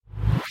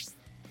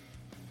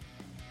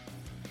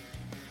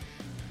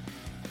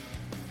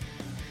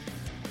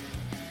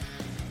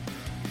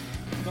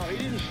he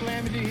didn't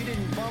slam you, he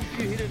didn't bump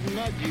you, he didn't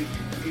nudge you,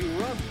 he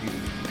rubbed you.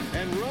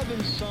 And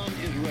rubbing, son,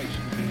 is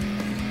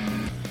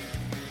racing.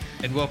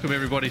 And welcome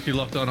everybody to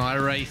Locked On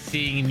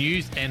iRacing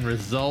news and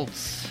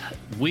results.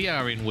 We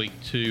are in week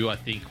 2, I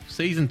think,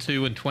 season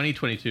 2 in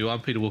 2022.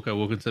 I'm Peter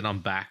Wilkinson. I'm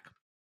back.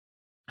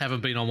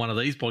 Haven't been on one of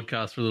these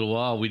podcasts for a little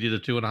while. We did a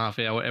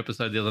 2.5 hour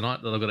episode the other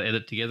night that I've got to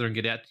edit together and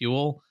get out to you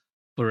all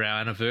for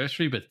our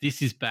anniversary. But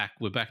this is back.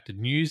 We're back to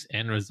news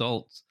and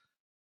results.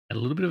 A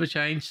little bit of a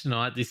change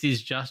tonight. This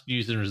is just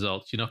news and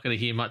results. You're not going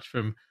to hear much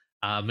from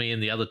me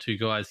and the other two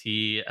guys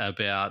here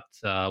about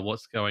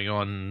what's going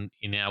on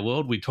in our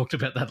world. We talked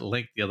about that at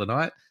length the other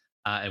night,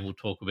 and we'll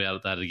talk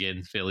about that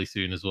again fairly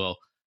soon as well.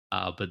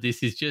 But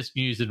this is just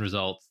news and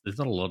results. There's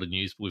not a lot of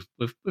news. We've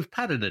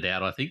padded it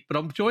out, I think. But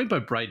I'm joined by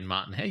Braden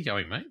Martin. How you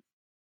going, mate?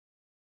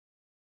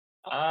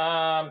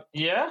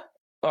 Yeah,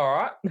 all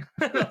right.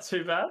 Not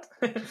too bad.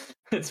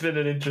 It's been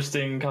an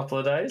interesting couple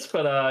of days,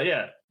 but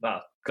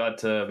glad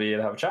to be here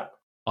to have a chat.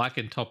 I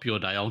can top your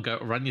day. I'll go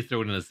run you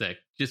through it in a sec.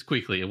 Just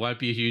quickly. It won't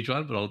be a huge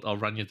one, but I'll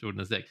run you through it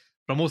in a sec.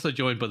 But I'm also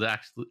joined by the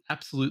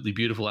absolutely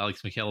beautiful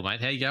Alex McKellar, mate.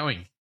 How you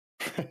going?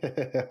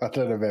 I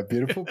don't know about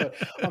beautiful, but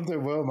I'm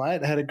doing well,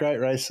 mate. Had a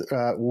great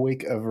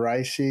week of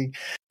racing.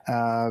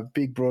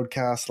 Big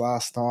broadcast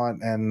last night,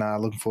 and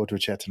looking forward to a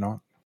chat tonight.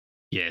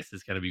 Yes,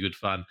 it's going to be good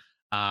fun.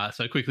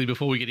 So quickly,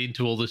 before we get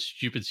into all the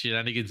stupid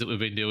shenanigans that we've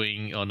been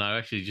doing,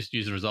 just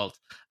news and results,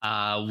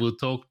 we'll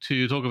talk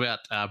about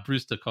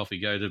Brewster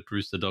Coffee. Go to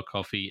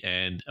brewster.coffee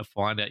and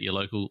find out your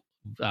local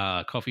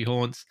coffee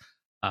haunts.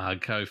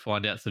 Go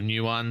find out some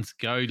new ones.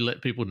 Go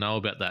let people know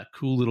about that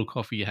cool little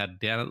coffee you had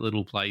down at the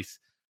little place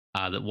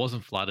that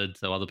wasn't flooded,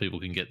 so other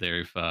people can get there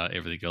if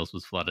everything else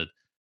was flooded.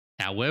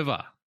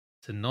 However,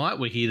 tonight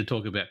we're here to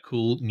talk about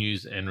cool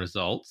news and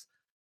results.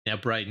 Now,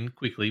 Braden,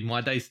 quickly,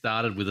 my day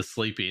started with a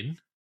sleep-in.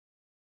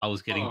 I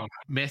was getting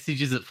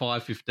messages at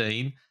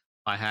 5:15.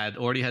 I had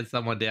already had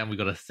someone down. We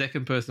got a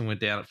second person went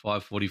down at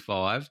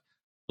 5:45.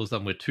 All of a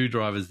sudden, we're 2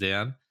 drivers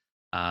down,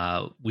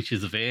 which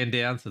is a van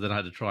down. So then I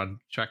had to try and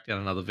track down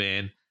another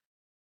van.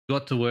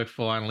 Got to work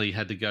finally,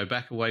 had to go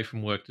back away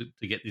from work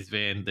to get this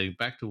van, then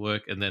back to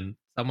work. And then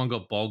someone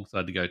got bogged, so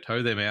I had to go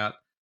tow them out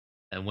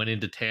and went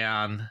into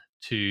town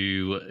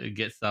to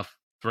get stuff.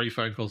 3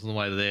 phone calls on the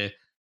way to there.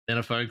 Then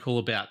a phone call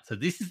about, so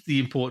this is the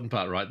important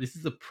part, right? This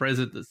is a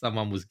present that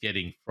someone was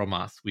getting from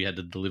us. We had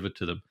to deliver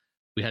to them.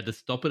 We had to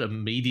stop it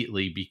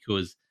immediately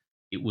because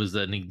it was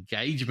an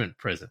engagement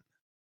present.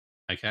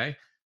 Okay.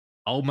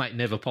 Old mate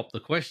never popped the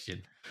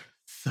question.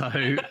 So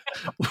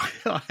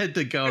I had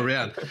to go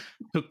around. It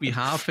took me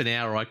half an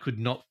hour. I could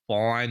not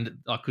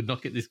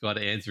get this guy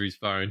to answer his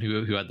phone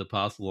who had the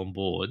parcel on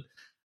board.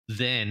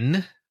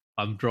 Then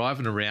I'm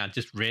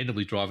just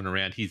randomly driving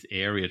around his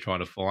area trying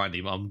to find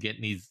him. I'm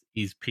getting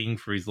his ping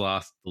for his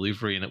last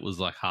delivery, and it was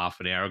like half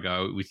an hour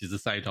ago, which is the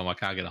same time I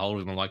can't get a hold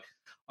of him. I'm like,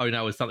 oh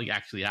no, has something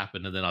actually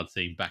happened? And then I'd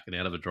see him backing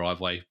out of a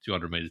driveway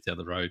 200 meters down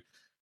the road.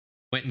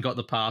 Went and got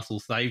the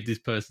parcel, saved this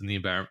person the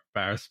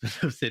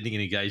embarrassment of sending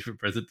an engagement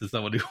present to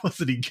someone who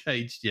wasn't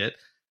engaged yet,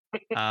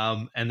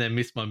 and then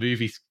missed my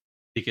movie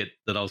ticket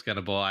that I was going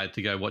to buy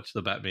to go watch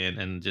the Batman,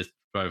 and just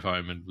drove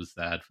home and was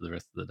sad for the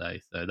rest of the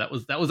day. So that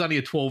was only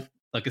a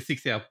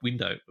 6-hour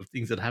window of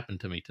things that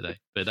happened to me today.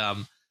 But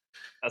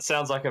that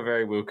sounds like a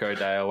very Wilco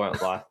day, I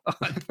won't lie.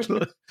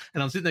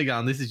 And I'm sitting there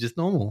going, this is just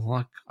normal.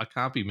 Like, I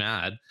can't be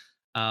mad.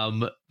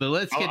 But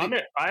let's get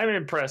I am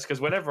impressed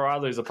because whenever I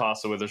lose a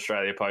parcel with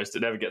Australia Post,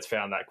 it never gets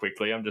found that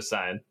quickly. I'm just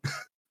saying.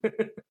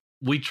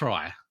 We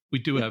try. We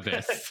do our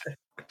best.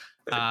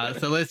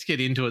 So let's get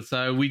into it.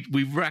 So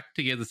we've racked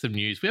together some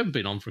news. We haven't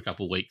been on for a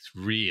couple of weeks,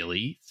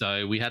 really.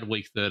 So we had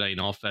week 13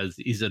 off, as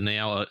is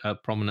now a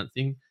prominent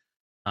thing.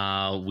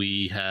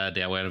 We had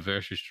our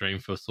anniversary stream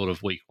for sort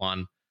of week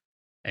 1,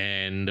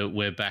 and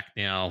we're back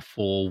now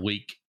for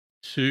week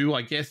 2,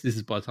 I guess. This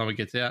is by the time it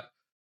gets out.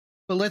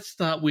 But let's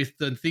start with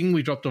the thing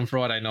we dropped on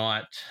Friday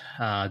night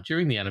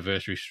during the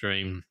anniversary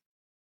stream.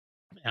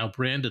 Our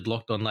branded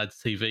Locked On Lads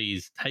TV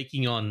is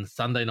taking on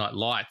Sunday Night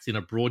Lights in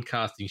a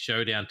broadcasting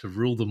showdown to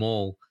rule them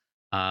all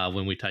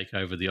when we take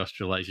over the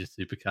Australasian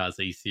Supercars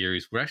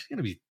E-Series. We're actually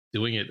going to be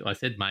doing it, I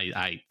said May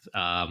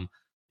 8th.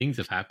 Things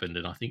have happened,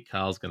 and I think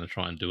Carl's going to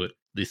try and do it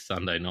this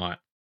Sunday night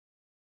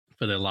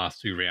for the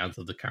last 2 rounds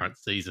of the current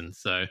season.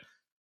 So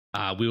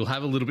we will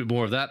have a little bit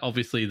more of that.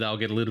 Obviously, they'll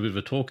get a little bit of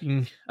a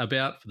talking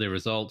about for their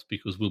results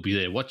because we'll be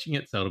there watching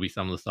it. So it'll be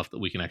some of the stuff that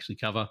we can actually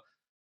cover.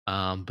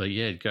 But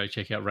yeah, go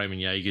check out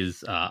Raymond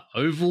Yeager's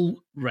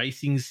Oval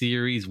Racing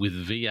Series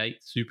with V8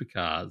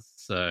 Supercars.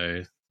 So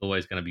it's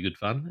always going to be good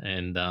fun.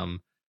 And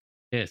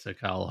so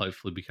Carl will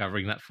hopefully be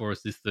covering that for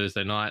us this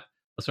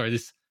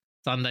this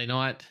Sunday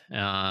night.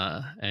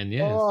 And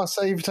yeah. Oh,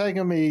 so you've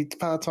taken me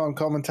part-time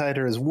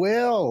commentator as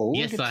well.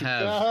 Yes, I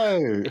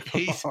have.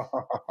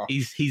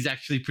 He's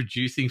actually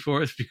producing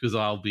for us because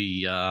I'll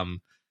be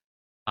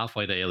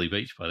halfway to Early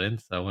Beach by then,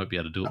 so I won't be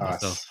able to do it Nice.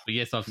 myself. But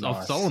yes, I've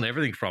Nice. stolen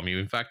everything from you.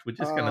 In fact, we're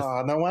just going to.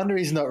 Oh, no wonder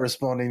he's not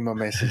responding to my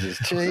messages.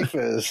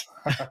 Jeepers.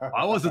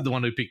 I wasn't the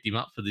one who picked him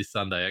up for this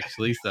Sunday,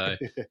 actually. So,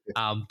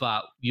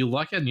 but you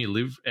like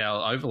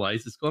our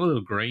overlays. It's got a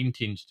little green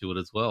tinge to it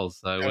as well.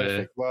 So,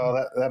 Perfect.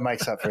 Well, that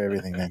makes up for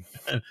everything then.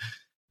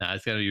 No,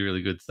 it's going to be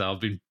really good. So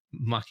I've been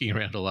mucking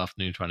around all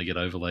afternoon trying to get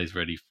overlays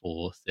ready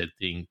for said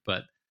thing.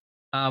 But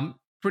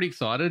pretty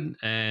excited,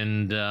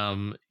 and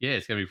yeah,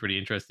 it's going to be pretty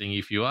interesting.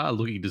 If you are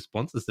looking to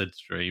sponsor said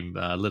stream,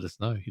 let us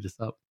know. Hit us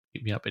up.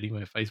 Hit me up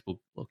anywhere. Facebook,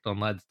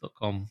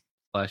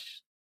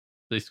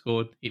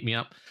 lockedonlads.com/Discord. Hit me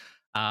up.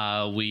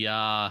 We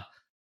are,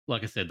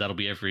 like I said, that'll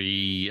be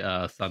every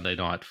Sunday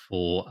night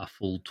for a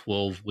full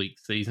 12-week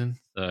season.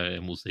 So,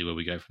 and we'll see where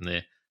we go from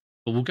there.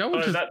 But we'll go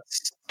into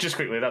that's just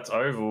quickly. That's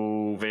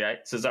Oval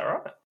V8s, is that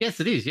right? Yes,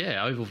 it is.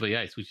 Yeah, Oval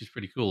V8s, which is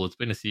pretty cool. It's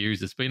been a series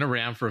that's been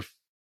around for a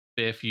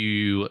fair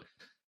few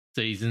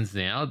seasons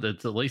now.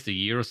 That's at least a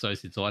year or so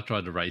since I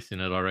tried to race in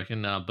it, I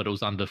reckon. But it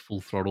was under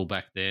Full Throttle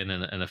back then,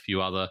 and a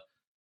few other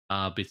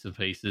bits and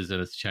pieces,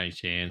 and it's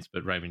changed hands.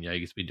 But Raymond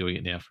Yeager's been doing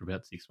it now for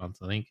about 6 months,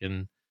 I think.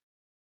 And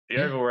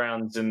the oval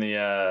rounds in the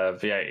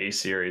V8E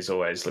series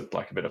always looked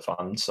like a bit of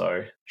fun,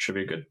 so should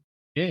be good.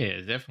 Yeah,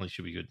 it definitely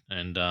should be good.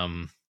 And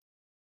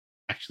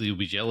actually, you'll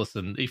be jealous.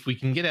 And if we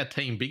can get our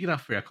team big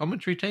enough for our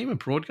commentary team and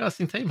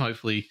broadcasting team,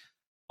 hopefully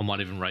I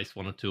might even race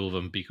one or two of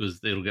them,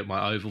 because it'll get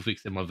my oval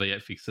fixed and my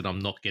V8 fixed that I'm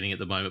not getting at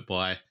the moment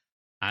by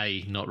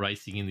not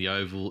racing in the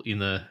oval in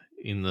the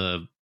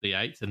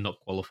V8s and not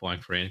qualifying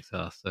for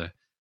NXR. So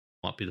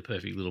might be the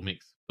perfect little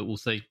mix, but we'll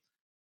see.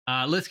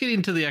 Let's get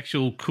into the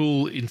actual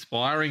cool,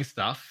 inspiring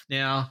stuff.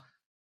 Now,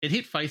 it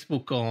hit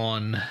Facebook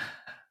on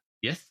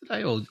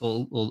yesterday or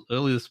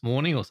early this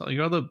morning or something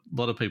or other. A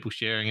lot of people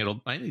sharing it,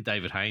 or mainly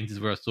David Haynes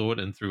is where I saw it,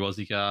 and through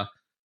Aussie Car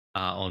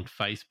on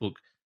Facebook.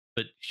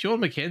 But Sean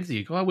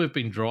McKenzie, a guy we've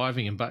been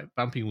driving and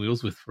bumping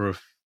wheels with for a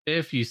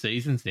fair few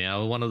seasons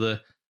now, one of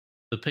the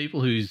people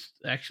who's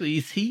actually,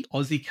 is he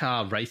Aussie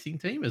Car Racing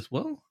Team as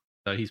well?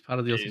 So he's part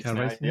of the Aussie Car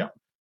Racing Team.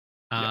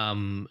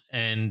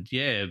 And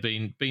yeah,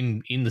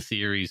 been in the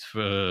series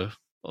for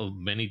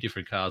many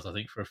different cars, I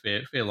think, for a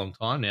fair long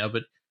time now.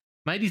 But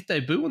made his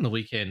debut on the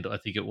weekend, I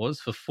think it was,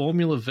 for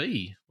Formula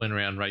V. Went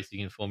around racing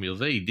in Formula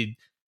V.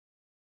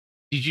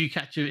 Did you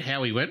catch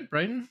how he went,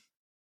 Braden?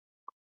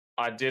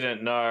 I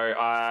didn't know.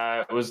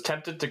 I was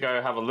tempted to go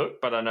have a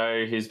look, but I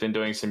know he's been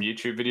doing some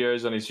YouTube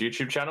videos on his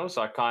YouTube channel,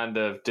 so I kind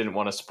of didn't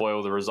want to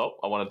spoil the result.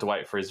 I wanted to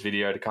wait for his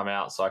video to come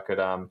out so I could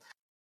have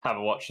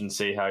a watch and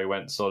see how he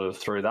went sort of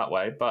through that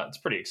way. But it's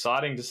pretty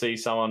exciting to see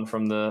someone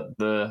from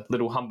the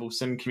little humble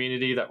sim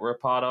community that we're a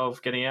part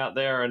of getting out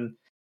there and,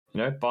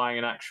 buying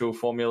an actual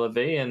Formula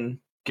V and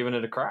giving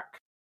it a crack.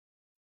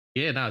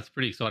 Yeah, no, it's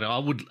pretty exciting. I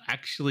would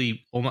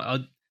actually,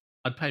 I'd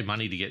pay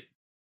money to get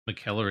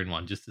McKellar in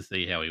one just to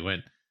see how he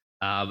went.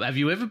 Have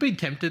you ever been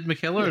tempted,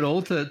 McKellar, at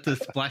all to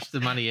splash the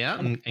money out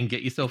and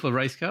get yourself a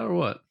race car or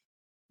what?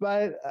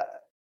 Mate,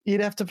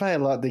 you'd have to pay a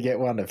lot to get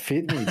one to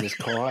fit me just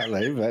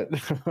quietly, but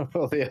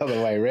or the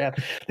other way around.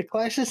 The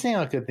closest thing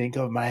I could think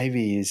of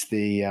maybe is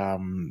the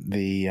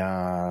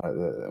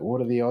what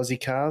are the Aussie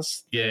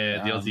cars?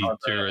 Yeah, the Aussie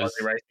Tourers.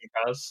 Aussie racing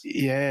cars.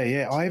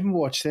 Yeah. I even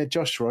watched that.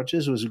 Josh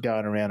Rogers was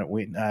going around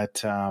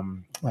at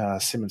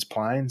Simmons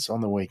Plains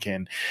on the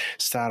weekend.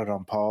 Started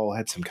on pole,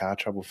 had some car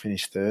trouble,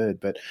 finished third,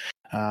 but.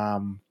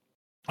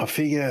 I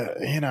figure,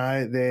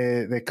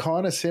 they're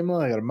kind of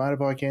similar. They got a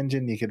motorbike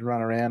engine. You could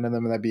run around in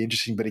them and they'd be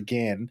interesting. But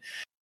again,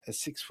 at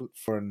 6 foot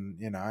for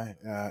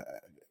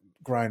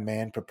grown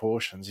man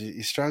proportions,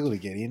 you struggle to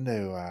get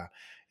into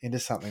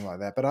something like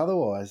that. But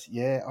otherwise,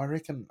 yeah, I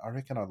reckon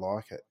I'd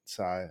like it.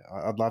 So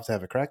I'd love to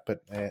have a crack, but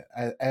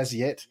as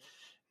yet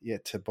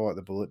to bite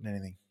the bullet and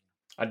anything.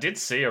 I did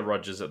see a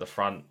Rogers at the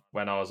front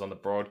when I was on the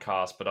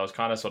broadcast, but I was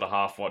kind of sort of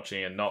half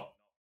watching and not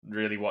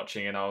really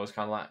watching, and I was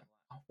kind of like,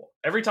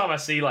 every time I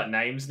see like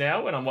names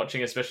now when I'm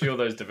watching, especially all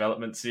those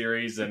development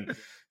series and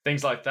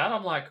things like that,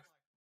 I'm like,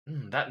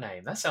 that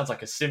name, that sounds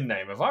like a sim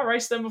name. Have I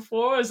raced them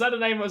before? Is that a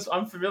name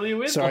I'm familiar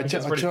with? Sorry,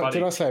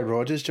 did I say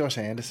Rogers? Josh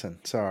Anderson.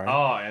 Sorry.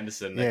 Oh,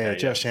 Anderson. Yeah, okay,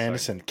 Josh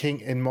Anderson. Sorry.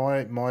 King, in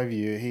my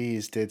view, he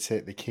is dead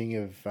set the king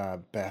of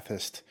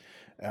Bathurst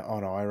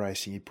on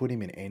iRacing. You put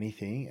him in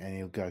anything and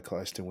he'll go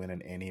close to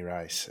winning any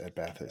race at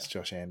Bathurst,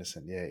 Josh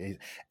Anderson. Yeah,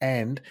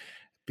 and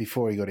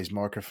before he got his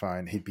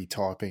microphone, he'd be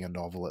typing a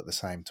novel at the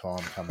same time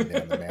coming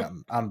down the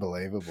mountain.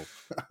 Unbelievable.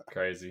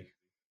 Crazy.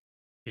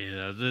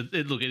 Yeah,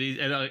 look, it is,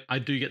 and I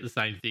do get the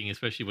same thing,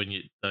 especially when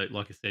you,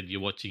 like I said, you're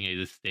watching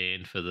either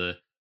stand for the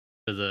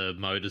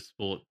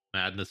motorsport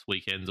madness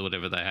weekends or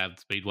whatever they have,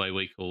 Speedway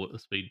Week or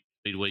Speed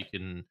Week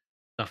and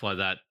stuff like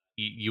that.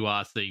 You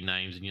are seeing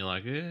names and you're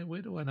like, yeah,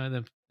 where do I know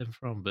them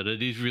from? But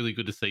it is really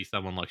good to see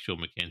someone like Sean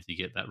McKenzie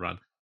get that run.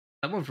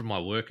 Someone from my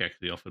work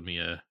actually offered me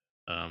a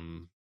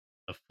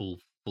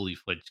fully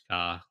fledged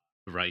car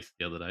to race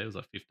the other day. It was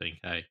like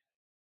 $15,000.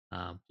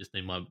 Just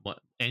need my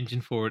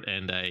engine for it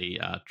and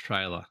a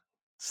trailer.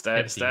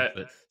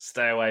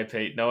 Stay away,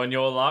 Pete. Knowing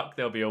your luck,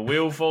 there'll be a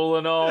wheel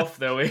falling off.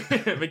 There'll be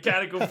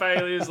mechanical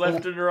failures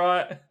left and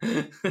right.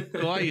 The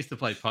guy I used to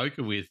play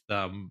poker with,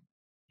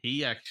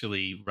 he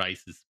actually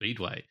races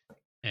Speedway,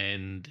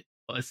 and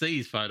I see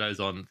his photos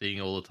on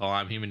thing all the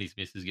time. Him and his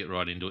missus get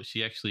right into it.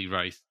 She actually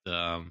raced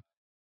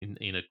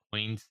in a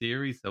Queen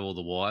series, so all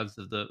the wives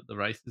of the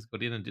racers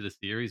got in and did a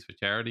series for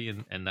charity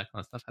and that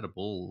kind of stuff. Had a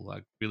ball,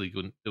 like really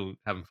good,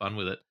 having fun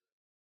with it.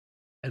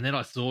 And then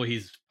I saw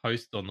his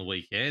post on the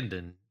weekend,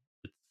 and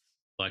it's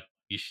like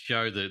you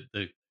show the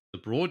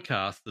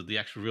broadcast, the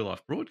actual real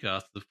life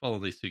broadcast of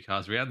following these two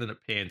cars around, then it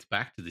pans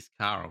back to this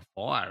car on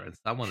fire, and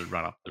someone had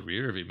run up the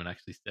rear of him and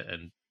actually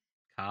and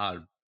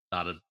car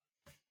started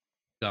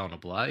going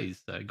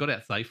ablaze. So it got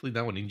out safely,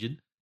 no one injured.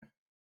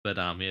 But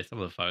yeah, some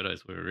of the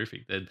photos were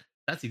horrific. And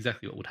that's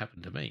exactly what would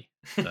happen to me.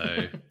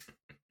 So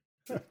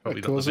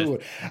of course it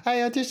would.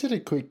 Hey, I just did a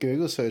quick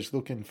Google search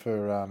looking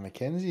for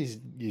Mackenzie's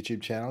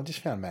YouTube channel. I just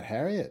found Matt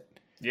Harriott.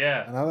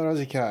 Yeah. Another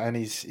Aussie car, and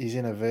he's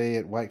in a V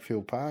at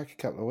Wakefield Park a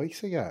couple of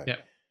weeks ago.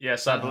 Yep.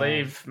 Yes, I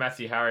believe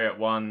Matthew Harriott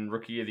won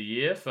Rookie of the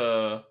Year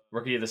for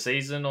Rookie of the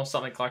Season or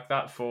something like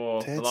that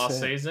for the last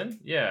season.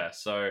 Yeah,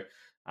 so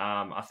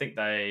I think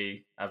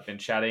they have been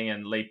chatting,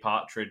 and Lee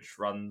Partridge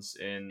runs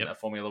in a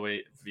Formula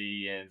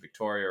V in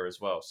Victoria as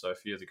well. So a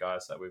few of the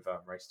guys that we've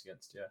raced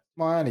against, yeah.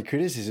 My only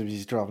criticism is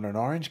he's driving an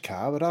orange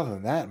car, but other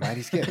than that, mate,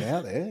 he's getting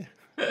out there.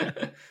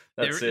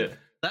 That's it.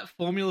 That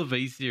Formula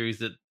V series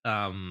that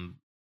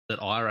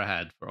Ira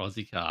had for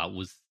Aussie Car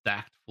was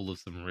stacked full of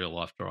some real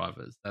life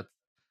drivers.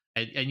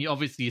 And you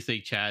obviously you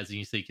see Chaz and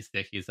you see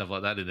Kostecki and stuff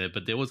like that in there,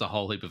 but there was a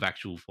whole heap of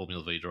actual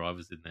Formula V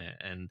drivers in there,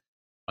 and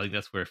I think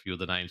that's where a few of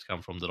the names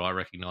come from that I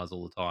recognise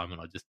all the time.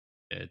 And I just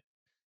it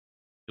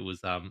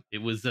was a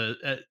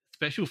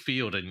special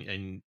field,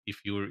 and if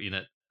you were in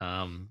it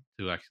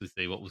to actually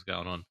see what was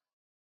going on.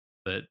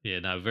 But yeah,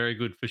 no, very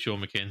good for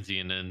Sean Mackenzie,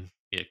 and then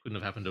yeah, couldn't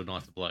have happened to a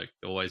nicer bloke.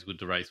 Always good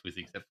to race with,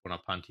 except when I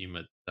punt him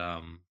at I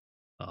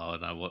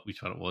don't know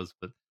which one it was,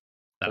 but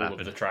that all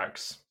happened. Of the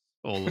tracks.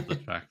 All of the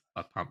tracks.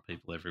 I pump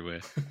people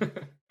everywhere.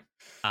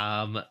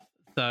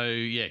 So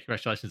yeah,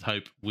 congratulations.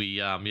 Hope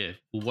we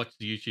we'll watch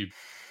the YouTube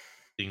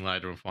thing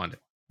later and find it.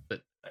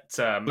 But it's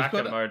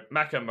Macca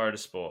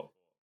Motorsport.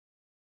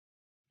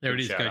 There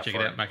it is. Go check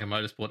it out, Macca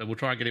Motorsport, and we'll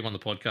try and get him on the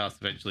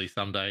podcast eventually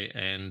someday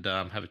and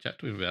have a chat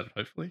to him about it,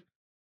 hopefully.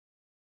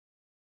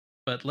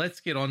 But let's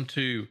get on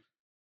to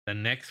the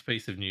next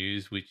piece of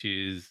news, which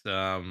is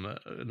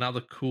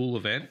another cool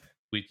event,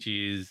 which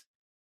is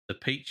the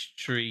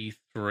Peachtree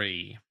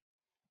 3.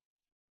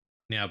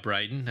 Now,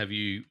 Braden, have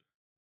you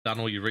done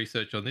all your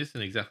research on this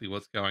and exactly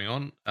what's going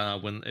on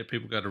when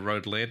people go to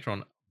Road Atlanta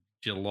on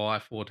July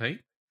 14th?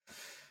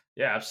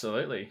 Yeah,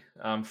 absolutely.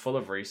 Full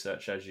of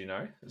research, as you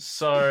know.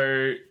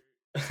 So,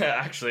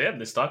 actually,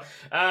 this time.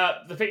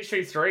 The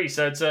Peachtree 3.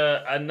 So, it's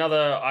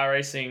another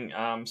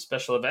iRacing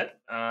special event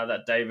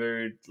that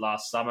debuted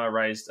last summer,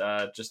 raised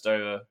just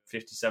over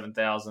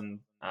 $57,000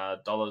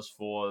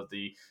 for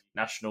the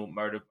National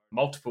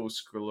Multiple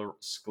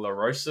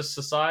Sclerosis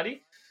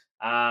Society.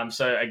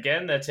 So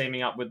again, they're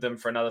teaming up with them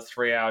for another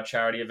 3-hour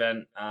charity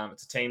event.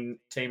 It's a team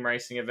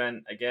racing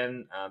event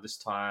again, this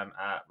time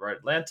at Road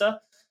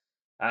Atlanta.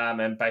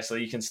 And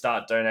basically you can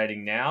start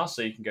donating now.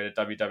 So you can go to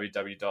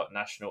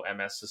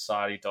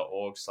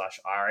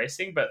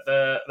www.nationalmssociety.org/iRacing. But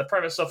the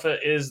premise of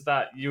it is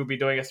that you'll be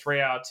doing a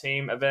 3-hour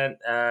team event.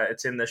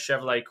 It's in the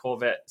Chevrolet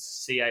Corvette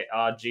C8R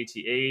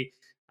GTE,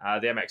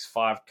 the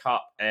MX-5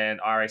 Cup, and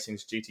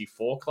iRacing's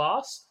GT4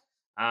 class.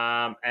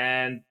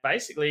 And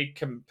basically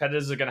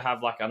competitors are going to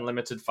have like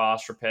unlimited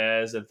fast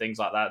repairs and things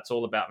like that. It's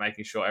all about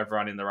making sure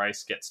everyone in the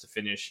race gets to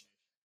finish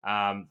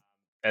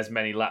as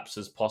many laps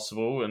as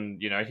possible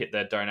and, hit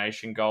their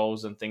donation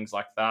goals and things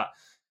like that.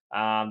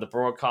 The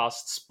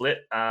broadcast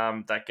split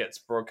that gets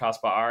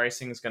broadcast by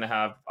iRacing is going to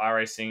have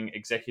iRacing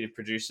executive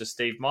producer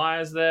Steve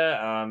Myers there,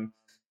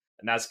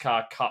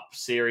 NASCAR Cup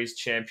Series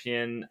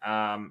champion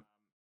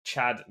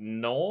Chad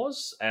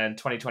Norris, and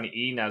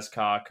 2020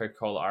 NASCAR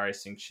Coca-Cola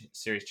iRacing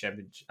Series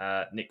champion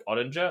Nick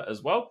Ottinger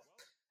as well.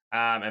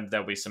 And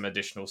there'll be some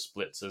additional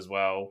splits as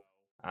well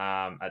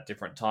at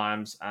different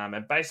times.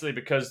 And basically,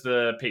 because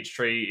the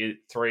Peachtree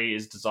 3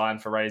 is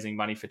designed for raising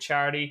money for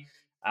charity,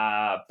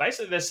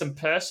 basically there's some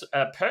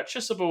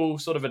purchasable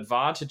sort of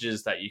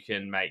advantages that you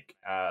can make.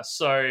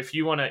 So if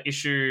you want to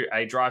issue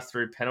a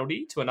drive-through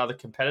penalty to another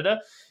competitor,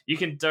 you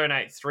can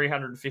donate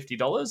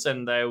 $350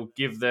 and they'll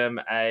give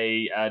them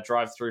a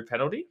drive-through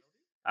penalty.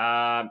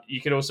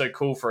 You can also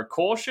call for a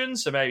caution.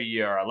 So maybe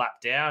you're a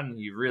lap down and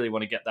you really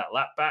want to get that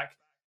lap back.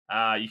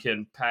 You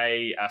can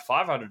pay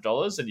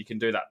 $500 and you can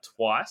do that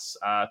twice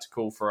to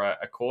call for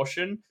a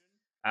caution.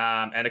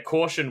 And a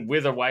caution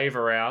with a wave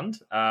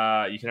around,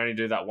 you can only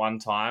do that one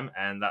time,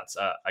 and that's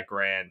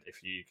 $1,000.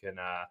 If you can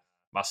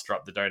muster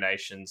up the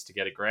donations to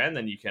get $1,000,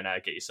 then you can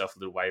get yourself a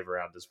little wave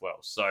around as well.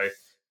 So,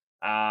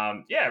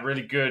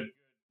 really good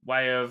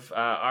way of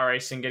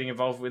iRacing getting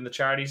involved in the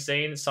charity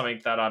scene. It's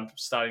something that I'm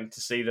starting to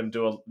see them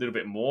do a little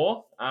bit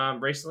more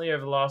recently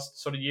over the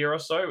last sort of year or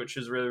so, which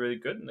is really, really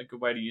good and a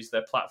good way to use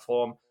their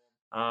platform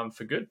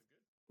for good.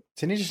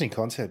 It's an interesting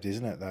concept,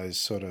 isn't it? Those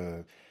sort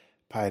of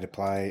pay to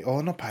play,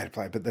 or not pay to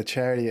play, but the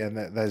charity and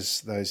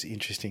those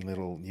interesting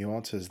little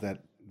nuances that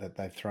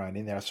they've thrown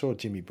in there. I saw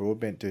Jimmy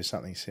Broadbent do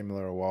something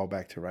similar a while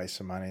back to raise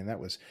some money, and that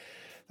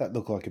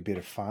looked like a bit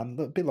of fun,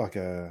 a bit like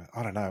I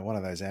don't know, one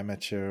of those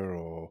amateur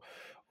or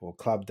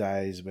club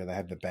days where they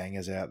have the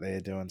bangers out there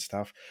doing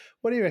stuff.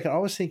 What do you reckon? I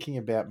was thinking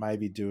about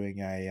maybe doing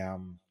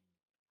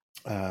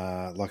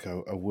like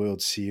a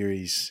World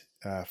Series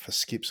for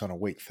skips on a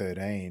week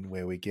 13,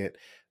 where we get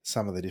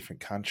some of the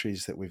different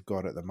countries that we've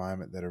got at the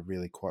moment that are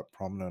really quite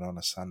prominent on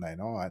a Sunday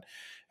night.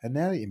 And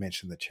now that you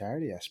mentioned the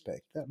charity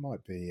aspect, that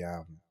might be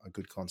a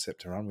good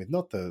concept to run with.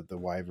 Not the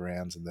waiver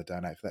rounds and the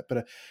donate for that,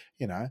 but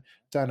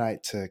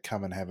donate to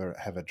come and have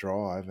a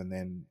drive, and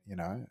then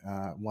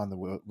run the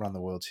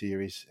World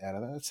Series out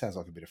of that. That sounds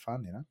like a bit of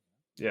fun,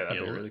 Yeah,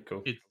 that'd be really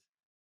cool.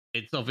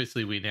 It's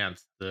obviously we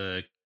announced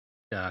the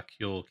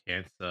Cure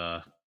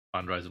Cancer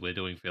fundraiser we're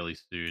doing fairly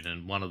soon,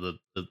 and one of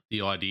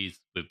the ideas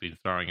we've been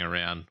throwing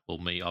around,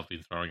 I've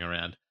been throwing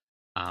around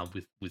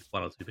with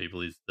one or two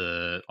people, is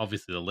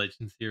obviously the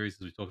Legend series,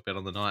 as we talked about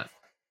on the night.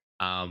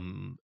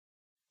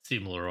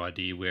 Similar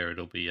idea where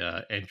it'll be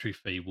entry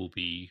fee will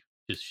be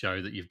just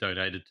show that you've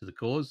donated to the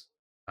cause.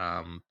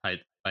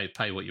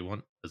 Pay what you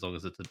want, as long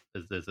as as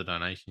there's a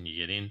donation you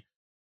get in.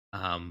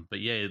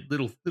 But yeah,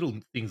 little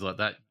things like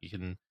that you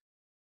can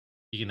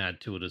add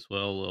to it as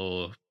well,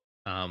 or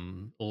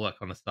all that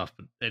kind of stuff.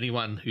 But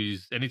anytime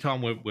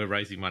we're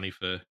raising money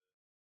for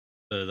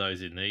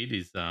those in need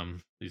is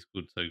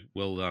good. So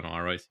well done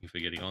iRacing for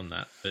getting on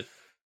that. But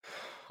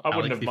I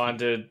wouldn't have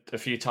minded a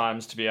few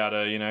times to be able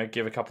to,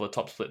 give a couple of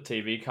top split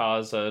TV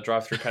cars a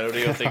drive-through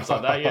penalty or things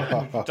like that.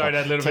 Yeah,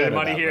 donate a little bit of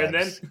money here and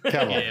then.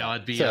 Yeah,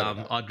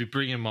 I'd be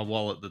bringing my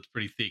wallet that's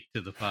pretty thick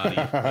to the party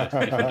if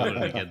we're doing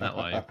it again that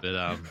way. But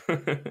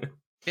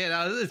yeah,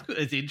 no,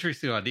 it's an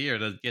interesting idea,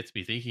 and it gets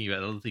me thinking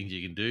about other things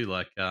you can do.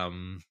 Like,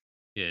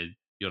 you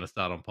want to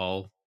start on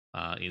pole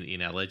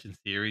in our Legend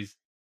series,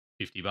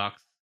 $50.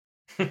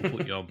 We'll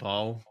put you on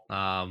pole,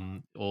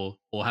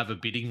 or have a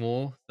bidding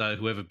war. So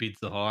whoever bids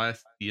the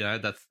highest,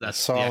 that's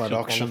silent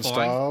auction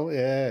style.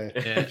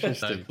 Yeah.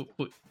 So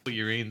put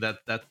you in.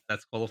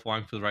 That's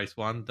qualifying for the race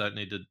one. Don't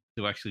need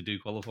to actually do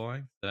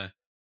qualifying. So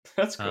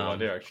that's a cool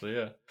idea, actually.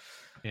 Yeah.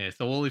 Yeah.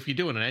 So if you're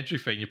doing an entry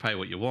fee and you pay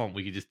what you want,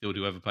 we could just do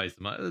whoever pays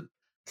the most.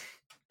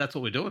 That's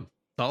what we're doing.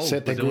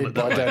 Set the grid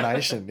by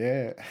donation.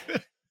 Yeah.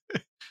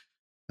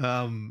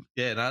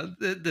 Yeah. No,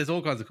 there's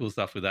all kinds of cool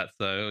stuff with that.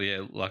 So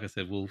yeah, like I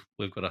said,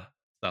 we've got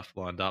stuff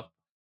lined up.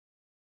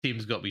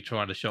 Tim's got me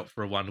trying to shop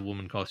for a Wonder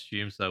Woman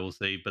costume, so we'll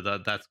see.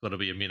 But that's got to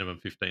be a minimum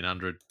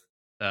 1,500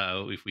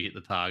 if we hit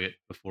the target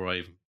before I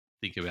even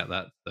think about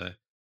that. So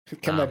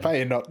can they pay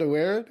you not to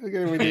wear it?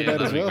 We do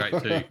that as well.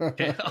 That'd be great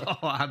too. Yeah,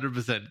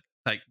 100%.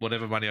 Take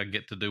whatever money I can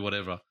get to do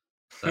whatever.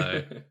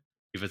 So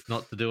if it's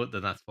not to do it,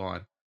 then that's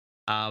fine.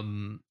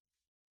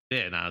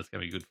 Yeah, no, it's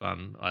gonna be good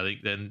fun. I think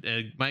then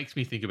it makes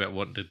me think about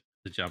wanting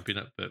to jump in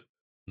it, but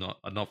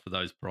not for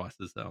those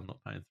prices. So I'm not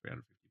paying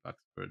 $350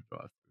 for a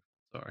drive.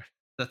 Sorry,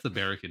 that's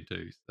American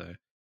too. So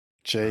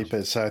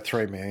cheaper. So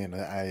 $3 million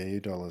AU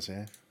dollars.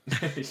 Yeah,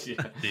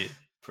 yeah,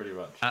 pretty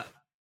much. But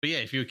yeah,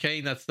 if you're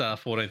keen, that's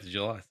 14th of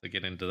July. So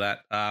get into that.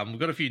 We've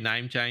got a few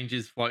name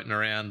changes floating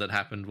around that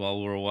happened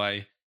while we're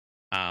away.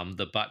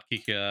 The Butt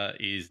Kicker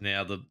is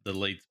now the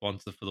lead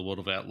sponsor for the World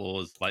of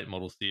Outlaws late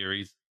model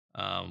series,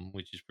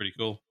 which is pretty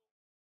cool.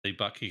 The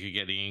Butt Kicker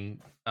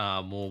getting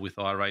more with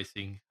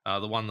iRacing.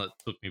 The one that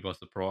took me by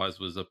surprise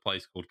was a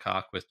place called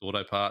CarQuest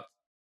Auto Parts.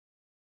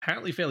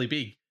 Apparently fairly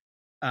big.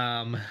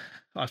 I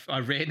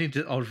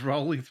was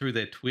rolling through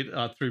their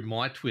Twitter, through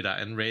my Twitter,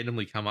 and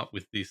randomly come up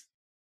with this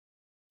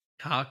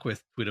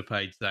CarQuest Twitter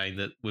page saying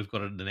that we've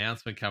got an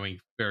announcement coming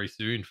very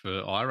soon for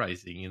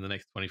iRacing in the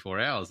next 24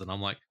 hours. And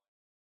I'm like,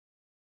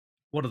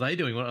 what are they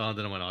doing? Then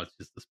I went, it's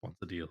just a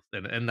sponsor deal.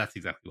 And that's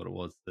exactly what it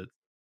was. That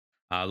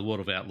the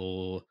World of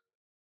Outlaw,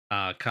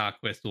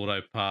 CarQuest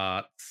Auto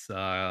Parts,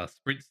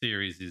 Sprint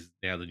Series is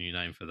now the new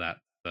name for that.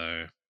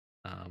 So,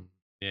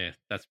 yeah,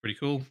 that's pretty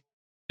cool.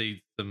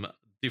 See some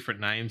different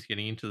names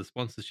getting into the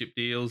sponsorship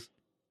deals.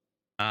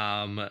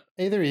 Either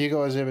of you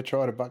guys ever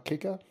tried a butt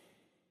kicker?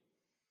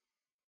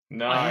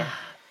 No.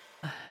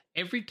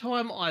 Every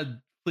time I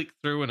flick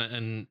through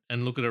and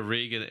look at a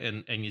rig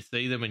and you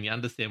see them and you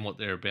understand what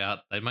they're about,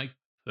 they make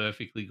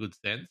perfectly good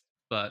sense.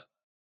 But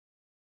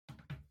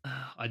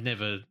I'm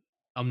never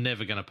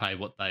going to pay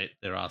what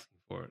they're asking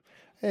for it.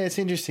 Yeah, it's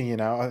interesting,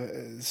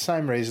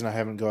 same reason I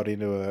haven't got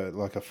into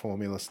a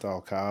Formula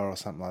style car or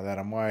something like that.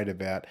 I'm worried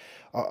about,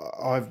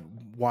 I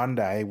one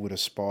day would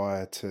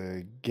aspire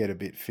to get a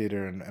bit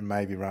fitter and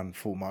maybe run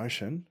full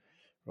motion,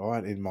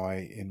 right, in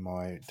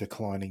my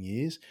declining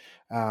years.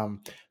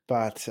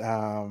 But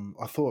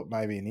I thought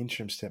maybe an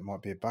interim step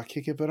might be a butt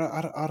kicker, but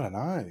I don't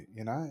know,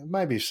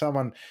 maybe if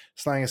someone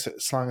slung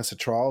us a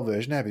trial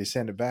version, happy to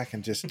send it back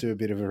and just do a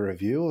bit of a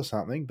review or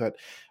something. But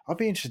I'd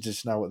be interested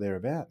to know what they're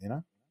about,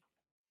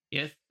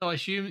 Yes, so I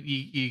assume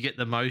you get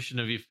the motion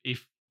of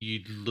if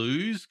you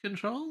lose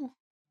control.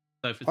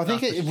 So if it I think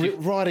starts to shift,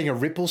 riding a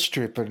ripple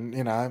strip and,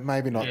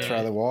 maybe not Yeah.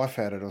 throw the wife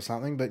at it or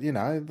something, but,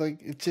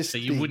 like it just... so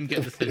you wouldn't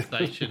get the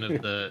sensation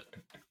of the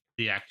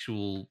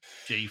actual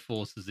G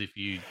forces if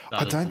you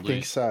I started don't to think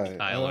lose so.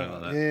 tail or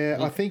anything like that. Yeah, I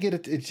Well, think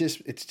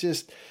it's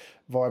just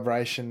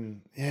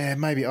vibration. Yeah,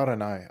 maybe, I don't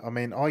know. I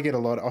mean,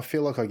 I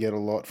feel like I get a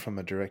lot from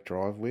a direct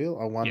drive wheel.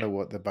 I wonder Yeah.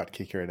 what the butt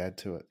kicker would add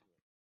to it.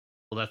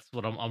 Well, that's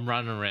what I'm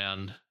running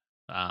around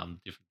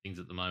different things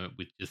at the moment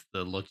with just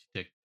the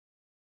Logitech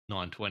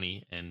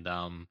 920, and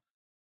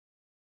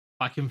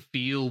I can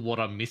feel what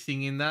I'm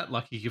missing in that.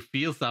 Like you can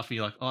feel stuff, and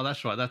you're like, oh,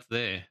 that's right, that's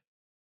there,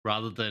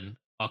 rather than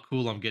oh,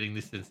 cool, I'm getting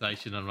this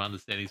sensation and I'm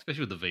understanding,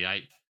 especially with the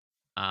V8.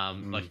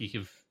 Like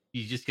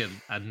you just get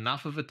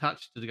enough of a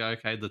touch to go,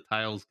 okay, the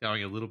tail's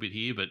going a little bit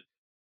here, but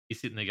you're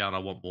sitting there going, I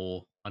want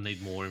more. I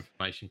need more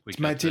information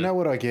quicker. Mate, do you know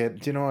what I get?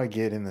 Do you know what I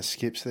get in the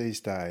skips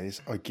these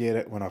days? I get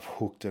it when I've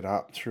hooked it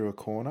up through a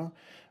corner,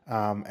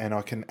 and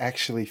I can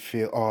actually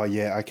feel, oh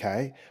yeah,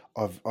 okay,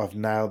 I've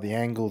nailed the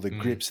angle, the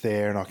grip's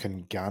there, and I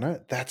can gun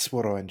it. That's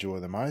what I enjoy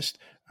the most.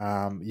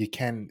 I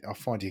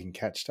find you can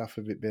catch stuff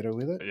a bit better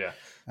with it. Yeah,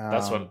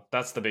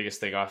 that's the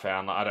biggest thing I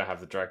found. Like, I don't have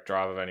the direct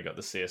drive. I've only got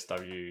the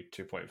CSW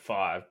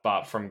 2.5.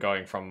 But from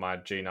going from my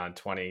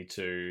G920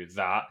 to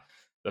that,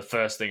 the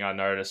first thing I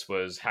noticed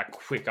was how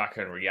quick I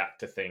can react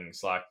to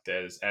things like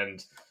this.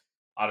 And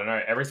I don't know,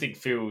 everything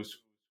feels.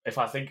 I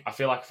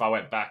feel like if I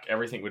went back,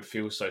 everything would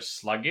feel so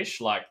sluggish.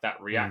 Like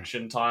that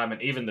reaction time,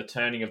 and even the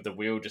turning of the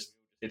wheel,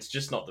 it's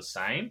just not the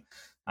same.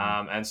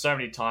 And so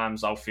many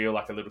times I'll feel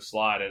like a little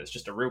slide, and it's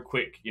just a real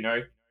quick,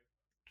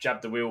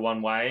 jab the wheel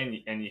one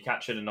way and you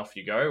catch it and off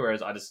you go.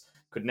 Whereas I just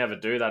could never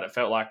do that. It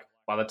felt like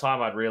by the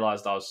time I'd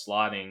realized I was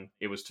sliding,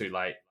 it was too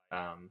late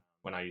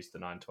when I used the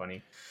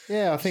 920.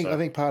 Yeah, I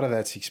think part of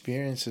that's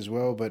experience as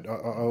well, but I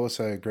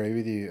also agree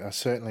with you.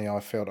 Certainly I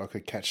felt I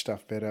could catch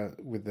stuff better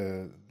with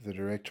the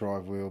direct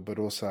drive wheel, but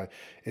also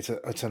it's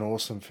an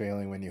awesome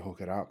feeling when you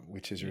hook it up,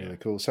 which is really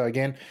cool. So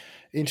again,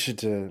 interested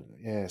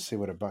to see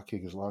what a butt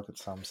kick is like at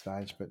some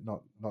stage, but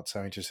not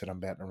so interested. I'm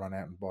about to run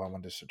out and buy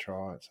one just to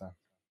try it. So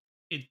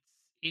It's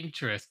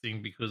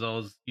interesting because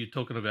you're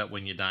talking about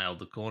when you nailed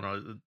the corner.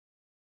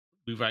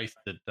 We raced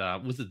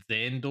at was it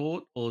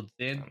Zandort or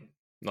Zand?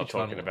 Not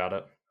talking about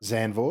it.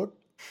 Zandvoort?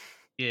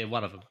 Yeah,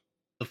 one of them.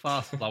 The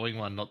fast flowing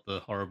one, not the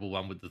horrible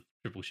one with the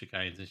triple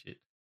chicanes and shit.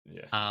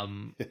 Yeah.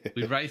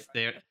 We raced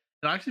there,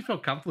 and I actually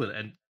felt comfortable.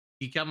 And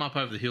you come up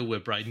over the hill where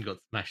Braden got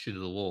smashed into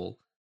the wall,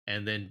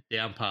 and then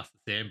down past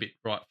the sand bit,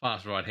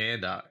 fast right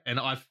hander, and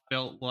I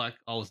felt like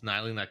I was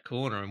nailing that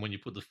corner. And when you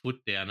put the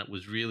foot down, it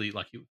was really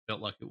like it felt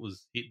like it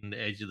was hitting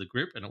the edge of the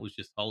grip, and it was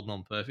just holding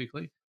on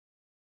perfectly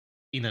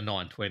in a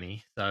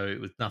 920. So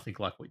it was nothing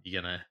like what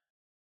you're gonna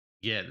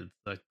get. It's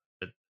like,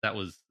 but that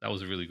was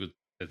a really good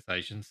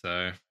sensation.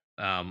 So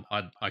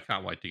I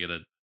can't wait to get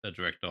a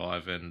direct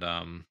dive and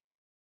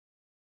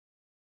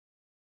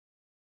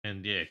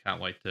yeah,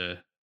 can't wait to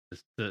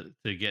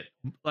get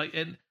like,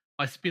 and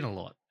I spin a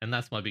lot, and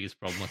that's my biggest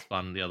problem. I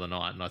spun the other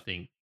night, and I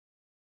think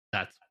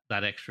that's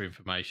that extra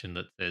information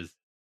that says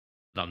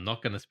that I'm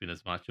not going to spin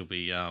as much will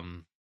be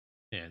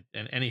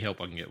and any help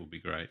I can get will be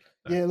great.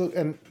 So. Yeah, look,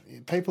 and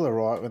people are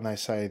right when they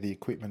say the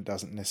equipment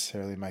doesn't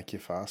necessarily make you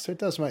faster. It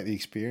does make the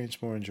experience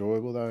more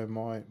enjoyable, though, in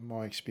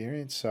my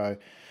experience. So,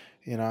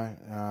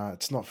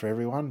 it's not for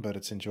everyone, but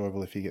it's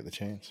enjoyable if you get the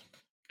chance.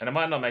 And it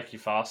might not make you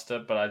faster,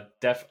 but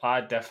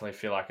I definitely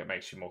feel like it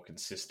makes you more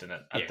consistent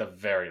at the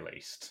very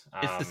least.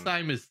 It's the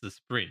same as the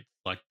sprint.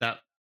 Like that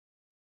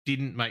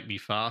didn't make me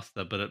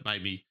faster, but it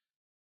made me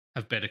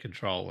have better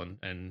control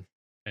and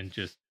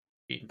just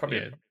probably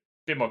a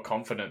bit more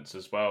confidence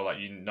as well. Like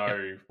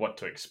what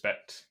to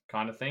expect,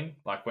 kind of thing.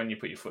 Like when you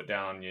put your foot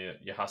down on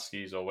your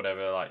Huskies or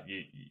whatever, like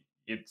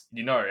you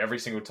know every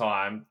single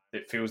time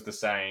it feels the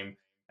same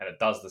and it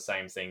does the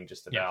same thing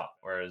just about.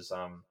 Whereas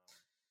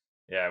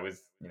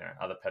with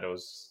other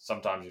pedals,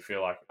 sometimes you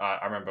feel like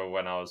I remember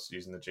when I was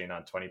using the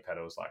G920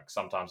 pedals, like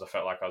sometimes I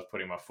felt like I was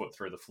putting my foot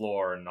through the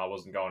floor and I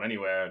wasn't going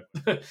anywhere,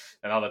 and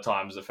other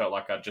times it felt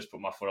like I'd just put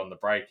my foot on the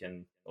brake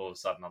and all of a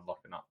sudden I'm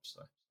locking up.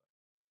 So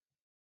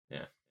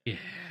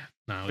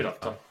no, bit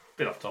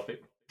off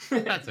topic.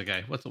 That's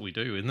okay. That's what we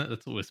do, isn't it?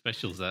 That's what we're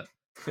specials at.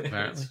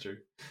 Apparently, That's true.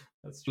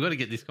 We've got to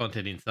get this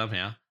content in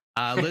somehow.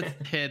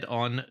 Let's head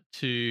on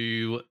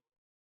to.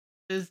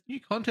 There's new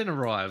content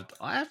arrived.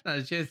 I haven't had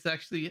a chance to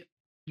actually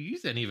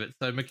use any of it.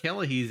 So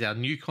McKellar, he's our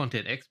new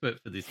content expert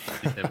for this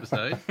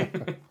episode.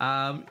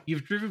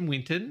 You've driven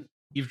Winton.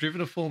 You've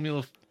driven a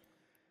Formula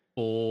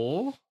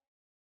 4.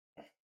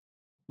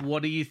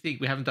 What do you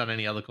think? We haven't done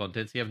any other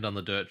content. So you haven't done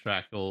the dirt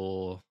track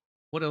or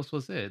what else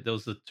was there? There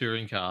was the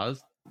touring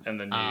cars and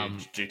the new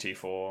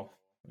GT4.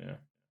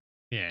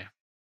 Yeah.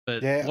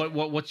 But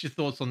what's your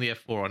thoughts on the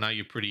F4? I know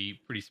you're pretty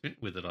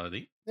spent with it, I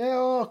think. Yeah,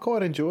 I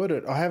quite enjoyed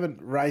it. I haven't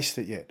raced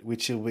it yet,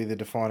 which will be the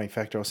defining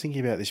factor. I was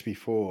thinking about this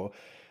before.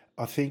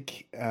 I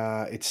think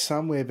it's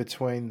somewhere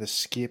between the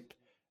Skip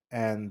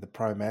and the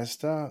Pro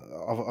Mazda.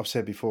 I've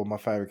said before, my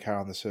favourite car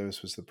on the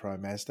service was the Pro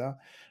Mazda.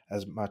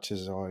 As much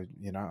as I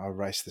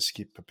raced the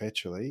Skip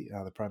perpetually,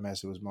 the Pro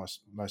Mazda was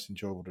most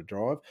enjoyable to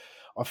drive.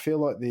 I feel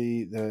like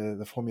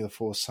the Formula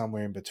 4 is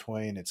somewhere in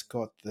between. It's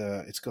got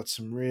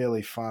some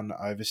really fun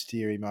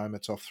oversteery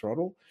moments off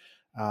throttle,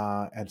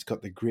 and it's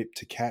got the grip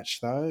to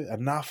catch though,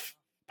 enough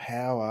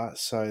power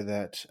so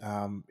that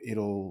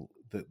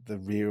the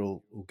rear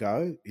will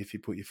go if you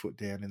put your foot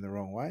down in the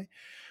wrong way.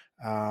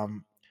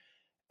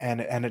 And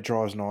it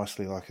drives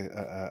nicely like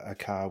a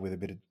car with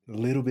a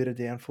little bit of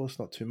downforce,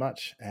 not too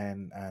much,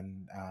 and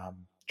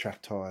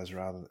track tires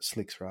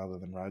slicks rather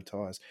than road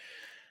tires.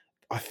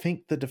 I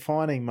think the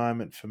defining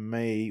moment for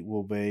me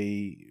will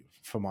be,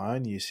 for my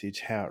own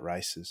usage, how it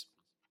races.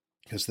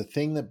 Because the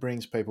thing that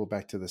brings people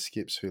back to the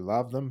Skips who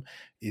love them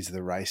is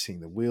the racing,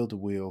 the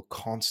wheel-to-wheel,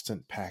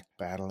 constant pack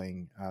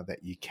battling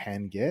that you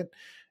can get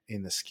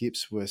in the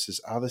Skips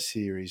versus other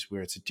series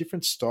where it's a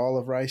different style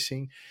of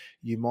racing.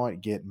 You might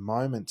get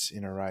moments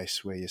in a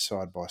race where you're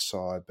side by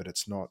side, but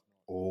it's not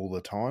all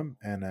the time,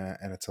 and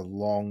it's a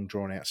long,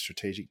 drawn-out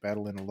strategic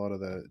battle in a lot of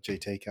the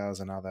GT cars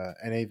and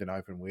even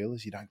open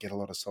wheelers. You don't get a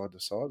lot of side to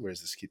side,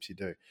 whereas the Skips you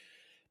do.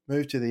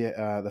 Move to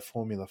the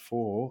Formula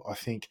 4, I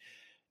think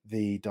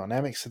the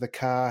dynamics of the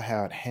car,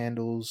 how it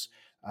handles,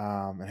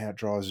 and how it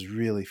drives is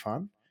really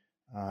fun.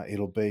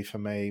 It'll be for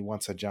me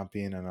once I jump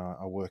in and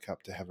I work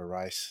up to have a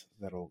race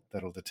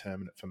that'll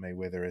determine it for me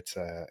whether it's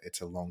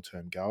a long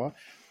term goer.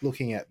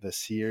 Looking at the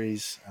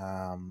series,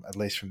 at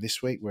least from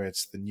this week, where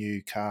it's the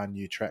new car,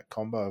 new track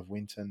combo of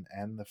Winton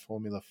and the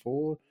Formula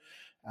 4,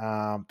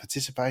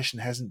 participation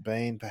hasn't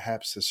been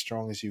perhaps as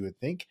strong as you would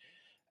think.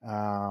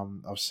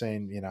 I've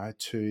seen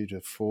 2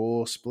 to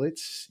 4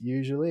 splits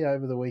usually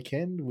over the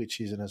weekend,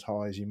 which isn't as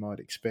high as you might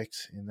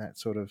expect in that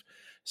sort of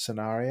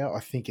scenario.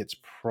 I think it's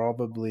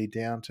probably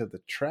down to the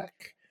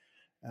track.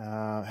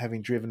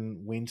 Having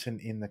driven Winton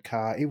in the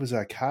car, it was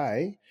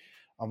okay.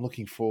 I'm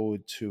looking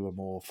forward to a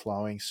more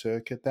flowing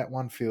circuit. That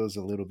one feels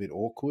a little bit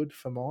awkward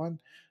for mine,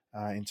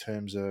 in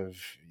terms of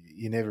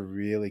you never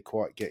really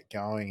quite get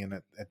going, and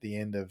at the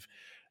end of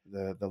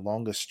the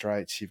longer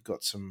straights, you've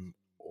got some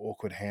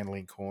awkward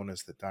handling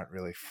corners that don't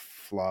really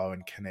flow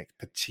and connect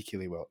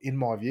particularly well, in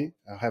my view.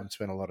 I haven't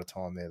spent a lot of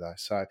time there though,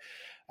 so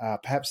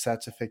perhaps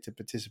that's affected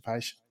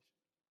participation.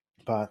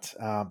 But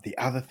the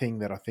other thing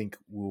that I think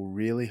will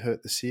really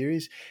hurt the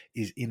series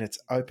is in its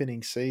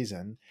opening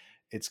season,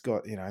 it's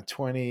got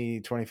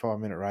 20,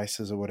 25-minute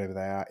races or whatever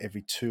they are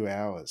every 2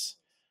 hours,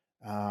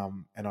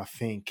 and I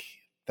think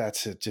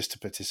that's just a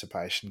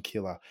participation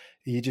killer.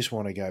 You just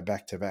want to go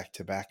back to back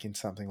to back in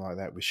something like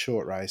that with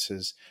short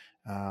races.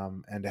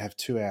 And to have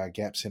 2-hour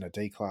gaps in a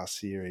D-Class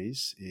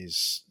series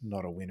is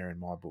not a winner in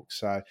my book.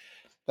 So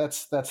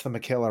that's the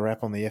McKellar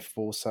wrap on the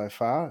F4 so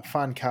far.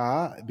 Fun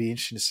car. It'd be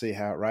interesting to see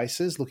how it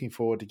races. Looking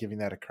forward to giving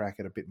that a crack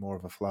at a bit more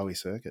of a flowy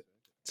circuit.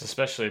 It's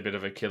especially a bit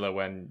of a killer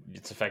when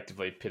it's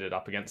effectively pitted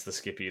up against the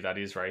Skippy that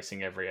is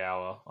racing every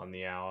hour on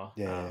the hour.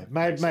 Yeah,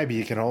 maybe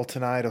you can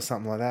alternate or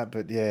something like that.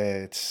 But yeah,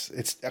 it's.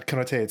 Can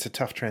I tell you, it's a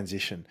tough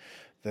transition.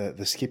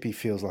 The Skippy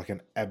feels like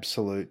an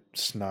absolute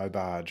snow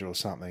barge or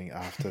something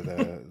after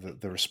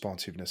the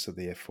responsiveness of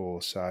the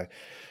F4. So,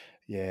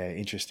 yeah,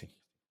 interesting.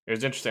 It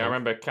was interesting. I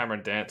remember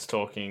Cameron Dance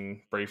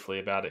talking briefly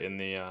about it in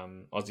the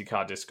Aussie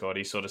Car Discord.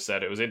 He sort of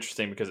said it was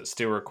interesting because it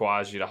still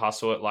requires you to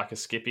hustle it like a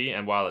Skippy,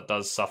 and while it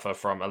does suffer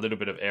from a little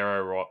bit of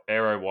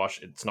aero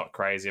wash, it's not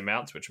crazy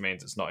amounts, which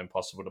means it's not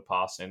impossible to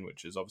pass in,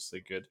 which is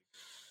obviously good.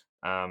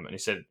 And he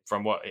said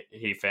from what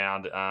he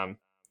found,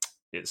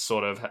 it's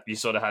you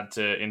sort of had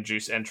to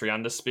induce entry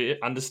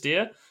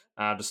understeer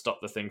to stop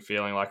the thing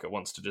feeling like it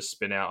wants to just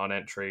spin out on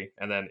entry,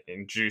 and then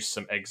induce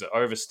some exit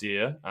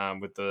oversteer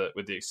with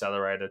the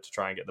accelerator to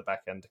try and get the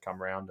back end to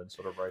come around and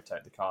sort of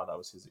rotate the car. That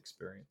was his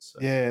experience. So.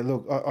 Yeah,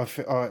 look,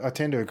 I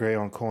tend to agree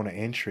on corner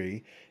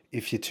entry.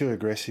 If you're too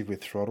aggressive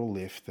with throttle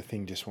lift, the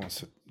thing just wants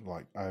to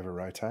over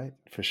rotate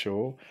for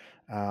sure.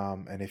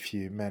 And if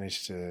you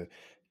manage to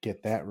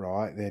get that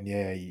right, then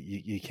yeah,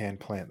 you can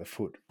plant the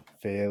foot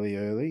fairly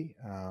early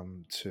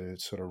to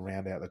sort of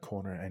round out the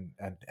corner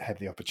and have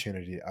the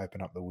opportunity to open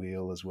up the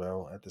wheel as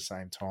well at the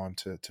same time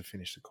to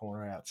finish the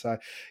corner out. So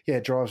yeah,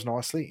 it drives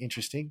nicely,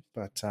 interesting,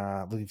 but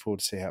looking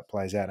forward to see how it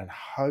plays out, and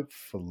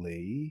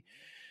hopefully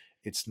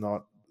it's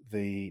not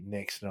the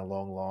next in a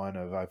long line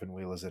of open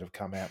wheelers that have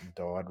come out and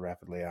died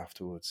rapidly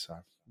afterwards. So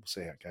we'll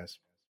see how it goes.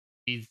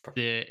 Is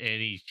there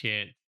any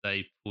chance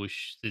they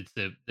push, since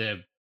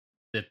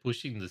they're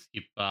pushing the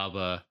Skip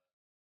Barber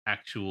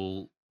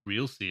actual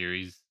real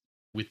series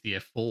with the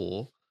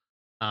F4,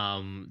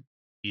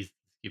 is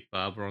Skip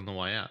Barber on the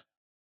way out?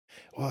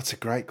 Well, it's a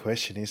great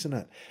question, isn't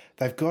it?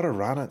 They've got to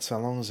run it so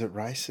long as it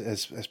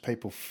races, as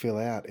people fill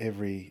out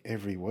every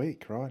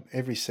week, right?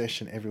 Every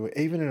session, every week.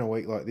 Even in a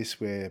week like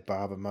this where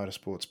Barber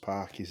Motorsports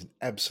Park is an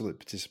absolute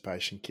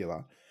participation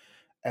killer,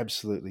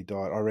 absolutely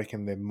died. I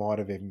reckon there might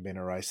have even been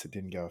a race that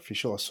didn't go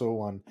official. I saw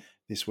one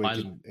this week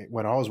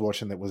when I was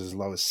watching that was as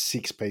low as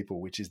 6 people,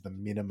 which is the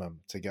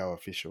minimum to go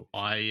official.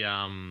 I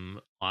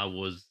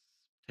was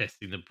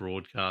testing the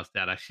broadcast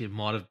out. Actually, it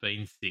might have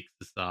been 6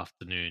 this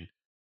afternoon.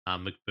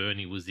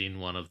 McBurney was in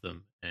one of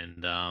them,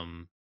 and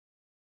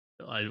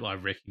I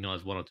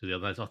recognised one or two of the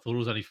other names. I thought it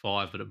was only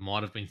 5, but it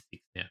might have been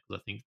 6 now,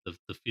 because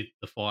I think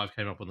the 5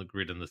 came up on the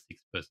grid and the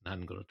 6th person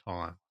hadn't got a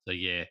time. So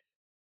yeah,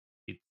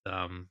 it's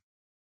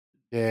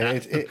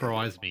that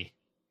surprised me.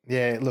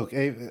 Yeah, look,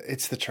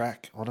 it's the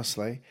track,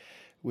 honestly,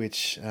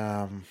 which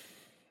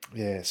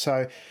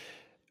so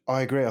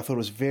I agree. I thought it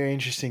was very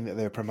interesting that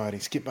they're promoting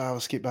Skip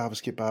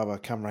Barber,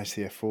 come race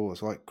the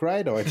F4s. Like,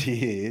 great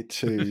idea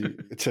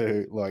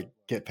to like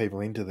get people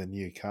into the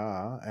new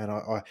car.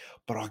 And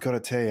but I got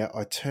to tell you,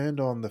 I turned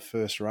on the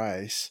first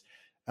race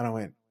and I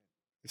went,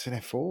 it's an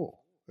F4.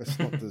 It's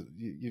not the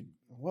you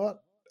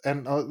what?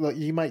 And like,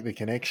 you make the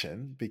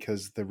connection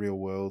because the real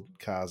world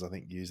cars, I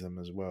think, use them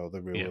as well.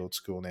 The real world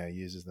school now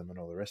uses them and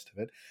all the rest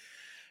of it.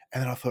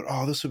 And then I thought,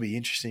 oh, this will be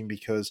interesting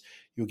because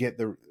you'll get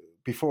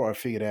before I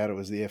figured out it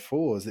was the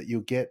F4s, that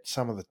you'll get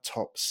some of the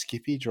top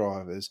Skippy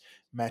drivers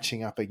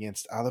matching up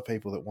against other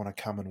people that want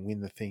to come and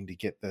win the thing to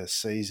get the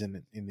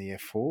season in the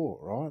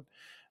F4, right?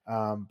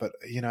 But,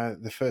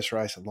 the first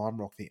race at Lime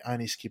Rock, the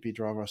only Skippy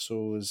driver I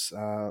saw was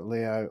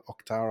Leo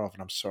Oktarov,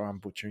 and I'm sorry I'm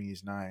butchering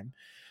his name.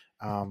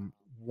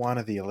 One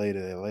of the elite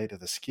of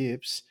the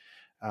Skips.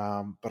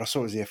 But I saw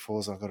it was the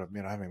F4s. I've got to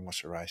admit, I haven't even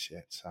watched the race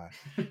yet, so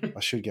I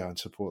should go and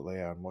support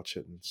Leo and watch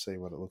it and see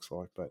what it looks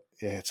like. But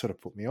yeah, it sort of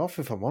put me off,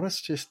 if I'm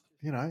honest. Just,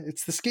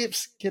 it's the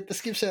Skips. Get the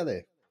Skips out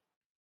there.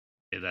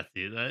 Yeah, that's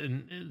it.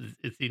 And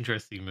it's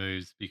interesting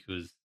moves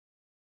because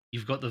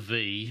you've got the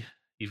V,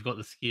 you've got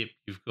the Skip,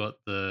 you've got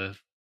the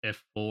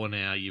F4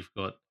 now, you've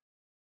got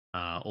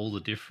all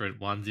the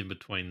different ones in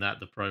between that,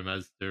 the Pro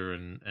Mazda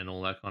and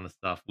all that kind of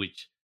stuff,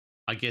 which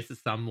I guess in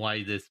some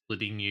way they're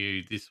splitting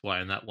you this way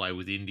and that way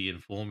with Indian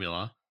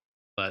Formula,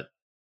 but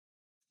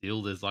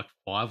still there's like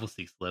 5 or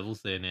 6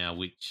 levels there now,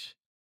 which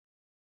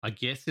I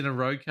guess in a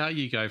road car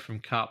you go from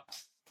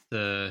Cups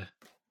to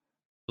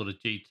sort of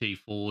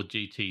GT4,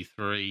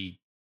 GT3,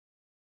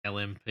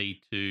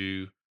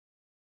 LMP2,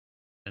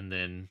 and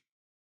then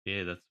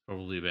that's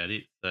probably about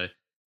it. So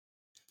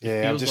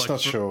yeah, I'm just not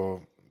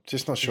sure.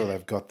 Just not sure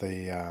they've got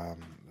the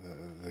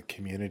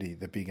community,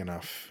 the big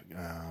enough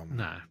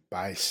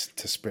base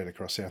to spread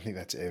across there. I think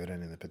that's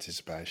evident in the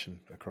participation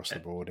across the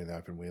board in the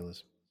open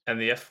wheelers. And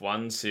the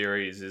F1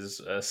 series is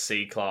a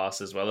C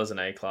class as well as an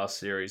A class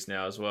series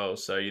now as well.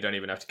 So you don't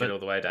even have to get all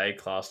the way to A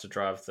class to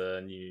drive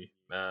the new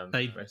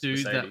they do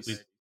Mercedes. That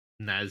with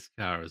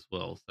NASCAR as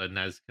well. So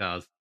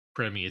NASCAR's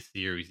Premier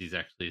Series is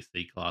actually a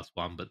C class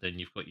one, but then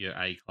you've got your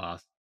A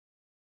class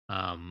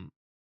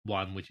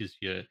one, which is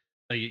your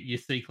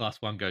C class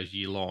one goes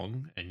year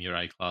long, and your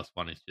A class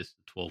one is just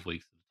 12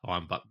 weeks at a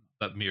time,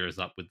 but mirrors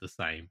up with the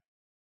same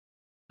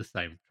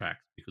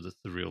tracks because it's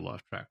the real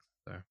life tracks.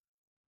 So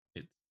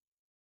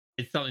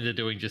it's something they're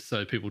doing just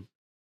so people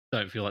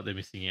don't feel like they're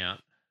missing out,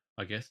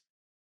 I guess.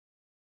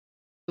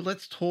 But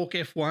let's talk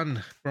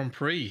F1 Grand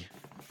Prix.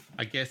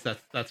 I guess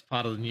that's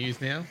part of the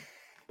news now.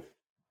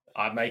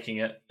 I'm making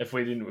it. If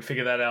we didn't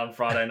figure that out on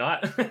Friday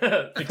night,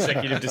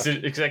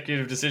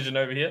 executive decision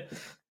over here.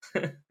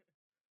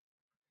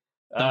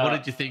 So what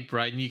did you think,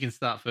 Braden? You can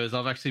start first.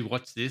 I've actually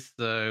watched this,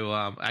 so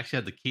I actually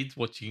had the kids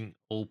watching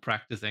all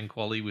practice and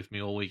quali with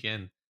me all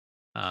weekend.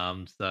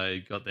 So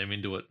got them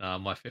into it.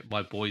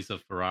 My boy's a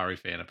Ferrari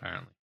fan,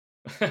 apparently.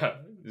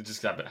 You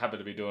just happen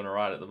to be doing all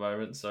right at the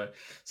moment. So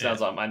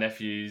sounds like my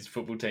nephew's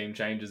football team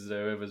changes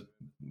whoever's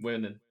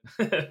winning.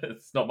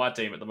 It's not my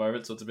team at the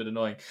moment, so it's a bit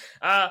annoying.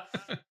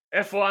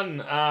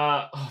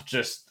 F1,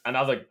 just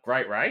another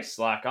great race.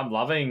 Like, I'm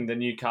loving the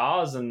new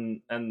cars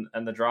and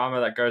the drama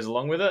that goes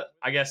along with it.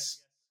 I guess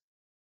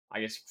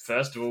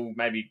first of all,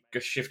 maybe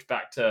shift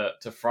back to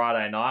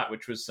Friday night,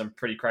 which was some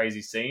pretty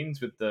crazy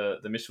scenes with the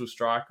missile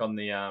strike on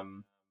the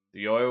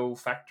oil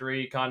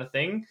factory kind of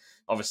thing.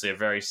 Obviously a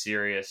very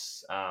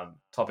serious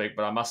topic,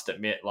 but I must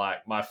admit, like,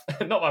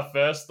 not my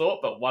first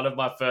thought, but one of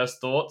my first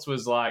thoughts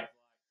was like,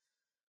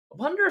 I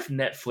wonder if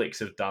Netflix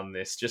have done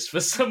this just for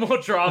some more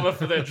drama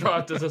for their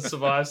Drive to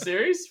Survive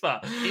series.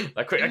 But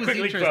I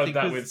quickly quelled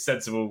that with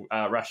sensible,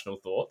 rational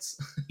thoughts.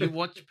 You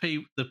watch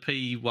the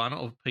P1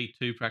 or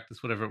P2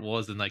 practice, whatever it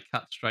was, and they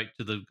cut straight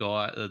to the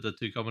guy, the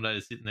two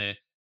commentators sitting there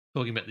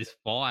talking about this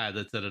fire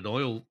that's at an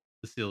oil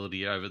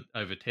facility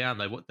over town.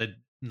 They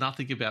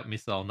nothing about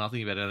missile,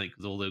 nothing about anything,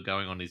 because all they're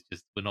going on is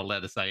just we're not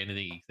allowed to say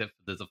anything except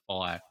for there's a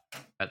fire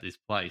at this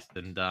place.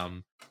 And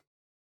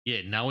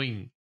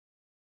knowing.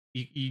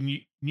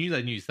 You knew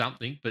they knew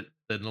something, but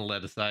they're not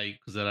allowed to say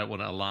because they don't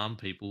want to alarm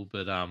people.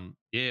 But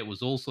it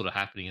was all sort of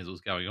happening as it was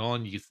going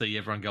on. You could see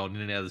everyone going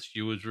in and out of the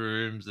stewards'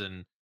 rooms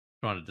and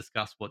trying to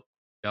discuss what's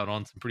going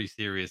on. Some pretty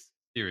serious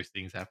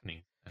things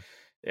happening.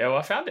 Yeah, well,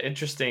 I found it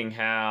interesting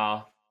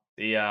how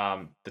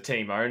the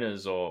team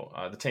owners or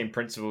the team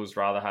principals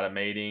rather had a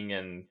meeting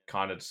and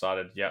kind of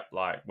decided,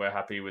 like, we're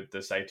happy with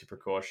the safety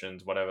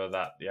precautions, whatever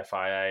that the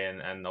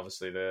FIA and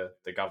obviously the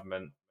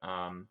government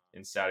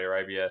in Saudi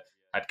Arabia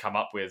had come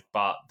up with,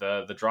 but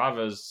the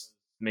drivers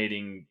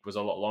meeting was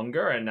a lot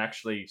longer and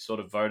actually sort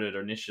of voted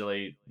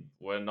initially,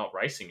 we're not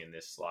racing in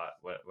this, like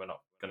we're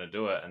not going to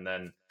do it. And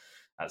then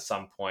at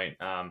some point,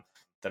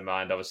 the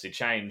mind obviously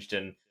changed.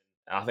 And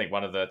I think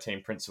one of the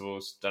team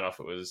principals, don't know if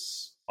it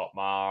was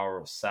Otmar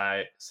or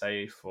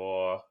Safe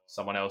or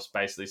someone else,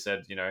 basically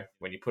said,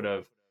 when you put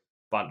a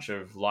bunch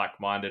of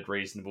like-minded,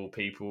 reasonable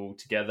people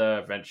together,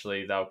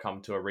 eventually they'll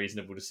come to a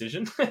reasonable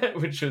decision,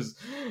 which was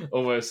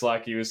almost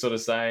like he was sort of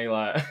saying,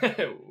 like,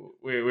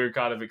 we're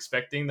kind of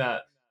expecting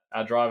that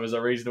our drivers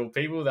are reasonable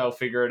people. They'll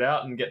figure it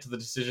out and get to the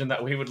decision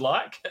that we would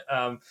like,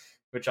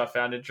 which I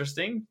found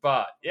interesting.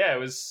 But yeah, it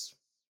was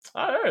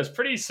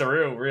pretty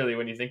surreal, really,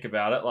 when you think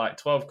about it. Like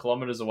 12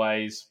 kilometers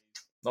away is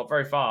not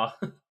very far.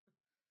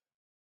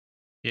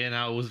 Yeah,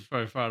 no, it wasn't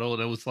very far at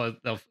all. And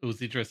it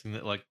was interesting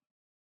that, like,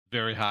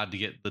 very hard to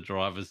get the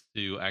drivers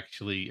to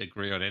actually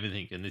agree on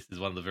anything, and this is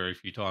one of the very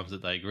few times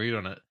that they agreed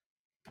on it,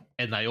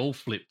 and they all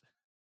flipped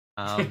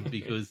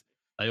because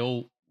they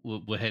all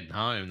were heading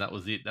home. That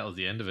was it. That was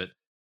the end of it.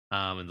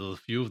 And there was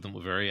a few of them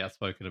were very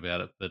outspoken about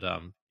it. But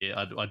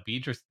yeah, I'd be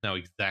interested to know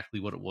exactly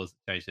what it was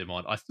that changed their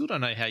mind. I still don't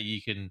know how you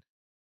can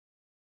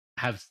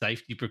have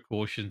safety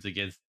precautions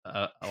against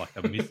like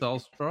a missile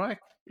strike.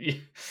 Yeah.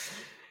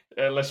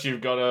 Unless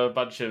you've got a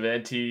bunch of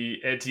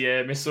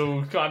anti-air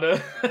missile kind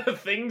of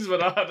things,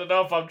 but I don't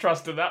know if I'm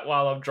trusting that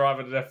while I'm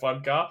driving an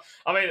F1 car.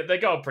 I mean, they're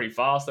going pretty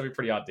fast. They'll be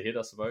pretty hard to hit,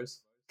 I suppose.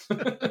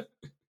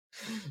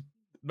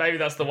 Maybe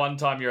that's the one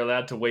time you're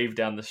allowed to weave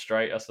down the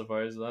straight, I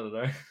suppose. I don't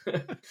know.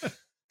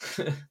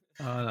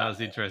 Oh, that was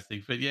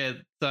interesting. But yeah,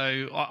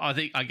 so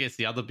I guess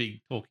the other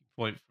big talking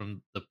point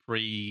from the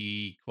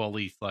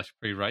pre-quali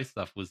 / pre-race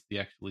stuff was the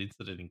actual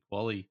incident in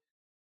quali.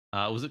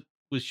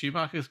 Was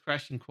Schumacher's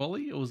crash in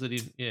quali, or was it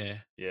in?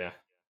 Yeah,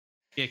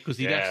 because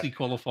he'd actually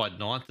qualified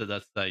 9th at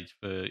that stage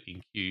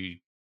in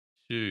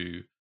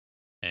Q2,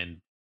 and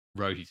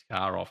wrote his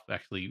car off.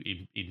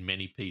 Actually, in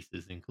many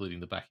pieces, including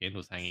the back end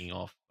was hanging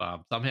off.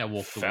 Somehow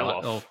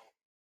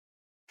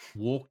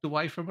walked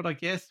away from it. I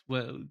guess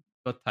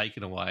got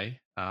taken away.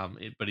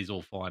 But he's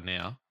all fine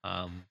now.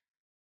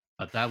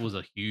 But that was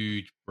a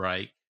huge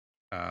break.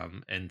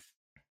 And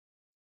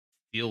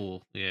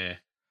still, yeah.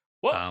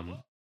 What?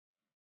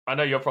 I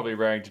know you're probably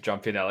raring to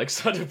jump in,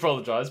 Alex. I do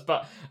apologise,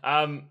 but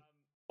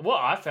what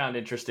I found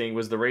interesting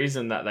was the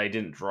reason that they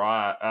didn't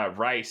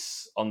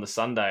race on the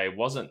Sunday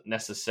wasn't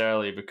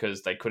necessarily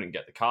because they couldn't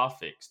get the car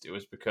fixed. It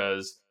was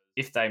because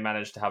if they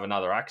managed to have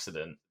another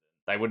accident,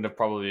 they wouldn't have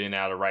probably been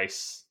able to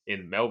race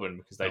in Melbourne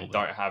because they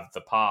don't have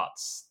the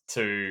parts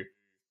to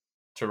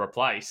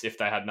replace if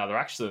they had another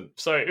accident.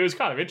 So it was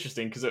kind of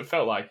interesting because it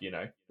felt like,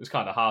 it was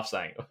kind of half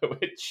saying,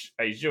 which,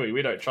 hey, Joey,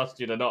 we don't trust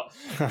you to not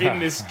get in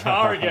this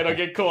car again or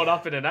get caught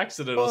up in an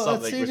accident or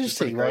something, which is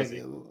pretty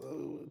crazy.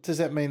 Does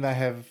that mean they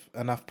have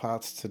enough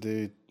parts to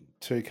do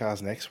 2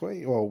 cars next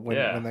week? Or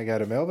when they go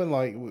to Melbourne?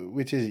 Like,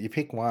 which is it? You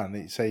pick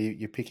one. So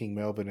you're picking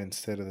Melbourne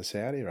instead of the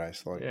Saudi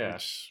race. Like,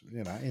 which,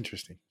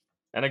 interesting.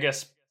 And I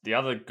guess the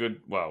other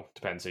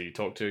depends who you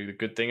talk to. The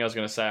good thing I was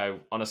going to say,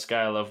 on a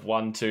scale of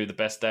 1 to the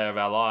best day of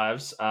our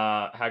lives,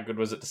 how good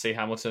was it to see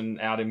Hamilton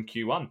out in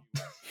Q1?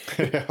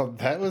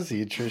 That was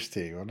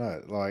interesting,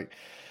 wasn't it? Like,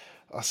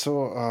 I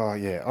saw,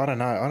 I don't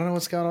know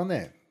what's going on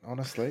there,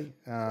 honestly.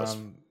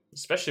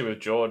 Especially with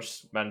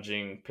George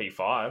managing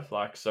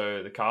P5,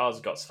 so the car's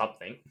got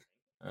something.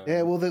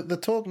 Yeah, well, the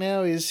talk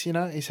now is,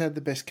 he's had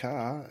the best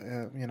car.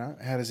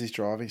 How does his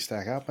driving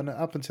stack up? And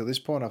up until this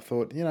point, I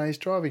thought, his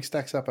driving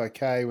stacks up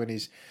okay when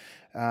he's,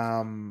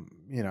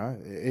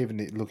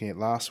 even looking at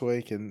last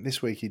week and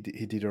this week he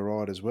did all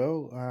right as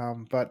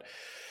well. But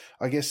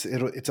I guess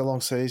it's a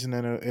long season,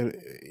 and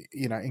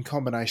in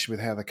combination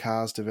with how the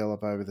cars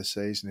develop over the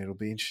season, it'll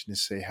be interesting to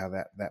see how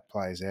that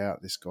plays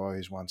out. This guy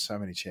who's won so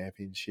many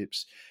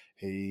championships.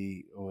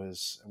 He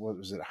was,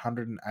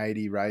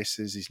 180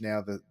 races. He's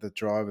now the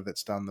driver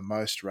that's done the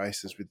most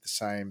races with the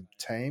same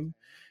team.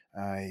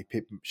 He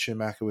pipped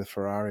Schumacher with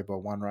Ferrari by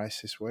 1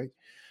 race this week.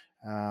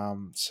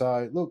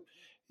 So, look,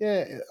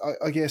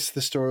 I guess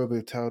the story will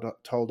be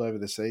told over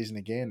the season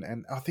again.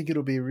 And I think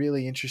it'll be a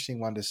really interesting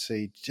one to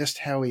see just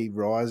how he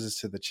rises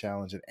to the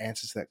challenge and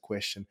answers that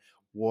question,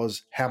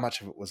 was how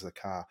much of it was the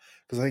car.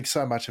 Because I think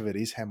so much of it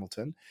is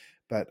Hamilton.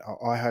 But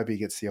I hope he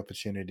gets the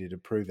opportunity to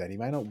prove that. He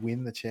may not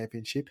win the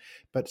championship,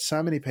 but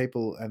so many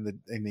people in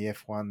the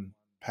F1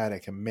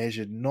 paddock are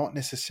measured not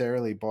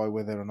necessarily by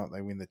whether or not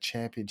they win the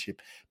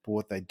championship, but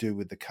what they do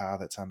with the car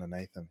that's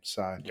underneath them.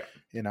 So,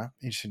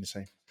 interesting to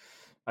see.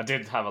 I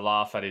did have a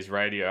laugh at his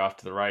radio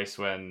after the race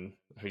when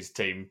his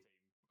team,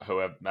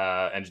 whoever,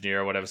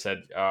 engineer or whatever,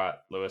 said, "All right,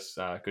 Lewis,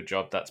 good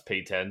job. That's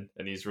P10."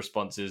 And his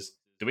response is,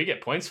 "Do we get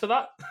points for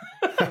that?"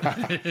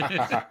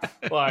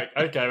 Like,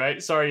 okay,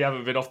 mate, sorry you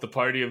haven't been off the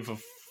podium for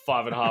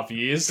 5.5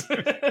 years. So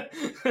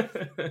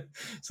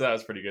that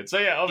was pretty good. So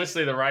yeah,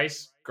 obviously the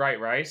race,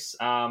 great race.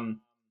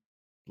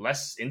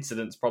 Less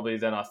incidents probably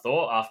than I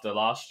thought after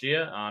last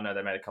year. I know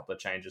they made a couple of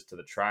changes to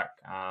the track,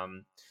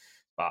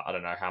 but I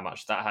don't know how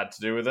much that had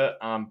to do with it.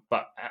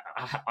 But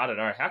I don't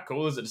know, how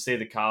cool is it to see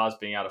the cars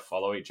being able to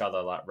follow each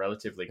other like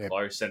relatively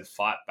close and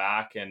fight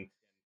back? And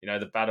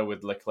the battle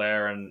with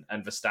Leclerc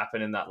and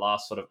Verstappen in that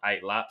last sort of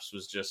 8 laps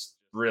was just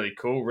really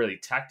cool, really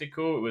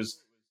tactical. It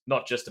was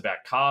not just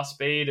about car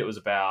speed. It was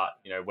about,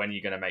 when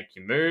you're going to make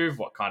your move,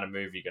 what kind of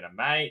move you're going to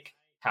make,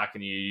 how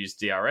can you use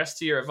DRS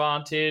to your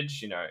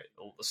advantage.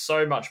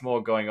 So much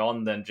more going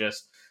on than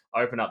just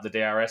open up the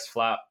DRS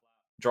flap,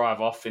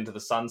 drive off into the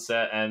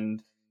sunset.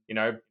 And,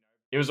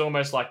 it was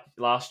almost like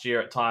last year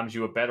at times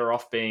you were better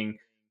off being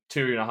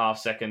 2.5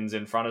 seconds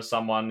in front of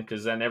someone,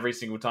 because then every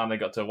single time they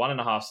got to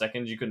 1.5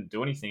 seconds, you couldn't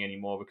do anything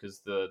anymore because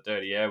the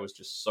dirty air was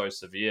just so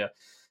severe.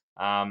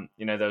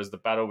 There was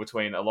the battle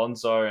between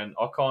Alonso and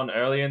Ocon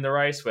early in the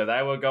race where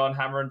they were going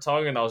hammer and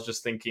tong, and I was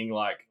just thinking,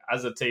 like,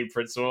 as a team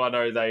principal, I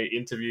know they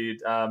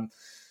interviewed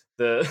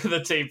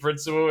the team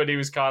principal, and he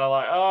was kind of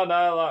like, oh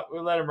no, like,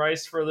 we'll let them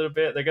race for a little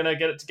bit, they're gonna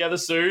get it together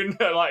soon.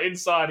 Like,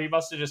 inside he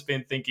must have just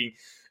been thinking,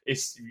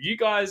 if you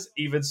guys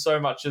even so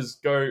much as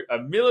go a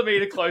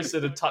millimeter closer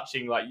to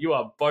touching, like, you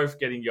are both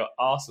getting your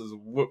asses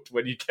whooped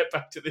when you get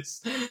back to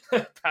this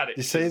paddock.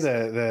 You see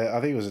the I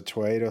think it was a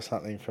tweet or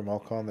something from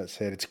Ocon that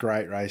said, it's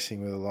great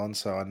racing with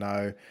Alonso. I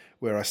know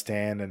where I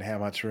stand and how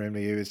much room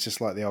to give. It's just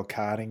like the old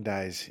karting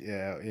days,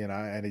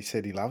 and he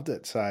said he loved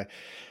it. So,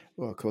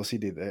 well, of course he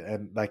did.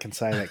 And they can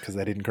say that because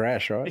they didn't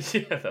crash, right?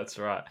 Yeah, that's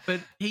right.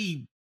 But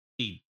he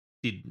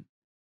didn't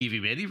give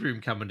him any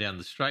room coming down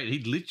the straight.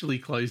 He'd literally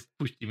pushed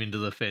him into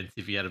the fence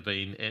if he had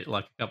been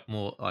like a couple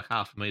more, like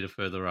half a meter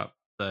further up.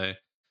 So,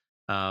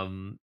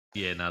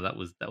 that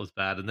was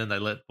bad. And then they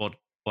let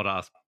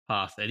Bottas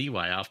pass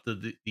anyway after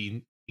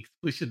the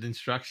explicit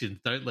instructions,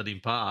 don't let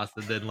him pass.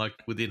 And then, like,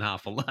 within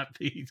half a lap,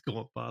 he's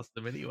gone past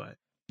them anyway.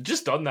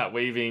 Just on that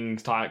weaving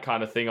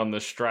kind of thing on the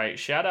straight,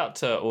 shout out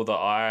to all the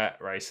I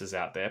racers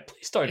out there.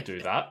 Please don't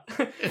do that.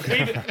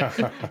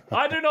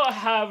 I do not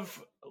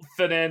have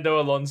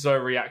Fernando Alonso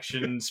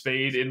reaction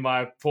speed in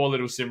my poor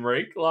little sim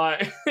rig.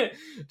 Like,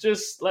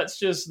 let's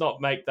just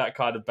not make that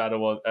kind of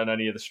battle on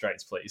any of the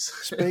straights, please.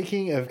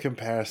 Speaking of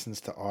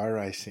comparisons to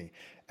iRacing,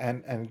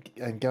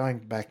 and going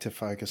back to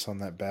focus on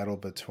that battle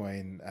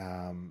between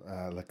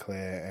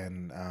Leclerc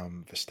and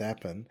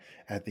Verstappen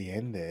at the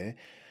end there,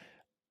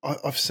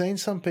 I've seen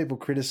some people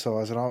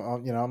criticise, and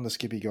I'm the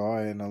skippy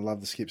guy, and I love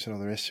the skips and all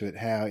the rest of it.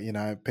 How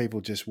people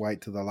just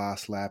wait to the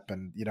last lap,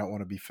 and you don't want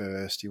to be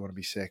first, you want to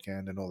be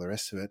second, and all the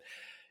rest of it.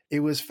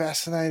 It was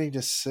fascinating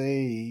to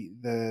see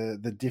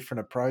the different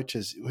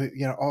approaches.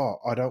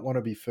 I don't want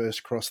to be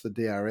first, cross the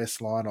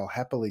DRS line. I'll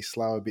happily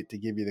slow a bit to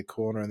give you the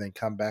corner and then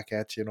come back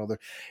at you.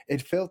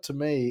 It felt to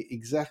me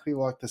exactly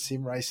like the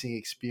sim racing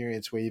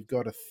experience, where you've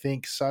got to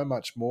think so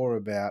much more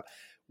about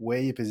where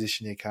you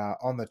position your car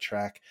on the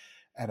track.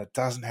 And it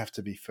doesn't have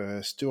to be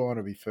first. Do I want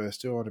to be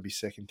first? Do I want to be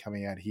second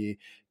coming out here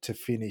to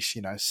finish,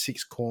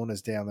 6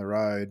 corners down the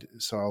road,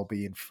 so I'll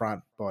be in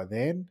front by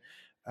then?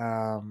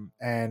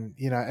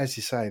 As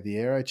you say, the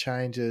aero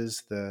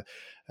changes, the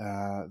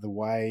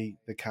way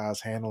the cars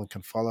handle and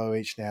can follow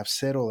each. Now, I've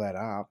set all that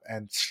up,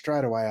 and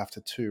straight away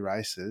after 2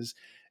 races,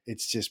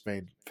 it's just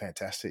been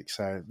fantastic.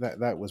 So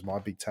that was my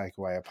big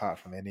takeaway, apart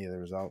from any of the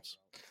results.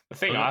 The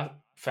thing I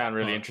found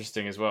really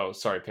interesting as well,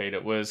 sorry, Peter,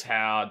 was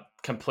how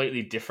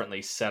completely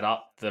differently set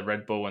up the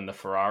Red Bull and the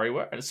Ferrari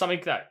were. And it's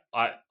something that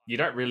you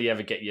don't really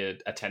ever get your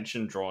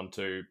attention drawn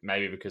to,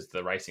 maybe because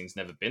the racing's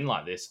never been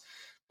like this.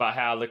 But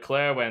how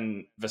Leclerc,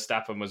 when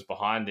Verstappen was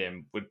behind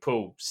him, would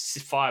pull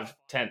 5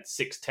 tenths,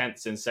 6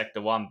 tenths in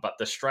Sector 1, but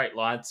the straight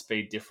line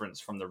speed difference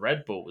from the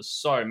Red Bull was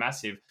so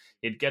massive,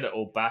 he'd get it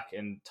all back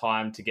in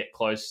time to get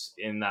close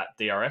in that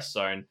DRS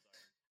zone.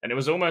 And it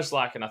was almost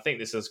like, and I think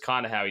this is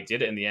kind of how he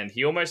did it in the end,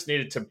 he almost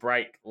needed to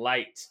brake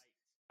late,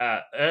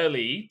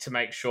 early, to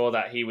make sure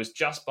that he was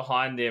just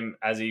behind him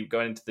as he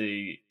got into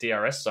the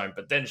DRS zone,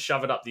 but then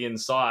shove it up the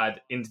inside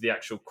into the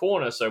actual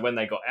corner. So when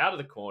they got out of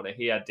the corner,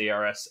 he had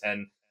DRS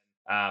and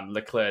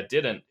Leclerc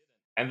didn't.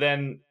 And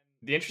then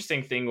the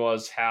interesting thing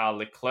was how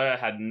Leclerc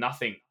had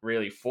nothing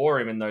really for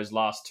him in those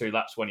last 2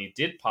 laps when he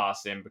did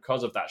pass him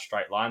because of that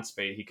straight line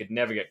speed. He could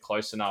never get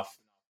close enough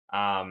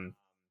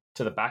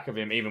to the back of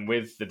him, even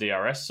with the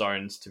DRS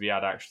zones, to be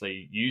able to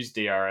actually use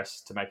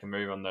DRS to make a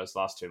move on those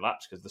last 2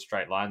 laps, because the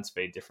straight line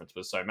speed difference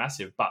was so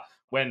massive. But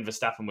when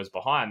Verstappen was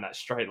behind, that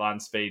straight line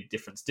speed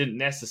difference didn't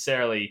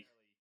necessarily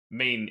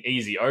mean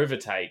easy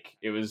overtake.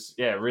 It was,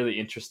 really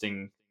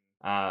interesting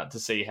to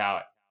see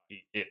how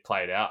it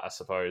played out, I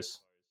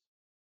suppose.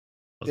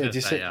 I was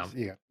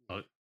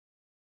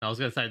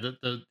going to say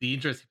that the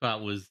interesting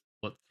part was,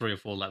 3 or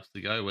 4 laps to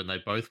go when they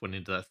both went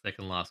into that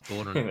second last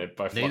corner. And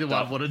neither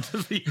one wanted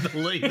to be the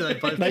lead. They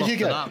both no, you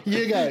go, it up.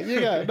 You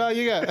go. No,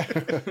 you go.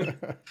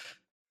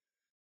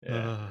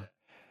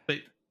 But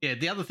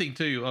the other thing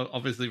too,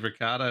 obviously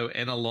Ricciardo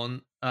and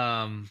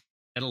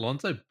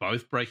Alonso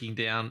both breaking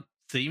down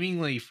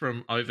seemingly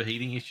from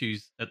overheating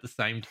issues at the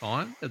same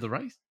time at the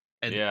race,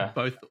 and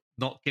both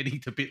not getting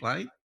to pit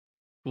lane,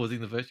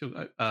 causing the virtual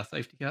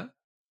safety car.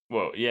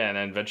 Well, and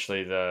then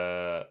eventually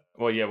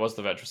it was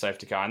the virtual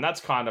safety car. And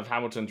that's kind of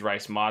Hamilton's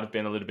race might have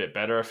been a little bit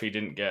better if he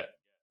didn't get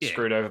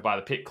screwed over by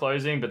the pit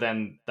closing, but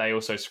then they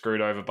also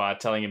screwed over by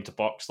telling him to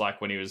box like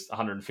when he was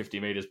 150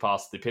 meters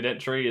past the pit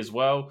entry as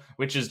well,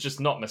 which is just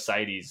not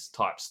Mercedes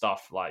type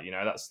stuff. Like, you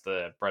know, that's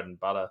the bread and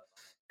butter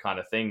kind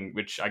of thing,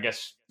 which I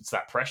guess it's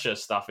that pressure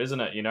stuff, isn't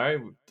it? You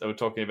know, they were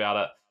talking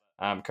about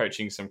it,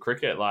 coaching some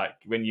cricket. Like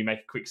when you make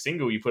a quick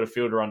single, you put a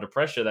fielder under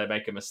pressure, they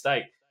make a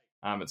mistake.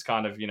 It's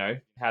kind of, you know,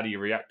 how do you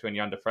react when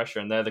you're under pressure?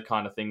 And they're the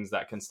kind of things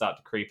that can start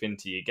to creep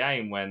into your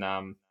game when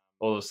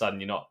all of a sudden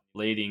you're not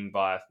leading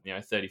by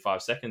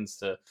 35 seconds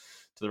to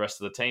the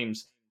rest of the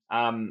teams.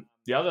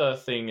 The other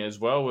thing as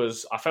well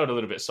was I felt a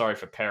little bit sorry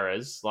for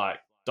Perez, like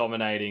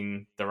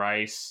dominating the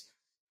race,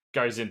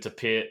 goes into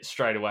pit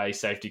straight away,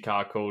 safety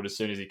car called as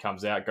soon as he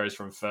comes out, goes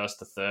from first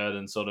to third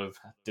and sort of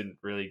didn't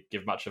really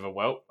give much of a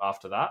welt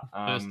after that.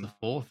 First to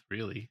fourth,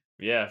 really.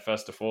 Yeah,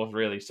 first to fourth,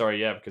 really.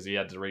 Sorry, yeah, because he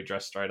had to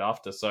redress straight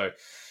after. So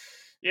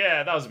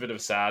yeah, that was a bit of a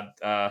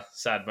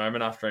sad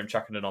moment after him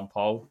chucking it on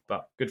pole,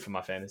 but good for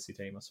my fantasy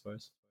team, I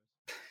suppose.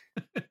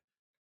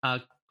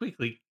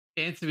 Quickly,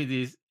 answer me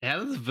this. How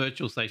does the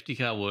virtual safety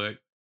car work?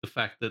 The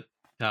fact that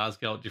cars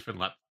go at different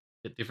lap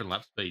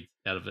speeds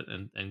out of it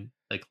and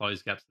they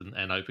close gaps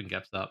and open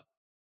gaps up.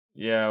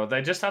 Yeah, well,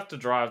 they just have to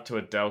drive to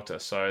a delta.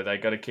 So they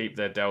got to keep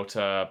their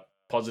delta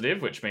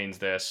positive, which means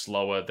they're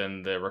slower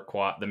than the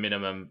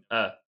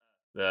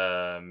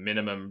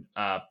minimum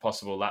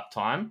possible lap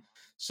time.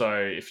 So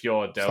if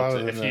your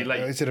delta,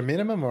 is it a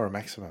minimum or a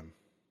maximum?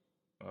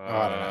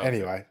 I don't know.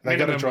 Anyway, they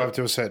got to drive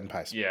to a certain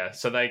pace. Yeah,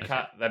 so they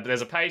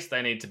there's a pace.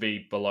 They need to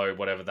be below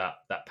whatever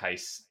that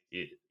pace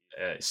is,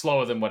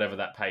 slower than whatever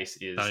that pace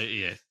is.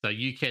 So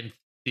you can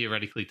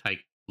theoretically take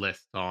less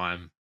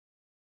time.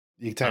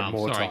 You can take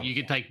more time. You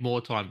can take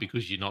more time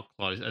because you're not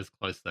as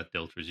close to that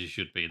delta as you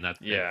should be, and that's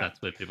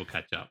where people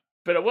catch up.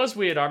 But it was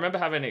weird. I remember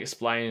having it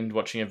explained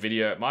watching a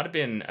video. It might have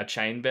been a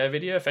Chain Bear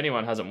video. If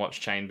anyone hasn't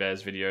watched Chain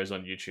Bear's videos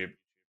on YouTube,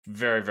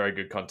 very, very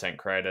good content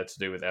creator to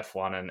do with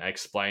F1 and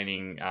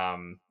explaining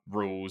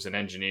rules and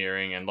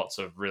engineering and lots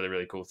of really,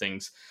 really cool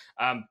things.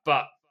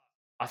 But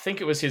I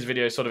think it was his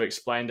video sort of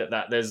explained it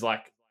that there's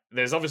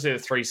obviously the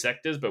 3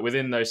 sectors, but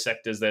within those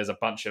sectors, there's a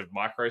bunch of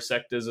micro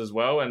sectors as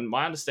well. And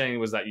my understanding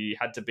was that you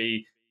had to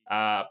be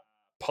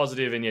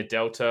positive in your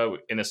delta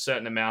in a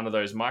certain amount of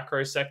those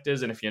micro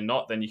sectors. And if you're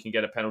not, then you can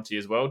get a penalty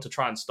as well to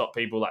try and stop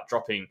people like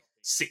dropping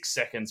 6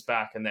 seconds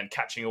back and then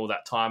catching all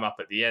that time up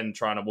at the end,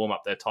 trying to warm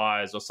up their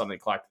tires or something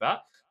like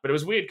that. But it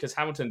was weird because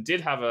Hamilton did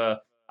have a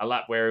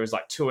lap where he was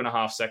like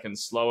 2.5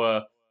 seconds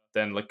slower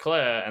than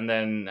Leclerc, and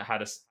then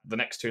had the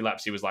next 2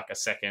 laps he was like a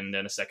second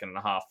and a second and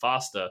a half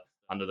faster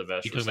under the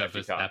virtual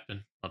safety car.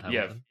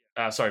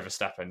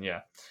 Verstappen,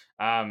 yeah.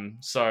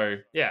 So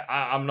yeah,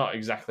 I'm not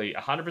exactly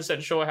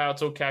 100% sure how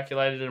it's all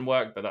calculated and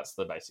worked, but that's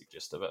the basic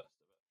gist of it.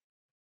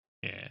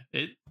 Yeah,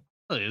 it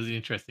was an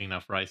interesting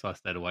enough race. I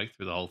stayed awake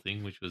through the whole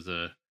thing, which was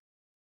a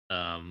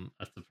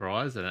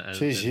surprise.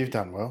 Jeez, you've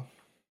done well.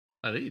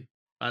 I did.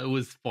 It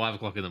was 5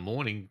 o'clock in the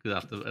morning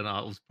and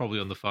I was probably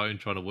on the phone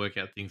trying to work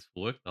out things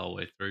for work the whole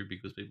way through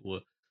because people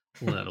were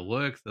pulling out of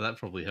work, so that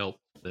probably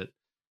helped. But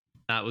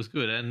it was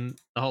good, and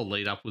the whole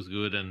lead up was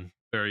good, and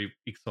very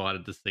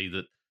excited to see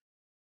that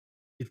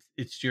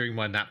it's during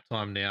my nap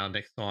time now.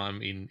 Next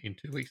time in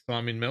 2 weeks'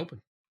 time in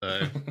Melbourne,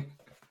 so.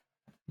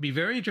 Be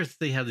very interested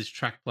to see how this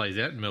track plays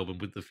out in Melbourne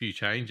with the few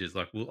changes.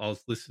 Like I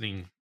was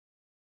watching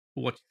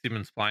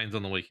Simmons Plains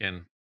on the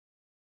weekend,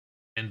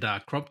 and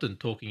Crompton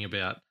talking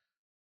about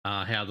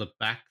how the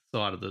back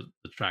side of the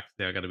track's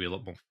now going to be a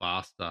lot more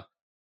faster.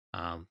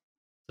 So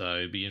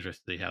it'd be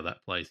interesting to see how that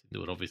plays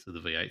into it. Obviously, the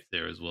V8's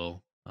there as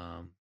well.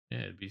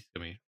 It'd be going to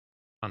be a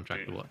fun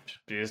track to watch.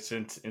 Be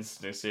interesting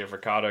to see if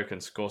Ricardo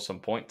can score some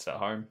points at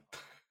home.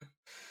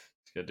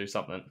 He's going to do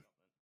something.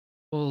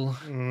 Well,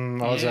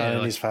 odds are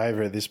in his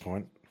favour at this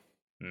point.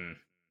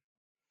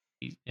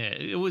 Yeah,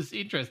 it was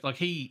interesting.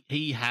 Like I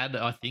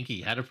think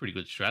he had a pretty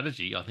good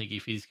strategy. I think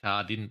if his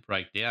car didn't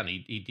break down,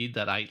 he did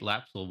that 8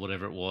 laps or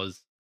whatever it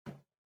was.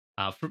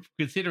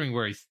 Considering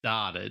where he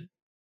started,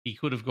 he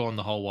could have gone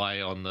the whole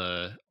way on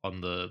the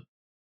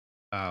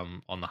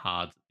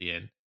hards at the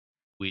end,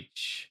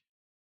 which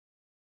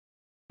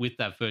with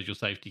that virtual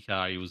safety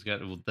car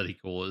that he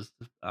caused.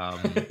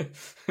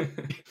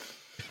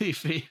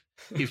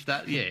 If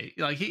that,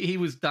 like he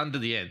was done to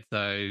the end.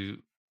 So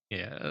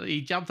yeah,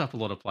 he jumped up a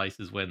lot of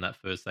places when that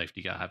first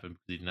safety car happened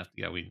because he didn't have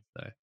to go in.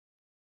 So,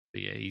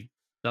 but yeah, he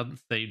doesn't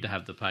seem to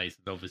have the pace,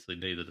 and obviously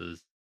neither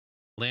does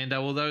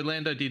Lando. Although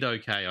Lando did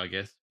okay, I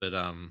guess. But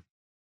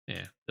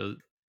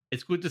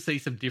it's good to see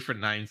some different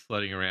names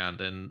floating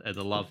around, and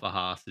the love for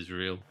Haas is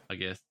real, I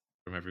guess,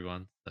 from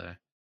everyone. So,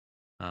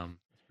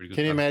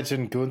 can you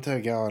imagine Gunther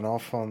going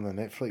off on the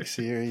Netflix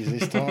series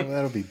this time?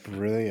 That'll be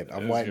brilliant.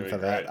 I'm waiting for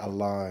that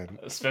alone.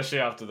 Especially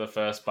after the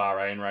first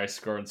Bahrain race,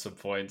 scoring some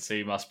points.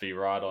 He must be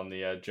right on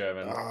the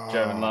German line.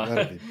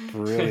 That'll be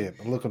brilliant.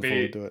 I'm looking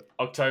forward to it.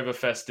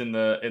 Oktoberfest in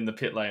the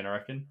pit lane, I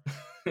reckon.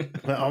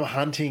 I'm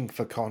hunting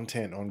for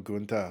content on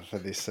Gunther for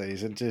this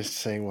season, just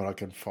seeing what I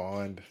can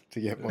find to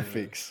get my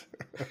fix.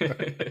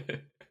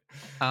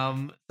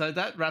 So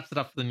that wraps it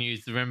up for the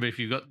news. Remember, if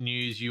you've got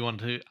news you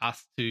want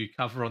us to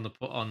cover on the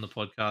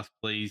podcast,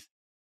 please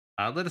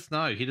let us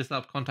know. Hit us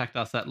up. Contact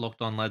us at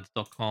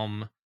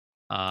lockedonlads.com.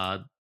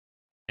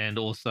 And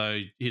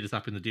also hit us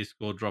up in the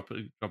Discord. Drop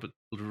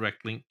a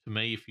direct link to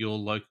me if your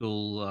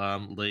local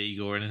league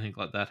or anything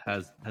like that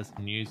has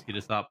some news. Hit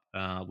us up.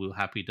 We're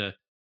happy to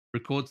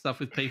record stuff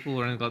with people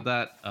or anything like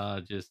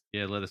that. Just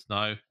let us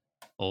know.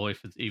 Or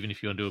if you want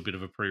to do a bit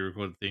of a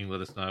pre-recorded thing, let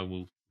us know.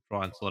 We'll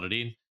try and slot it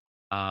in.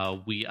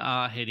 We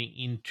are heading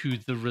into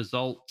the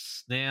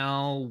results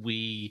now.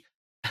 We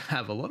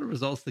have a lot of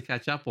results to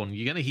catch up on.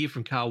 You're going to hear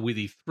from Carl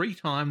Withy 3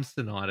 times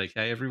tonight,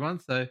 okay, everyone?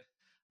 So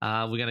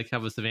we're going to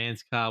cover some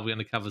ANSCAR. We're going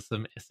to cover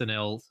some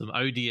SNL, some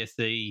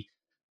ODSE.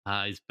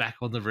 Is back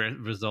on the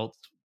results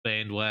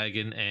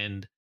bandwagon,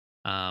 and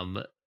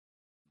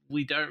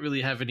we don't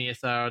really have any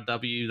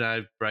SRW.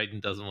 No, Braden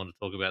doesn't want to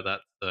talk about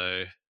that,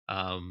 so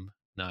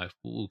no,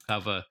 we'll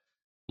cover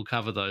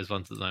those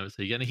ones at the moment.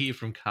 So you're going to hear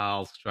from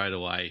Carl straight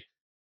away.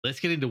 Let's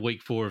get into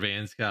week 4 of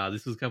ANSCAR.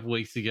 This was a couple of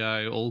weeks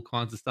ago. All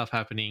kinds of stuff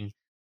happening.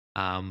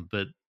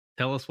 But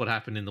tell us what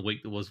happened in the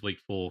week that was week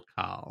 4,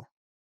 Carl.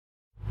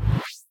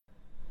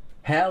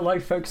 Hello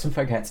folks and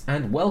folkettes,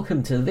 and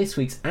welcome to this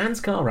week's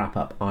ANSCAR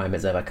wrap-up. I'm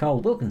as ever Carl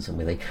Wilkinson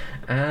with you,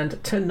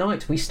 and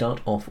tonight we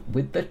start off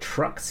with the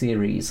Truck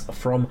Series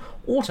from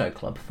Auto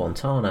Club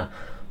Fontana.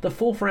 The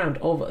 4th round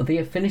of the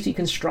Affinity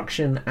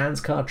Construction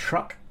ANSCAR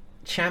Truck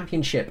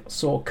Championship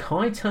saw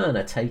Kai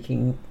Turner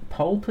taking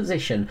pole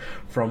position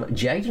from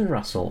Jaden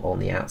Russell on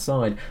the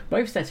outside,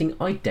 both setting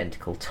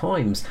identical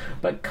times,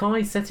 but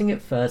Kai setting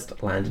it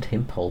first landed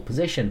him pole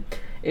position.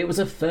 It was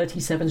a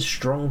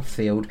 37-strong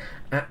field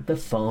at the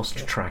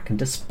fast track, and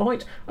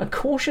despite a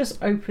cautious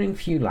opening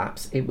few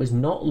laps, it was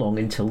not long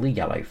until the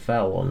yellow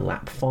fell on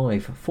lap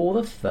 5 for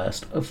the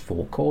first of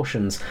 4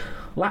 cautions.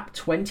 Lap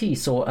 20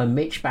 saw a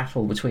Mitch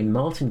battle between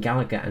Martin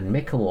Gallagher and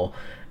Mickelmore,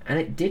 and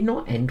it did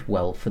not end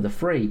well for the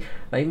three.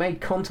 They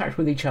made contact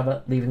with each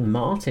other, leaving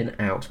Martin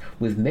out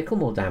with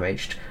Mickelmore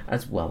damaged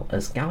as well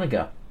as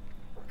Gallagher.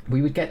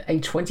 We would get a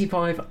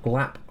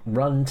 25-lap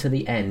run to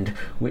the end,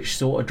 which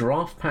saw a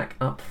draft pack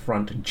up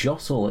front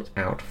jostle it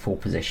out for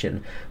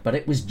position, but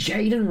it was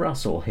Jaden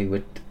Russell who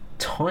would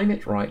time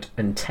it right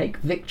and take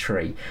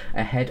victory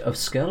ahead of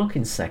Skurlock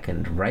in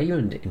 2nd,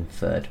 Raymond in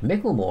 3rd,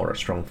 Mickelmore a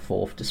strong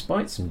 4th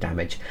despite some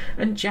damage,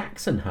 and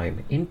Jackson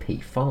home in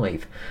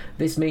P5.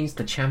 This means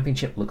the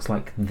championship looks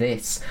like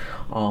this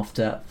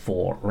after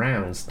 4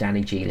 rounds.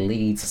 Danny G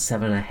leads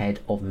 7 ahead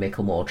of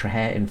Mickelmore,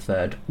 Trahair in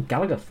 3rd,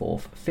 Gallagher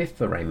 4th, 5th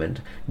for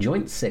Raymond,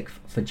 joint 6th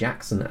for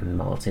Jackson and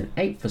Martin,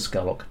 8th for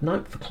Skurlock,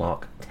 9th for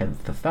Clark, 10th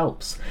for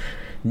Phelps.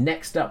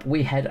 Next up,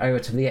 we head over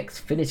to the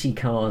Xfinity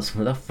cars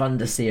for the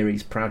Thunder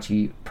Series,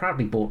 proudly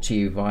brought to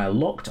you via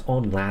Locked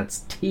On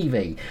Lads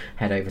TV.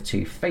 Head over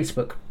to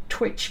Facebook,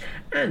 Twitch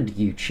and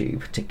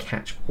YouTube to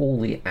catch all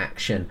the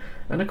action,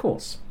 and of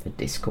course, the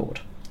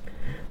Discord.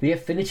 The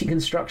Affinity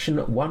Construction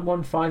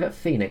 115 at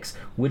Phoenix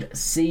would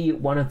see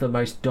one of the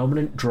most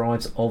dominant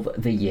drives of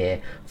the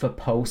year for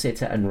pole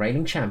sitter and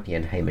reigning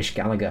champion Hamish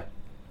Gallagher,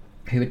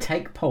 who would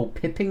take pole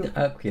pipping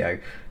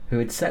Urquio, who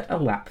had set a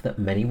lap that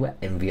many were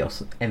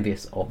envious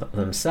of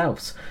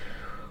themselves.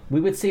 We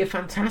would see a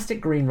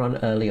fantastic green run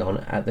early on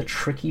at the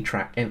tricky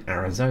track in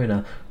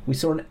Arizona. We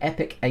saw an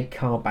epic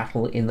 8-car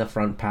battle in the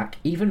front pack,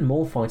 even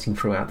more fighting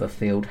throughout the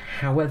field.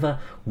 However,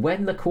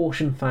 when the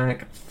caution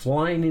flag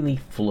finally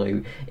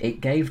flew,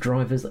 it gave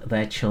drivers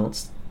their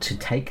chance to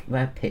take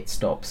their pit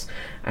stops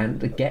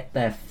and get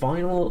their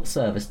final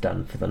service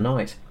done for the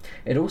night.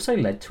 It also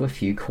led to a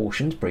few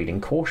cautions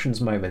breeding cautions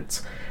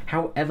moments.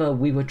 However,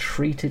 we were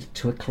treated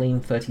to a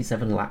clean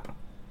 37-lap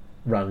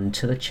run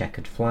to the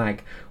checkered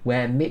flag,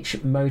 where Mitch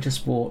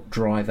Motorsport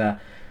driver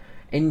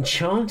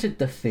enchanted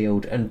the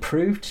field and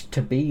proved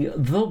to be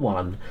the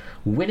one,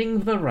 winning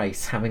the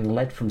race, having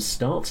led from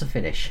start to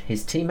finish.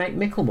 His teammate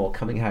Mickelmore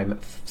coming home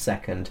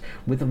 2nd,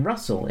 with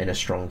Russell in a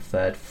strong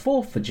 3rd,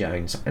 4th for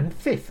Jones and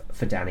 5th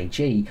for Danny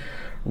G,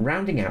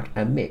 rounding out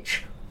a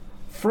Mitch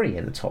 3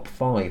 in the top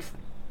 5.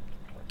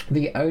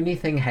 The only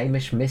thing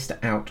Hamish missed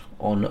out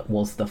on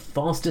was the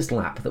fastest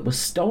lap that was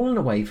stolen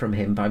away from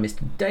him by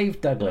Mr.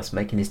 Dave Douglas,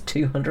 making his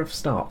 200th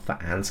start for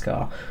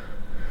ANSCAR.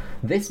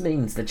 This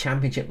means the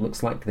championship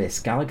looks like this.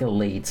 Gallagher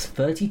leads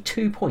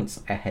 32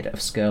 points ahead of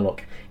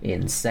Skurlock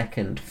in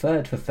 2nd,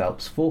 3rd for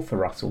Phelps, 4th for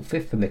Russell,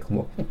 5th for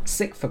Mickelmore,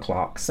 6th for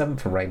Clark, 7th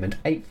for Raymond,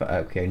 8th for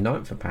Urquio,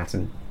 9th for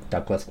Patton,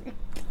 Douglas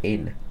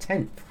in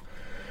 10th.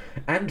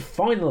 And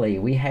finally,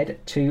 we head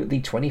to the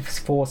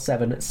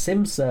 24/7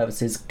 Sim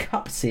Services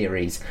Cup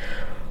Series,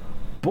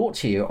 brought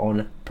to you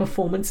on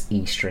Performance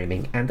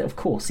eStreaming and, of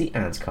course, the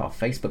ANSCAR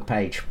Facebook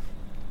page.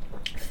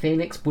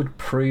 Phoenix would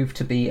prove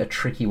to be a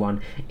tricky one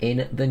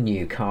in the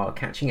new car,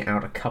 catching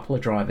out a couple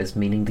of drivers,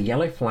 meaning the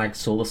yellow flag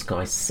saw the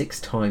sky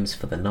 6 times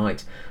for the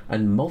night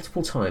and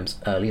multiple times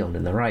early on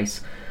in the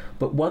race.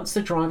 But once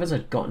the drivers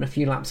had gotten a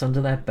few laps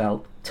under their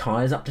belt,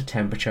 tyres up to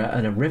temperature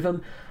and a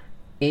rhythm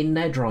in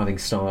their driving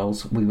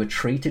styles, we were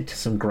treated to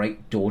some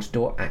great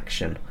door-to-door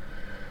action.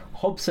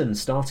 Hobson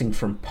starting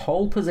from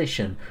pole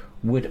position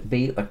would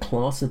be the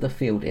class of the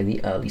field in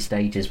the early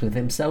stages, with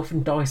himself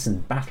and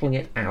Dyson battling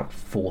it out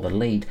for the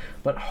lead,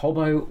 but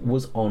Hobbo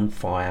was on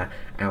fire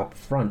out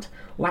front.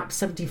 Lap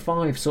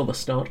 75 saw the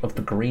start of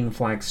the green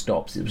flag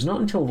stops. It was not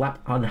until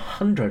lap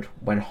 100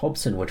 when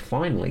Hobson would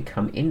finally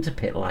come into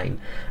pit lane,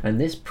 and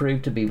this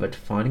proved to be the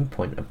defining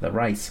point of the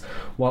race.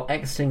 While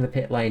exiting the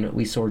pit lane,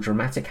 we saw a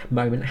dramatic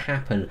moment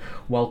happen.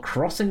 While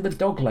crossing the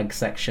dogleg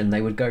section,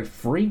 they would go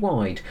free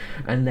wide,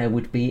 and there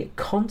would be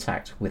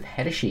contact with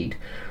Hedeshid.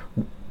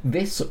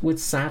 This would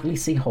sadly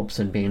see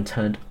Hobson being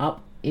turned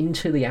up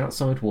into the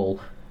outside wall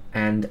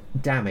and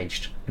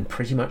damaged and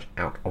pretty much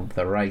out of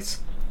the race.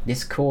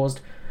 This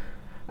caused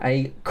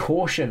a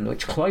caution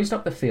which closed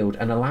up the field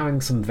and allowing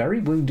some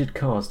very wounded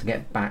cars to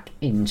get back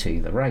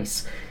into the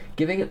race,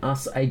 giving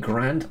us a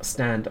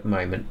grandstand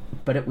moment.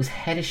 But it was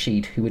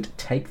Hedeshid who would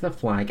take the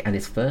flag and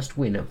his first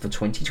win of the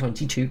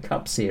 2022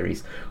 Cup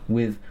Series,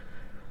 with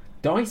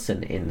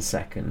Dyson in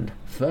second,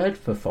 third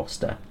for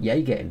Foster,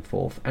 Jaeger in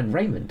fourth, and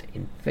Raymond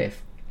in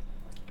fifth.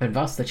 And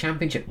thus the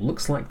championship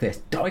looks like this.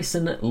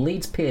 Dyson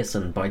leads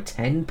Pearson by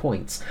 10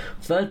 points.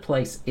 Third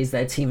place is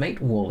their teammate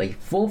Worley.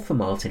 Fourth for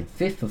Martin,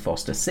 fifth for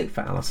Foster, sixth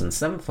for Allison,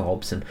 seventh for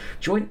Hobson,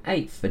 joint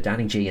eighth for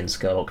Danny G and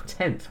Skurlock,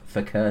 10th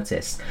for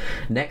Curtis.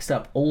 Next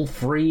up, all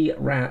three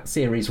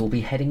series will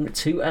be heading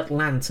to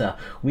Atlanta.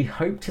 We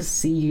hope to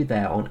see you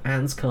there on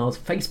AnsCar's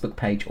Facebook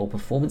page or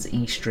Performance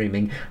E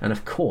streaming, and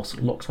of course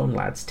Locked On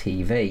Lads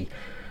TV.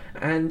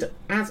 And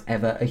as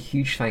ever, a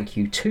huge thank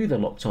you to the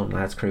Locked On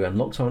Lads crew and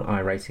Locked On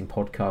iRacing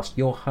podcast,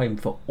 your home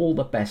for all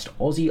the best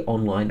Aussie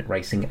online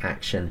racing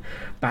action.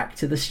 Back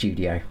to the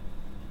studio.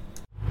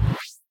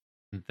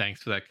 And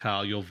thanks for that,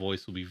 Carl. Your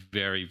voice will be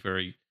very,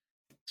 very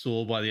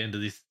sore by the end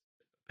of this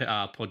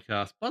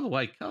podcast. By the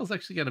way, Carl's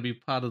actually going to be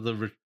part of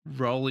the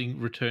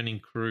returning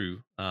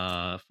crew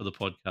for the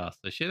podcast.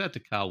 So shout out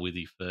to Carl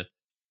Withy for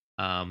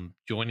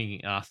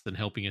joining us and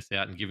helping us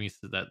out and giving us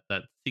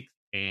that sixth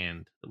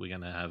hand that we're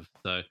going to have.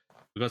 So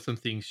we've got some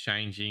things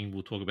changing.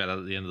 We'll talk about it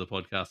at the end of the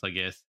podcast, I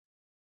guess.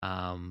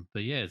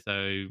 But yeah,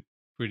 so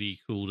pretty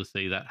cool to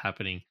see that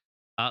happening.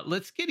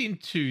 Let's get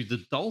into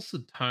the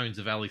dulcet tones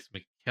of Alex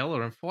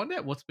McKellar and find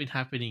out what's been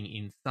happening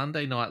in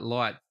Sunday Night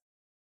Lights.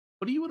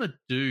 What do you want to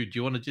do? Do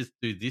you want to just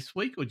do this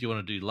week, or do you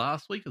want to do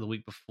last week or the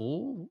week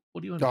before? What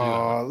do you want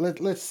to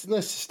do? Let's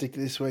just stick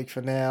this week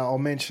for now. I'll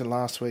mention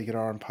last week at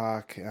Oran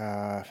Park,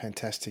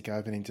 fantastic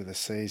opening to the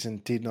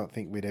season. Did not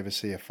think we'd ever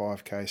see a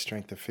 5K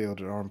strength of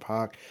field at Oran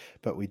Park,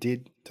 but we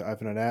did to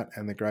open it out.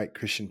 And the great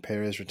Christian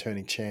Perez,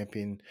 returning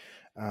champion,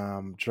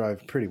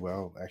 drove pretty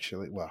well,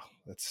 actually. Well,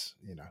 that's,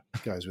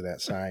 goes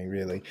without saying,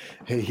 really.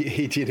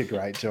 He did a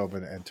great job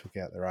and took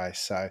out the race.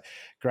 So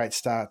great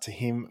start to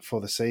him for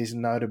the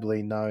season.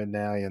 Notably, no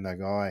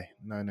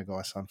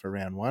Nagai-san for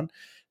round one.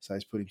 So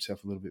he's put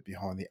himself a little bit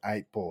behind the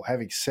 8 ball.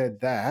 Having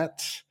said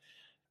that,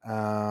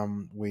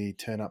 we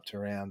turn up to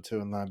round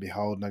 2 and lo and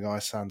behold,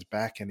 Nagai-san's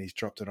back and he's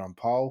dropped it on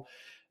pole,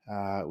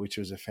 which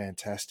was a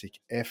fantastic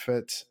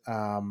effort.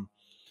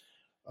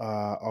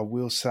 I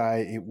will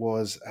say it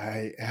was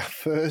our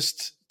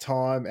first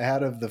time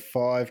out of the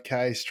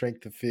 5K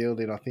strength of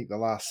field in, I think, the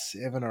last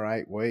 7 or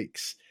 8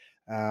 weeks.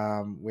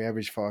 We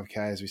averaged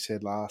 5K, as we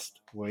said last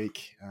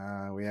week.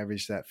 We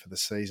averaged that for the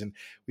season.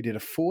 We did a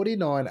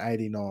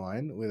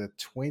 49.89 with a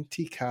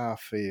 20-car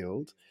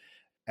field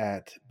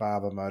at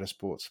Barber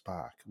Motorsports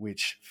Park,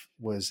 which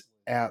was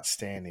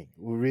outstanding. It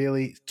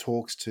really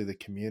talks to the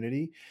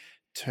community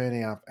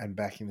turning up and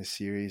backing the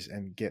series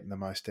and getting the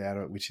most out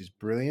of it, which is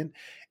brilliant.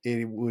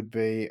 It would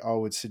be, I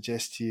would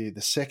suggest to you,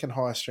 the second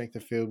highest strength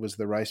of field was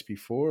the race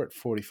before at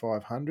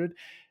 4,500.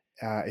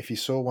 If you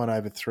saw one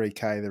over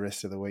 3K the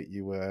rest of the week,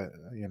 you're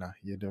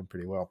doing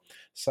pretty well.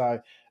 So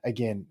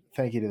again,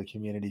 thank you to the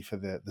community for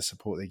the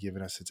support they're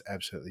giving us. It's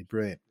absolutely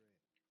brilliant.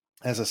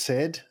 As I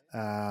said,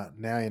 Naoya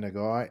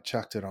Nagai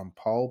chucked it on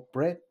pole.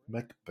 Brett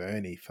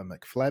McBurney for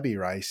McFlabby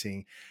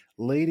Racing,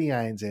 leading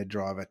ANZ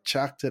driver,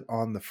 chucked it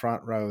on the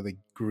front row of the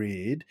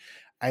grid,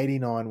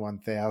 89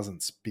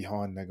 1,000ths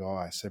behind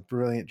Nagai. So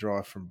brilliant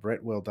drive from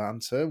Brett. Well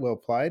done, sir. Well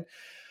played.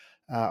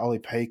 Ollie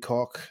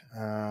Peacock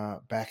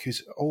back,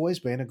 who's always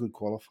been a good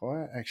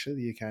qualifier, actually,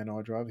 the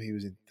UKNI driver. He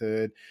was in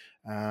third.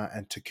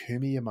 And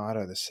Takumi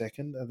Yamato, the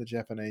second of the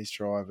Japanese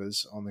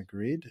drivers on the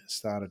grid,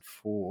 started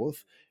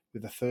fourth,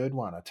 with the third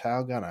one, a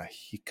tail gunner,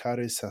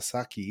 Hikaru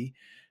Sasaki,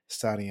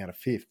 starting out of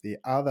fifth. The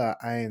other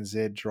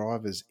ANZ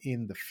drivers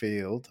in the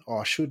field,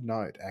 I should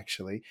note,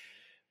 actually,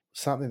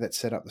 something that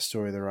set up the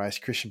story of the race,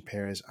 Christian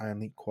Perez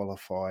only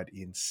qualified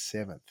in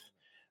seventh,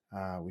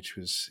 which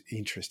was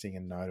interesting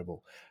and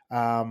notable.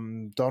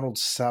 Donald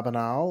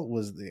Sabanal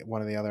was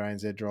one of the other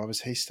ANZ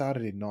drivers. He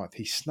started in ninth.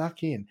 He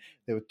snuck in.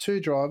 There were 2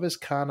 drivers,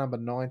 car number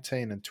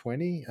 19 and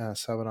 20.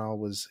 Sabanal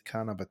was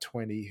car number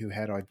 20, who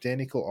had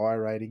identical I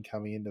rating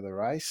coming into the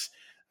race,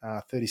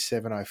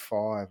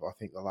 37.05, I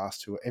think the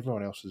last 2.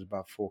 Everyone else was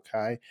above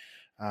 4K,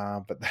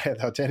 but they had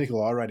the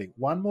identical I rating.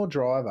 One more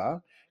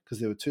driver, because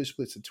there were 2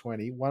 splits of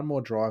 20, one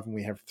more drive and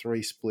we have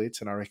 3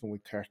 splits, and I reckon we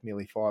cracked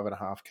nearly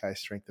 5.5K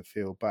strength of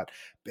field. But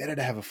better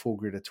to have a full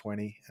grid of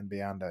 20 and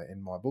be under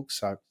in my book.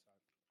 So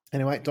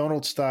Anyway,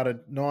 Donald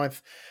started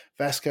 9th.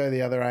 Vasco,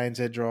 the other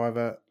ANZ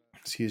driver,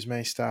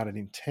 started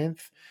in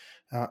 10th.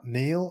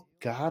 Neil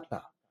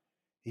Gardner,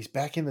 he's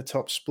back in the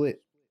top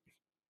split.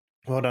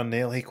 Well done,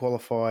 Neil. He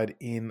qualified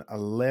in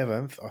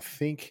 11th. I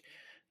think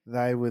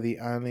they were the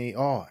only...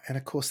 Oh, and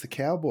of course the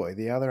Cowboy,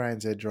 the other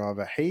ANZ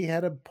driver, he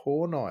had a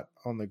poor night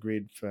on the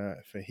grid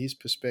for his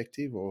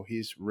perspective or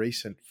his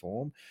recent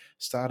form.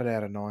 Started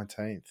out at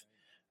 19th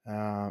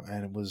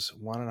and it was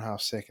 1.5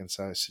 seconds,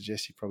 so it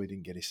suggests he probably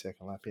didn't get his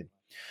second lap in.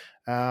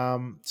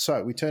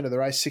 So we turn to the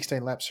race,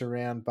 16 laps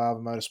around Barber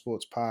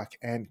Motorsports Park.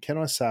 And can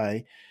I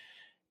say,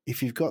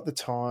 if you've got the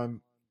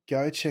time,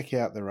 go check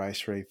out the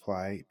race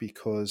replay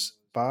because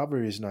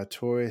Barber is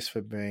notorious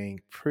for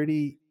being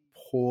pretty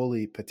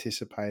poorly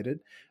participated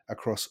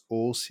across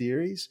all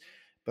series.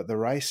 But the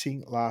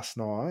racing last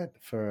night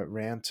for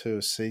round 2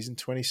 of season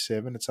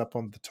 27, it's up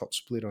on the top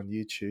split on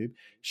YouTube,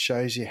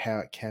 shows you how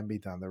it can be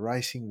done. The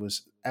racing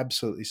was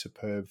absolutely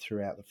superb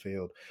throughout the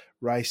field,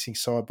 racing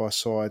side by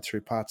side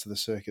through parts of the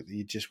circuit that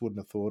you just wouldn't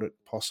have thought it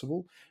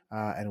possible,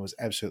 and it was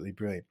absolutely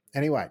brilliant.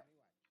 Anyway,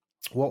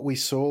 what we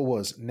saw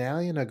was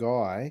Naoya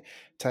Nagai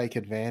take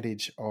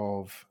advantage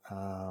of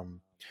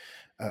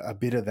a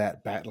bit of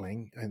that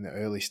battling in the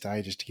early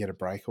stages to get a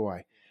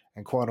breakaway.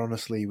 And quite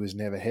honestly, he was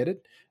never headed.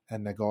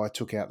 And the guy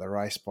took out the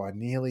race by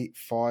nearly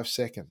 5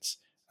 seconds,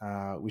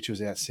 which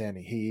was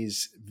outstanding. He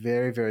is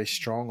very, very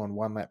strong on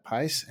one-lap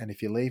pace, and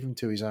if you leave him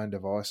to his own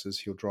devices,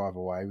 he'll drive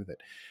away with it.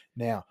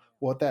 Now,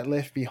 what that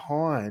left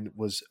behind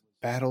was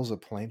battles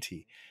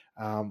aplenty.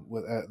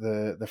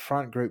 The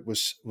front group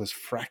was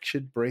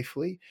fractured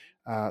briefly.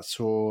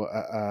 Saw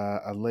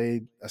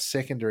a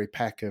secondary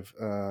pack of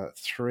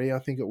 3, I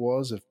think it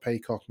was, of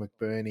Peacock,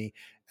 McBurney,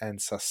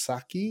 and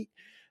Sasaki.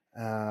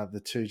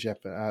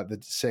 The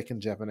second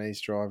Japanese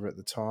driver at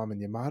the time,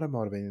 and Yamato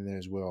might have been in there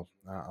as well.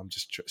 I'm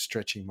just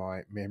stretching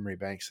my memory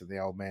banks of the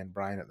old man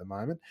brain at the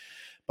moment.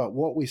 But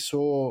what we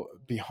saw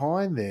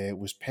behind there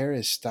was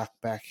Perez stuck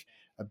back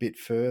a bit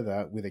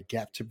further with a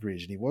gap to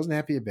bridge, and he wasn't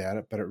happy about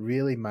it, but it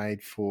really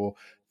made for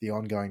the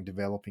ongoing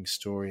developing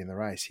story in the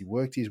race. He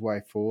worked his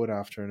way forward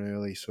after an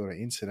early sort of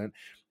incident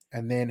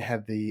and then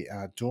had the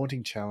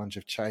daunting challenge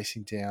of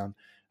chasing down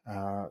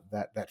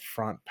that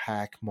front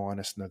pack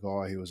minus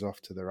Nagai, who was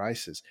off to the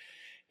races.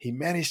 He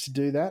managed to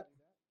do that,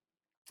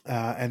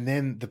 and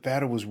then the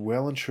battle was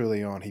well and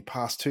truly on. He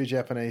passed 2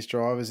 Japanese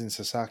drivers in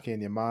Sasaki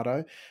and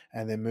Yamato,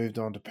 and then moved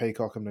on to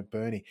Peacock and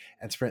McBurney,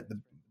 and spent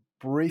the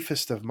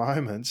briefest of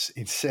moments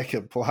in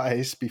second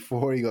place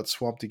before he got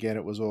swamped again.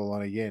 It was all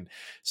on again.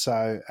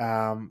 So,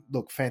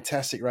 look,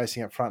 fantastic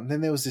racing up front. And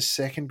then there was this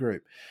second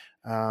group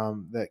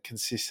that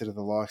consisted of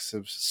the likes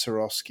of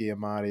Swarovski,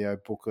 Amadio,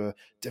 Booker,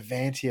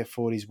 Devantia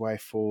fought his way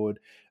forward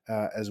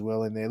as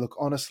well in there. Look,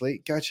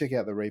 honestly, go check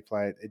out the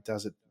replay. It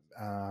does it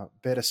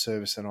better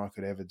service than I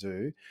could ever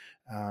do.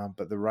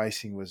 But the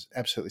racing was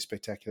absolutely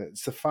spectacular.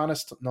 It's the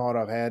funnest night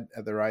I've had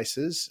at the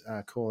races,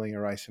 calling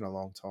a race in a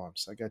long time.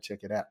 So go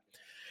check it out.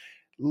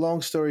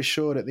 Long story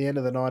short, at the end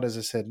of the night, as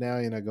I said,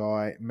 Naoya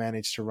Nagai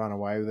managed to run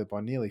away with it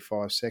by nearly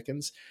 5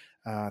 seconds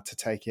to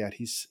take out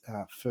his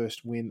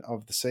first win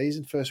of the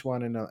season, first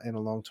one in a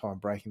long time,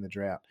 breaking the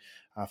drought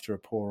after a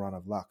poor run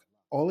of luck.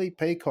 Ollie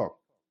Peacock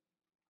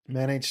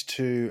managed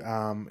to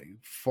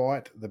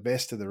fight the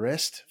best of the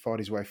rest, fight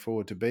his way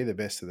forward to be the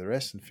best of the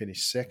rest and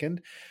finish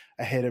second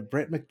ahead of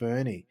Brett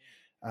McBurney,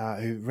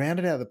 who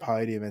rounded out the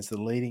podium as the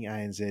leading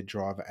ANZ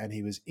driver, and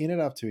he was in it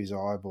up to his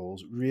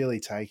eyeballs, really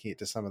taking it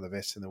to some of the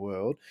best in the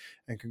world.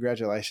 And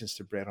congratulations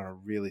to Brett on a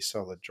really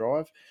solid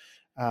drive.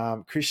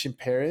 Christian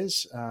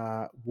Perez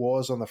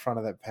was on the front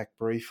of that pack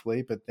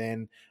briefly, but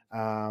then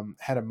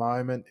had a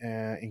moment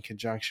in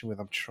conjunction with,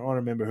 I'm trying to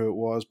remember who it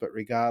was, but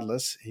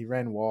regardless, he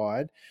ran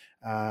wide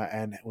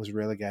and was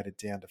relegated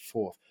down to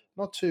 4th.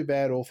 Not too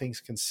bad, all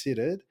things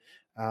considered,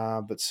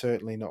 but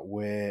certainly not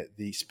where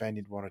the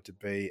Spaniard wanted to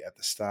be at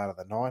the start of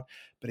the night.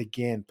 But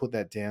again, put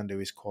that down to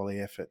his quality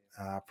effort,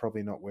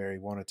 probably not where he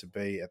wanted to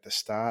be at the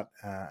start,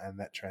 and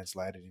that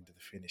translated into the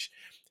finish.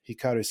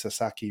 Hikaru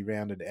Sasaki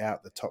rounded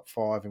out the top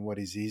 5 in what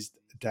is his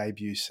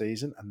debut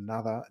season,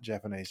 another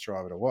Japanese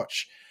driver to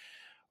watch.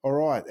 All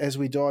right, as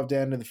we dive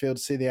down into the field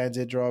to see the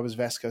ANZ drivers,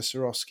 Vasco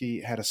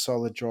Swarovski had a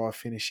solid drive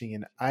finishing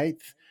in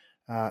 8th.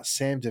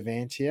 Sam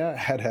Devantia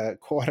had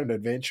quite an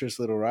adventurous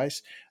little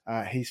race.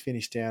 He's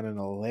finished down in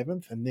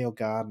 11th. And Neil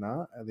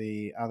Gardner,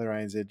 the other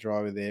ANZ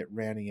driver there,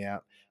 rounding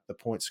out the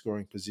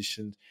point-scoring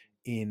position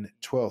in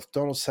 12th.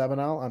 Donald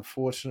Sabanal,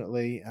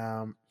 unfortunately,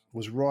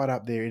 was right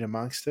up there in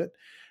amongst it,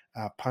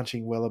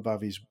 punching well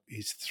above his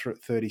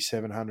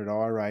 3,700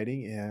 I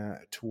rating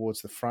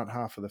towards the front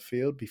half of the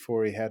field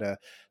before he had a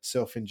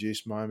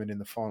self-induced moment in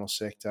the final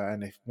sector.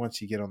 And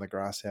once you get on the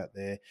grass out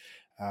there,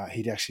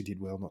 he actually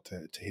did well not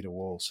to hit a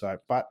wall. So,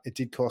 but it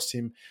did cost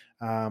him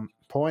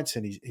points,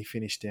 and he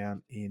finished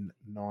down in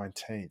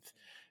 19th.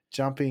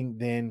 Jumping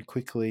then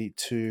quickly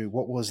to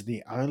what was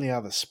the only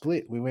other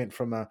split. We went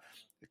from a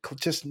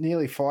just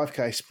nearly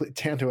 5K split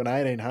down to an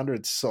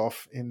 1800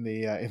 soft in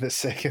the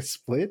second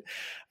split.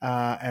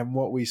 And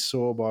what we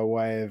saw by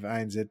way of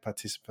ANZ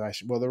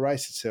participation, well, the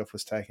race itself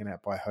was taken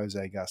out by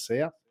Jose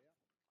Garcia,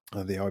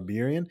 the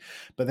Iberian.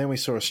 But then we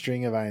saw a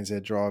string of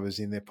ANZ drivers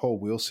in there. Paul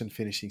Wilson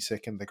finishing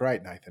second, the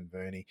great Nathan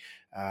Burney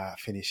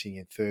finishing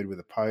in third with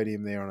a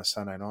podium there on a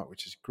Sunday night,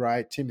 which is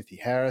great. Timothy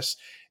Harris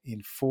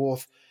in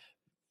fourth.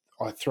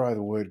 I throw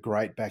the word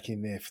great back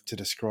in there to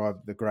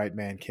describe the great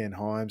man Ken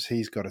Himes.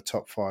 He's got a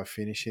top 5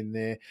 finish in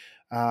there.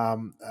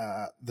 The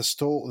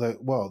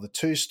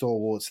two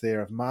stalwarts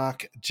there of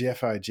Mark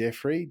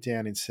Jeffrey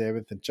down in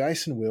 7th and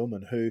Jason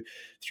Willman, who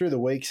through the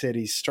week said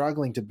he's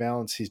struggling to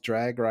balance his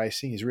drag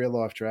racing, his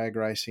real-life drag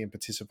racing and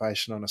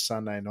participation on a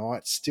Sunday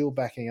night, still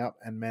backing up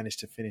and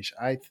managed to finish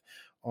 8th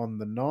on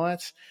the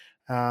night.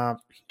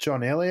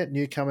 John Elliott,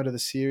 newcomer to the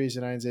series,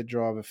 an ANZ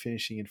driver,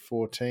 finishing in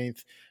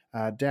 14th.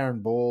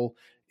 Darren Ball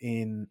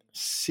in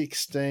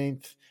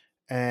 16th,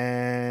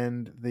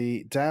 and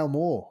the Dale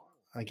Moore,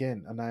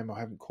 again, a name I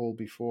haven't called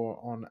before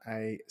on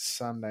a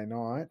Sunday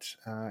night.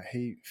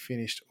 He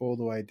finished all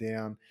the way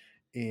down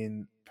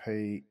in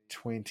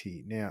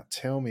P20. Now,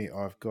 tell me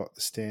I've got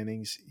the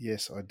standings.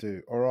 Yes, I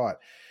do. All right.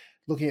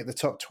 Looking at the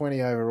top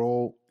 20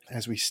 overall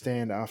as we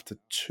stand after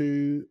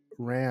 2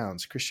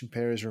 rounds, Christian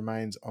Perez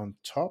remains on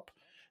top.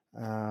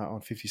 On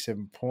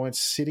 57 points,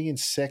 sitting in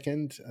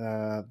second.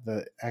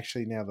 The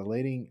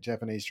leading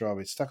Japanese driver.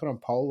 He stuck it on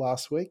pole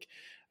last week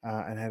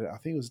and had, I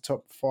think it was a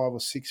top 5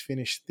 or 6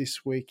 finish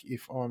this week,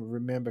 if I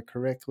remember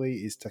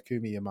correctly, is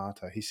Takumi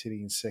Yamato. He's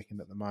sitting in second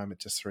at the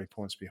moment, just 3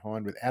 points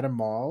behind, with Adam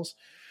Miles,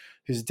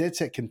 who's a dead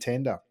set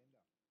contender.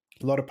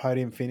 A lot of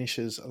podium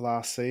finishes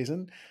last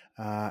season,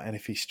 and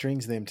if he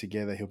strings them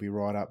together, he'll be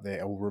right up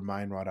there, or will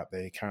remain right up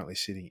there, currently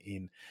sitting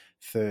in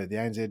third. The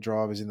ANZ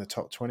drivers in the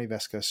top 20,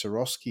 Vasco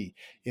Soroski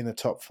in the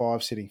top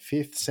 5, sitting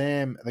 5th.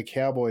 Sam, the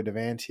Cowboy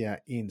Devantia,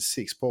 in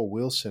 6th. Paul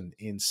Wilson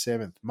in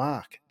 7th.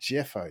 Mark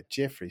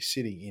Jeffrey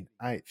sitting in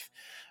 8th.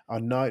 I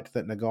note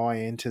that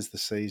Nagai enters the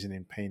season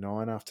in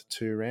P9 after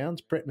 2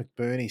 rounds. Brett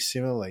McBurney,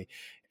 similarly,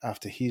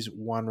 after his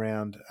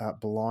 1-round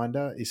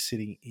blinder, is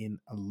sitting in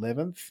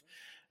 11th.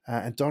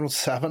 And Donald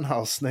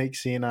Savinhall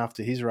sneaks in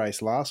after his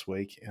race last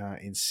week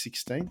in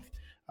 16th.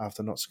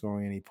 After not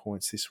scoring any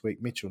points this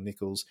week. Mitchell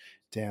Nichols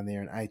down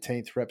there in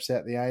 18th. Reps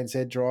out the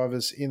ANZ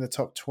drivers in the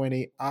top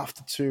 20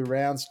 after 2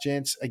 rounds.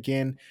 Gents,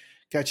 again,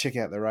 go check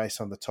out the race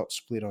on the top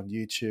split on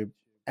YouTube.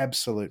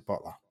 Absolute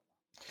bottler.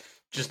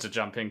 Just to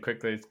jump in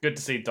quickly, it's good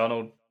to see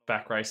Donald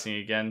back racing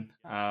again.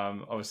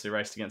 Obviously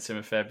raced against him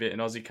a fair bit in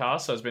Aussie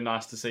Cars, so it's been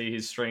nice to see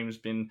his streams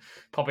been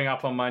popping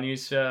up on my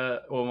news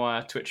or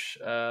my Twitch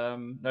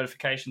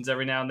notifications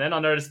every now and then. I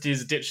noticed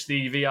he's ditched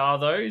the VR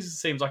though. It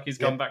seems like he's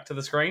gone back to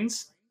the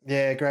screens.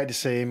 Yeah, great to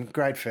see him.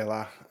 Great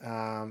fella.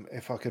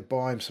 If I could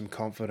buy him some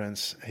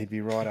confidence, he'd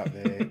be right up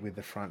there with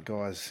the front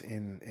guys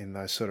in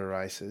those sort of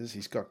races.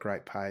 He's got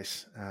great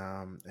pace,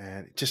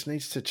 and just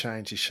needs to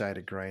change his shade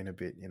of green a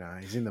bit. You know,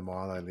 he's in the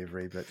Milo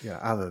livery, but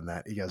other than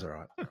that, he goes all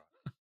right.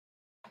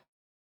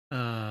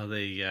 There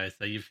you go.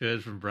 So you've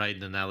heard from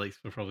Braden and Alex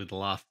for probably the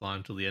last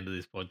time till the end of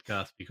this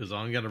podcast, because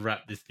I'm going to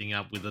wrap this thing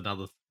up with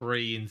another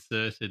 3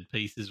 inserted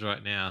pieces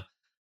right now.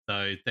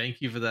 So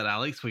thank you for that,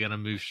 Alex. We're going to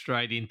move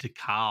straight into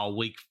Carl,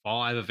 week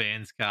 5 of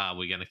ANSCAR.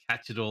 We're going to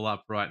catch it all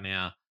up right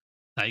now.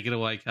 Take it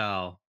away,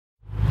 Carl.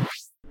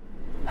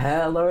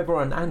 Hello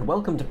everyone, and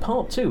welcome to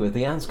part 2 of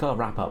the ANSCAR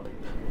wrap-up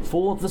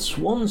for the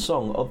swan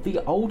song of the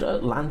Old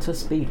Atlanta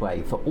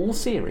Speedway for all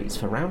series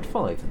for round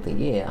 5 of the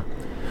year.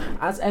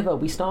 As ever,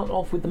 we start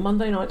off with the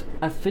Monday night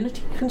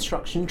Affinity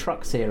Construction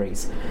Truck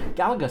Series.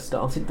 Gallagher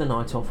started the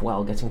night off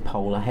well, getting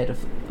pole ahead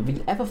of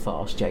the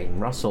ever-fast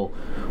Jaden Russell.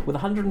 With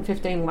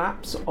 115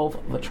 laps of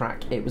the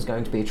track, it was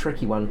going to be a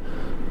tricky one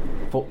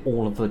for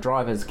all of the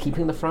drivers.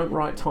 Keeping the front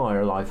right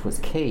tyre alive was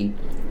key.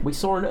 We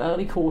saw an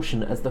early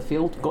caution as the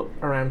field got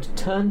around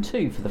turn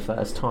 2 for the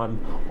first time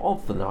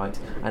of the night.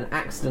 An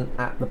accident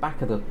at the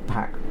back of the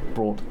pack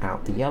brought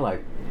out the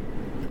yellow.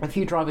 A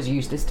few drivers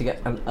used this to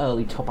get an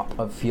early top-up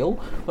of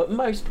fuel, but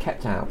most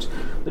kept out.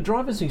 The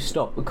drivers who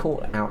stopped were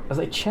caught out as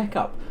a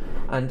check-up,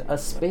 and a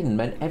spin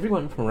meant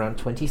everyone from around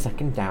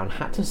 22nd down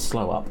had to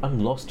slow up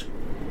and lost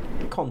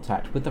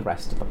contact with the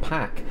rest of the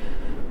pack.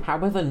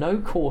 However, no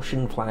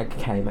caution flag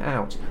came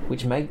out,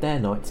 which made their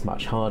nights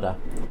much harder.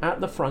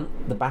 At the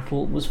front, the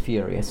battle was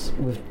furious,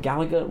 with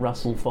Gallagher,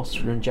 Russell,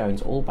 Foster and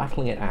Jones all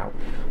battling it out,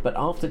 but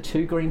after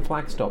 2 green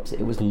flag stops,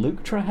 it was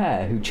Luke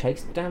Traher who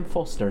chased down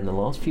Foster in the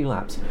last few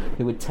laps,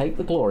 who would take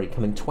the glory,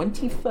 coming from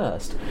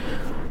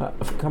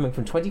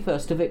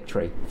 21st to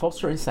victory.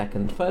 Foster in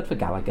 2nd, 3rd for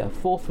Gallagher,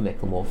 4th for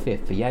Micklemore,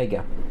 5th for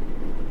Jaeger.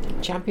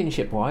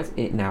 Championship-wise,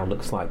 it now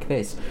looks like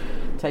this.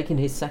 Taking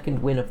his 2nd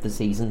win of the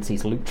season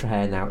sees Luke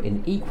Traher now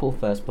in equal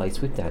 1st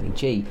place with Danny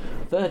G.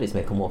 3rd is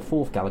Micklemore,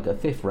 4th Gallagher,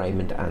 5th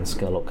Raymond and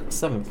Skurlock,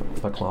 7th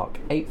for Clark,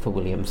 8th for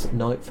Williams,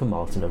 9th for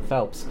Martin and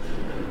Phelps.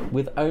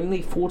 With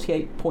only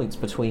 48 points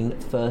between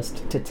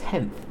 1st to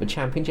 10th, the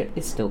championship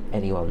is still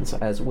anyone's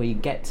as we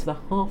get to the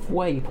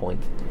halfway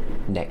point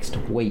next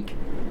week.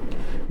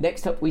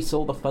 Next up, we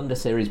saw the Thunder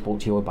Series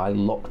brought to you by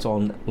Locked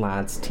On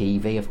Lads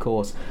TV, of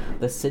course.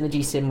 The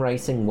Synergy Sim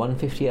Racing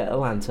 150 at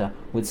Atlanta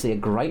would see a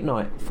great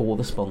night for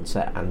the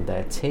sponsor and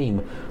their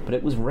team, but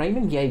it was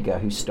Raymond Yeager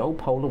who stole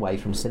pole away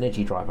from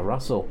Synergy driver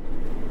Russell.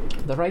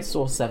 The race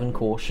saw 7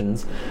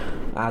 cautions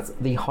as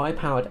the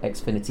high-powered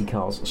Xfinity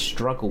cars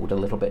struggled a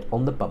little bit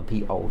on the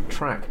bumpy old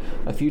track,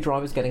 a few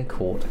drivers getting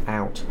caught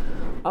out.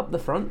 Up the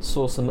front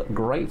saw some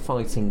great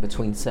fighting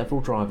between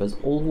several drivers,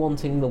 all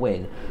wanting the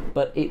win,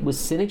 but it was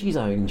Synergy's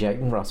own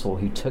Jayden Russell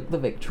who took the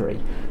victory,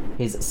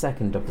 his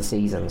second of the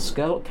season.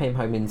 Skurlock came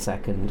home in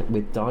second,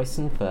 with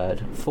Dyson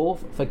third,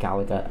 fourth for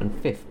Gallagher and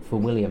fifth for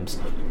Williams.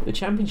 The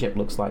championship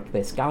looks like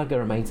this. Gallagher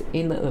remains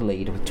in the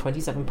lead with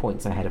 27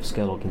 points ahead of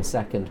Skurlock in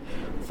second,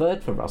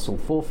 third for Russell,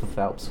 fourth for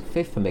Phelps,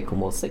 fifth for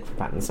Mickelmore, sixth for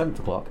Patton, seventh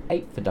for Clark,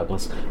 eighth for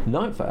Douglas,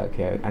 ninth for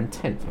Okio, and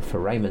 10th for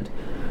Raymond.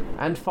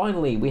 And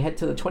finally, we head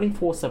to the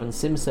 24/7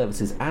 Sim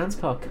Services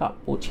Anscar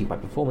Cup, brought to you by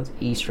Performance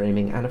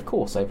eStreaming, and of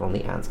course over on the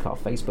Anscar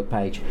Facebook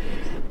page.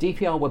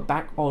 DPR were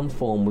back on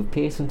form, with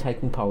Pearson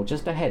taking pole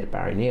just ahead of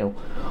Barry Neal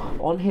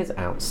on his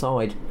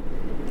outside.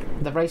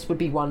 The race would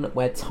be one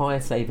where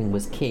tyre saving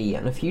was key,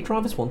 and a few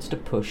drivers wanted to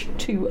push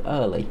too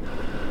early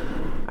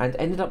and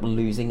ended up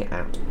losing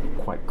out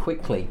quite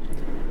quickly.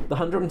 The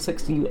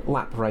 160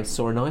 lap race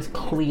saw a nice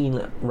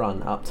clean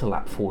run up to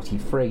lap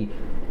 43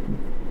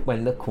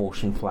 when the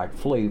caution flag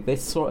flew.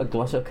 This saw a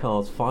glut of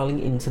cars filing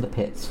into the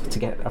pits to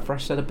get a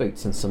fresh set of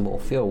boots and some more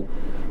fuel.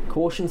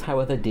 Cautions,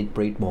 however, did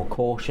breed more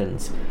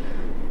cautions,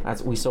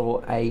 as we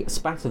saw a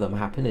spat of them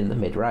happen in the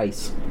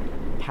mid-race.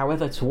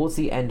 However, towards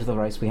the end of the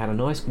race, we had a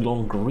nice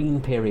long green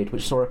period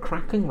which saw a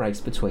cracking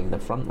race between the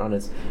front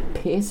runners.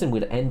 Pearson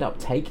would end up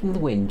taking the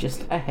win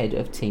just ahead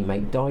of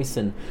teammate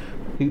Dyson,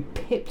 who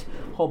pipped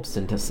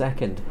Hobson to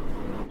second.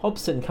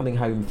 Hobson coming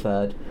home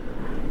third,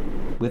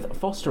 with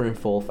Foster in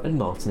fourth and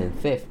Martin in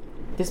fifth.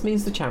 This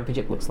means the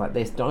championship looks like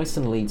this.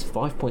 Dyson leads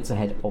 5 points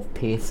ahead of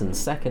Pearson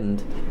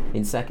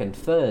in second.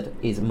 Third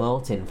is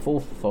Martin,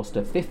 fourth for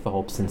Foster, fifth for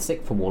Hobson,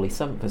 sixth for Wally,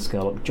 seventh for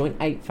Skurlock, joint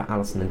eighth for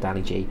Allison and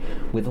Danny G,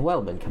 with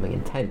Wellman coming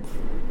in 10th.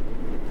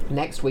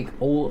 Next week,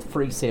 all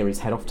 3 series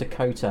head off to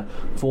COTA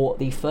for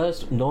the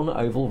first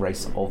non-oval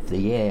race of the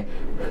year.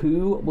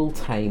 Who will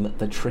tame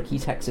the tricky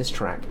Texas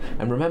track?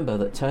 And remember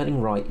that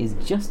turning right is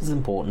just as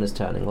important as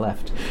turning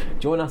left.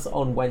 Join us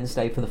on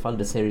Wednesday for the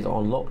Thunder Series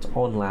on Locked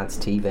On Lads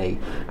TV.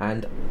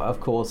 And, of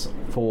course,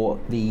 for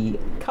the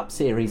Cup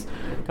Series,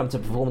 come to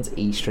Performance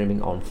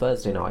eStreaming on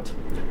Thursday night.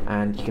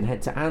 And you can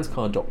head to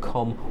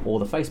anscar.com or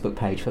the Facebook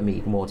page for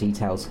more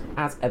details.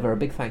 As ever, a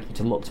big thank you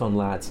to Locked On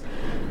Lads.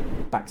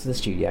 Back to the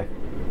studio.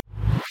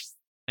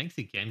 Thanks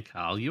again,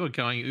 Carl. You're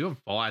on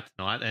fire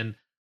tonight, and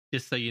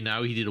just so you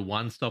know, he did a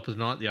one-stopper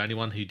tonight. The only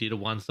one who did a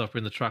one-stopper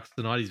in the trucks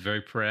tonight. He's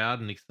very proud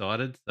and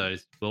excited. So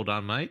well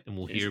done, mate. And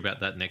we'll hear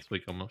about that next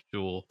week, I'm not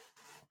sure.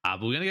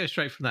 But we're going to go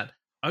straight from that.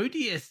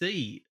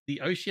 ODSE,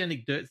 the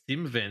Oceanic Dirt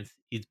Sim events,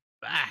 is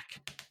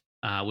back.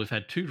 We've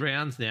had 2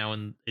 rounds now,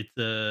 and it's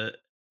the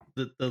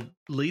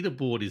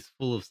leaderboard is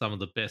full of some of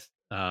the best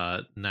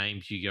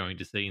names you're going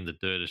to see in the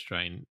Dirt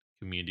Australian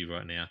community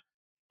right now.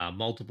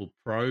 Multiple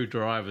pro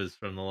drivers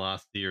from the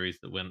last series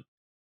that went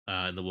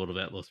in the World of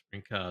Outlaw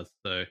Sprint Cars.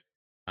 So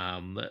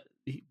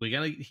we're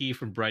going to hear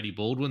from Brady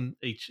Baldwin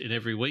each and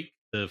every week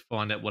to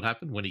find out what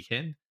happened when he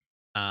can.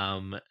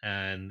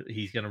 And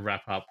he's going to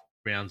wrap up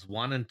rounds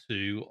 1 and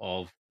 2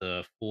 of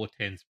the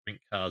 410 Sprint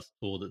Cars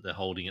tour that they're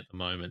holding at the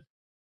moment.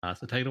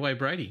 So take it away,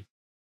 Brady.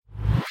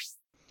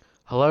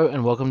 Hello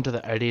and welcome to the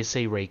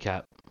ODSC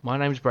recap. My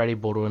name is Brady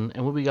Baldwin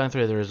and we'll be going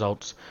through the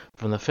results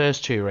from the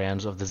first 2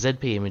 rounds of the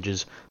ZP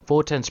Images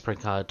 410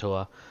 Sprint Car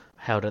Tour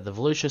held at the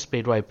Volusia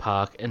Speedway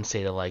Park and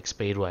Cedar Lake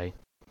Speedway.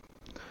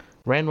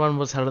 Round 1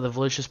 was held at the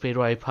Volusia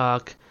Speedway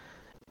Park,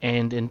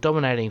 and in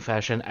dominating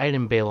fashion,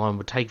 Aidan Beerline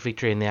would take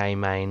victory in the A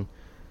main.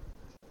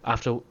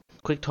 After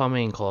quick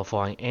timing in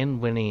qualifying and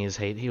winning his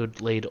heat, he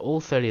would lead all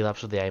 30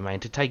 laps of the A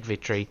main to take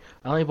victory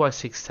only by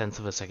 0.6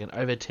 of a second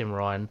over Tim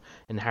Ryan,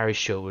 and Harry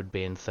Stewart would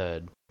be in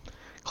third.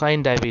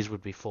 Clayton Davies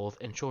would be 4th,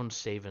 and Sean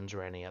Stevens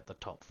rounding out the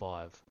top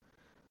 5.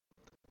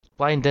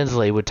 Blaine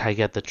Densley would take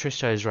out the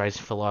Tristos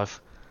Racing for Life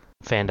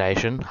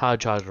Foundation Hard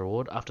Charge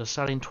Award. After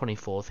starting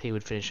 24th, he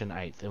would finish in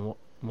 8th, in what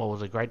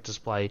was a great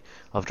display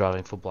of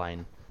driving for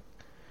Blaine.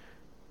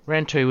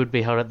 Round 2 would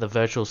be held at the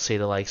virtual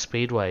Cedar Lake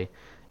Speedway,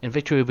 and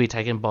victory would be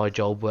taken by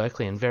Joel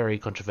Berkeley in very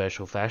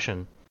controversial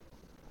fashion.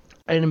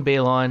 Aidan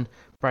Beerline,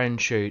 Braden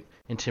Shute,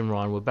 and Tim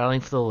Ryan were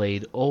battling for the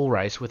lead all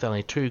race with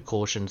only 2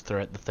 cautions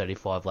throughout the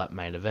 35-lap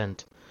main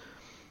event.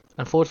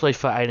 Unfortunately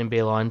for Aidan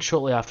Beerline,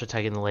 shortly after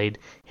taking the lead,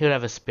 he would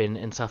have a spin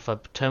and suffer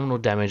terminal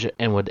damage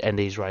and would end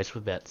his race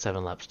with about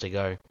 7 laps to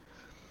go.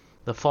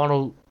 The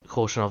final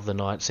caution of the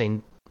night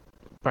seen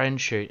Braden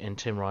Shute and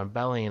Tim Ryan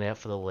battling it out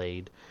for the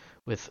lead,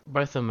 with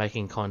both of them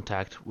making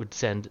contact, would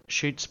send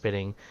Shute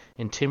spinning,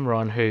 and Tim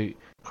Ryan, who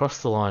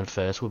crossed the line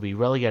first, would be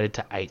relegated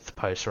to 8th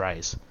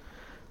post-race.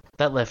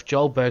 That left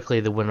Joel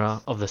Berkeley the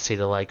winner of the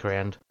Cedar Lake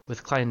round,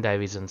 with Clayton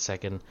Davies in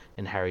 2nd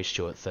and Harry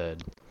Stewart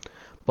 3rd.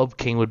 Bob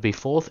King would be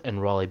 4th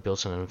and Riley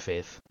Bilson in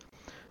 5th.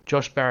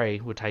 Josh Barry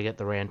would take out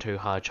the Round 2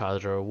 Hard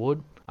Charger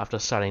award. After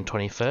starting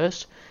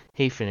 21st,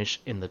 he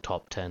finished in the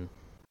top 10.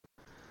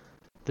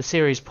 The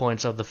series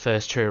points of the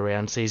first 2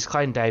 rounds sees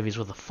Clayton Davies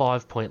with a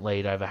 5-point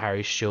lead over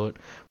Harry Stewart,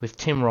 with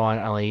Tim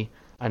Ryan only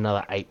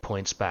another 8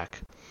 points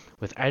back,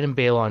 with Aidan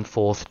Beerline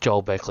 4th,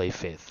 Joel Beckley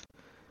 5th.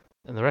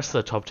 And the rest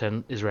of the top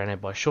 10 is rounded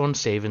by Sean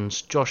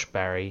Stevens, Josh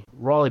Barry,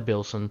 Riley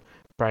Bilson,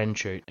 Braden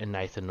Chute and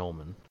Nathan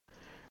Norman.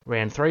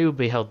 Round 3 will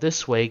be held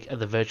this week at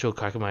the virtual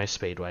Kokomo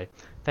Speedway.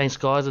 Thanks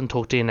guys, and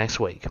talk to you next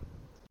week.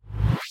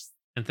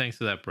 And thanks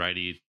for that,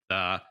 Brady.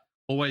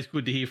 Always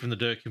good to hear from the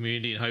dirt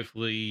community, and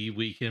hopefully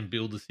we can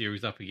build the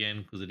series up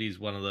again, because it is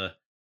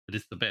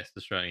the best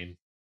Australian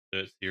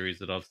dirt series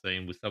that I've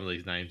seen, with some of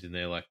these names in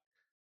there, like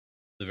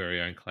the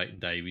very own Clayton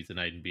Davies and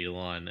Aidan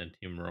Beerline and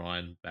Tim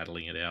Ryan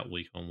battling it out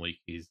week on week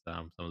is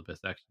some of the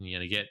best action you're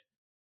going to get.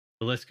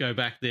 But let's go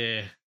back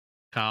there.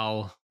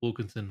 Carl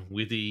Wilkinson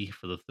Withy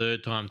for the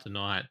 3rd time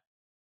tonight,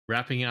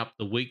 wrapping up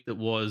the week that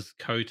was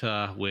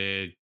COTA,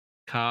 where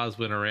cars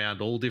went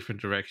around all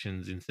different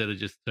directions instead of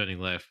just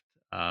turning left.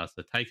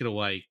 So take it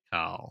away,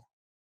 Carl.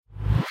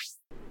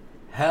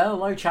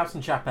 Hello chaps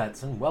and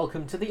chapettes, and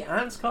welcome to the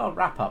ANSCAR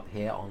wrap-up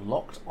here on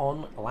Locked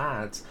On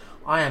Lads.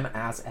 I am,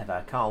 as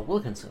ever, Carl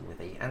Wilkinson with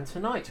you, and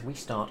tonight we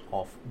start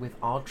off with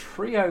our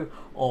trio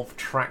of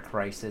track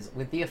races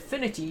with the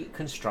Affinity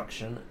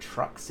Construction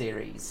Truck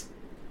Series.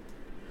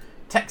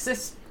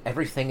 Texas,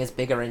 everything is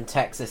bigger in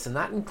Texas, and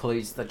that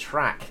includes the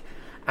track.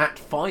 At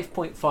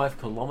 5.5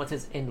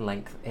 kilometers in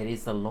length, it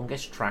is the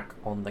longest track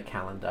on the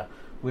calendar.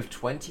 With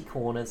 20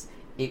 corners,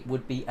 it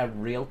would be a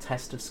real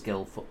test of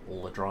skill for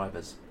all the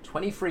drivers.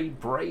 23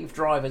 brave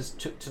drivers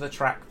took to the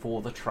track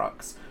for the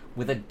trucks,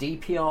 with a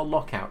DPR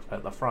lockout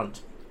at the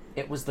front.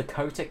 It was the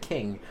COTA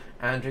king,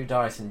 Andrew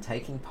Dyson,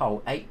 taking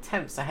pole 8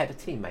 tenths ahead of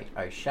teammate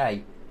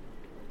O'Shea.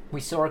 We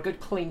saw a good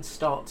clean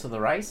start to the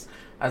race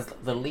as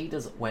the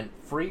leaders went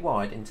 3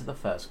 wide into the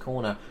first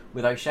corner,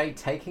 with O'Shea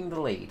taking the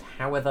lead.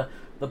 However,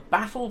 the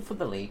battle for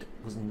the lead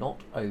was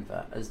not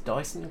over as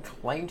Dyson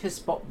claimed his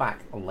spot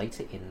back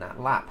later in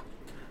that lap.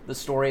 The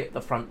story at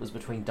the front was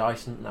between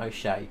Dyson and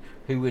O'Shea,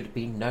 who would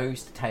be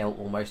nose to tail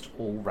almost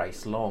all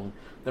race long.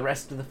 The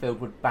rest of the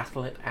field would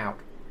battle it out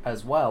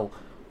as well.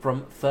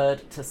 From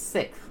 3rd to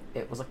 6th,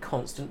 it was a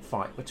constant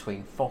fight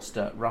between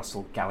Foster,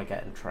 Russell,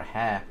 Gallagher and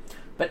Traher.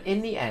 But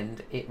in the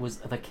end, it was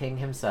the king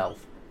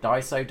himself,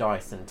 Daiso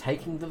Dyson,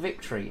 taking the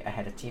victory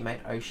ahead of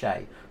teammate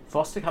O'Shea,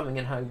 Foster coming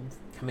home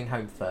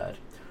 3rd,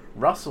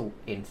 Russell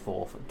in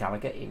 4th,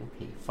 Gallagher in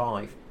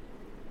P5.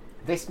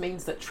 This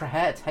means that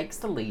Traher takes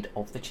the lead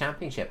of the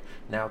championship,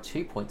 now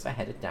 2 points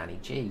ahead of Danny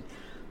G.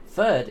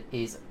 3rd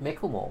is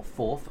Micklemore,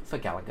 4th for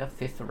Gallagher,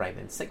 5th for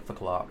Raymond, 6th for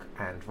Clark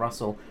and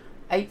Russell,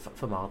 8th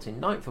for Martin,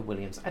 9th for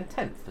Williams and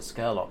 10th for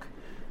Skurlock.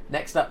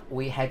 Next up,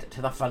 we head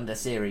to the Thunder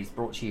Series,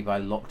 brought to you by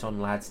Locked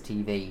On Lads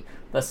TV.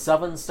 The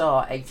Southern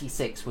Star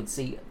 86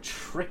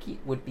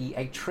 would be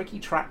a tricky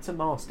track to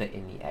master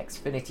in the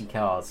Xfinity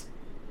cars.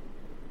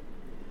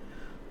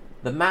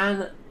 The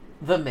man,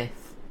 the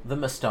myth, the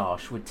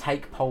moustache would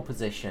take pole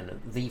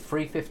position, the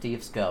 350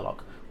 of Skurlock,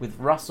 with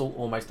Russell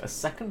almost a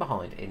second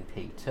behind in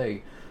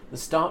P2. The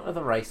start of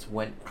the race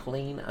went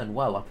clean and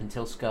well up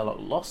until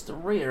Skurlock lost the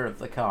rear of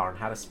the car and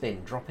had a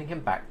spin, dropping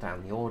him back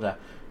down the order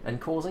and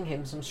causing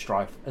him some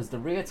strife as the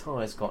rear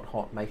tyres got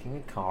hot, making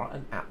the car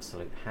an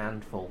absolute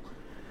handful.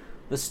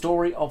 The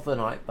story of the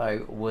night,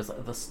 though, was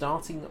the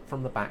starting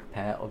from the back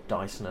pair of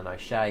Dyson and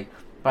O'Shea.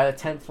 By the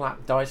 10th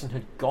lap, Dyson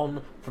had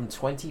gone from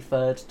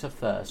 23rd to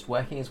 1st,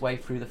 working his way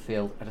through the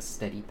field at a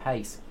steady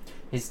pace,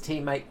 his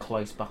teammate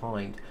close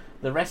behind.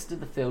 The rest of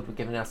the field were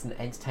giving us an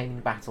entertaining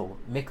battle.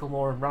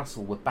 Micklemore and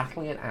Russell were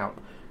battling it out,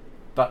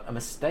 but a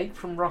mistake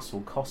from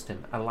Russell cost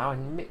him,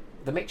 allowing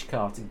the Mitch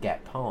car to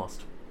get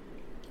past.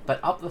 But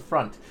up the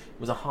front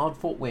was a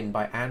hard-fought win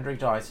by Andrew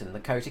Dyson, the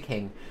COTA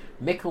king.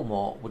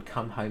 Micklemore would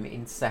come home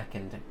in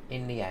 2nd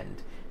in the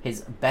end,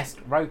 his best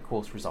road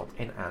course result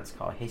in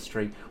ANSCAR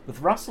history,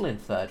 with Russell in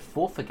 3rd,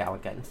 4th for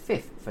Gallagher and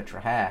 5th for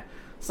Traher.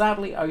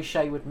 Sadly,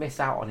 O'Shea would miss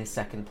out on his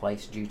 2nd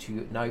place due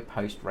to no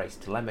post-race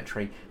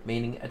telemetry,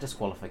 meaning a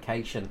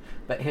disqualification,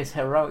 but his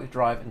heroic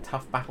drive and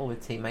tough battle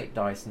with teammate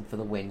Dyson for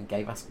the win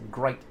gave us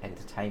great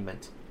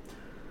entertainment.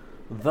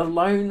 The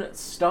Lone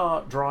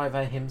Star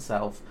driver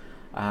himself,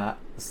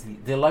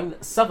 the Lone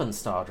Southern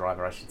Star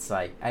driver, I should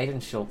say, Aidan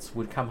Schultz,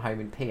 would come home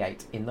in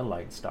P8 in the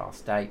Lone Star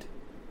state.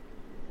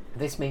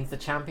 This means the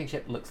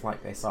championship looks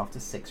like this after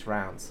 6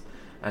 rounds,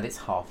 and it's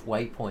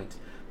halfway point.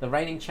 The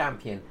reigning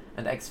champion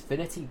and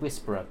Xfinity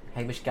whisperer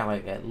Hamish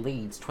Gallagher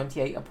leads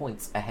 28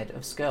 points ahead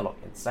of Skurlock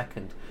in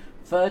 2nd.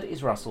 3rd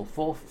is Russell,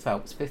 4th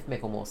Phelps, 5th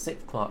Micklemore,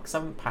 6th Clark,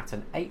 7th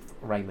Patton, 8th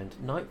Raymond,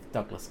 9th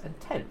Douglas and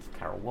 10th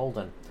Carol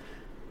Walden.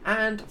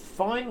 And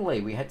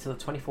finally, we head to the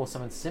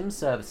 24/7 Sim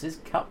Services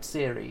Cup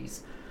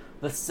Series.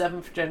 The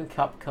 7th Gen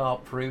Cup car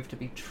proved to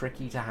be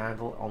tricky to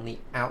handle on the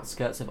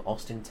outskirts of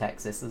Austin,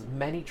 Texas, as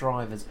many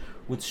drivers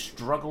would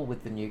struggle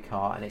with the new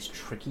car and its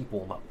tricky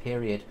warm-up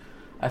period.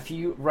 A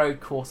few road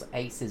course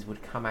aces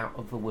would come out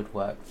of the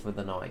woodwork for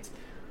the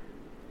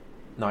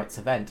night's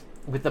event.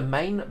 with the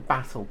main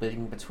battle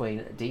being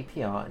between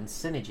DPR and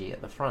Synergy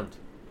at the front.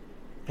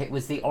 It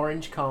was the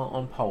orange car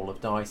on pole of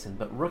Dyson,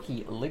 but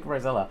rookie Luke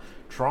Rosella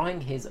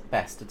trying his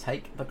best to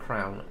take the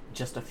crown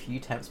just a few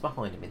tenths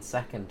behind him in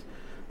second.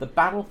 The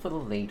battle for the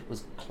lead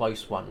was a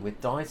close one,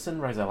 with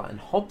Dyson, Rosella and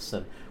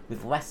Hobson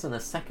with less than a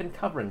second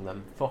covering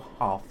them for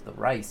half the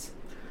race.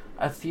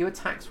 A few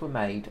attacks were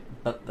made,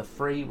 but the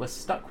three were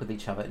stuck with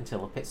each other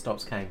until the pit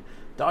stops came.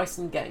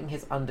 Dyson getting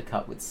his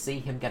undercut would see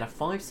him get a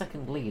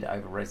 5-second lead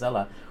over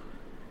Rosella.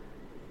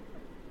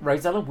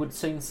 Rosella would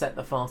soon set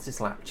the fastest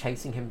lap,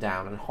 chasing him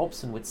down, and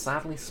Hobson would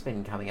sadly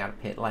spin coming out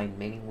of pit lane,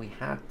 meaning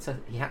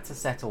he had to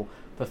settle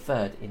for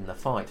third in the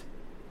fight.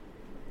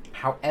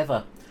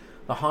 However,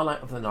 the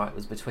highlight of the night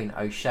was between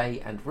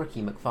O'Shea and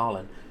rookie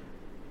McFarlane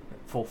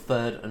for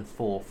third and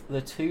fourth,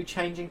 the two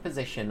changing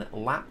position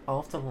lap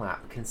after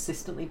lap,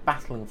 consistently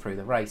battling through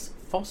the race.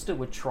 Foster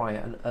would try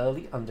an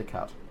early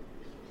undercut,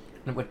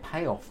 and it would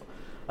pay off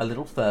a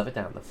little further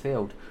down the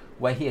field,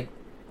 where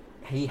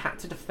he had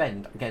to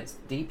defend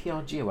against the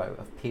DPR duo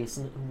of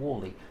Pearson and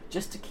Worley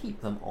just to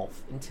keep them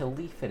off until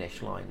the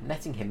finish line,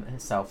 netting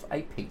himself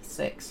a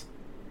P6.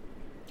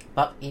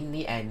 But in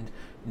the end,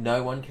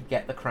 no one could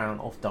get the crown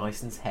off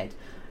Dyson's head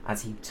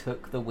as he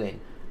took the win.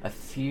 A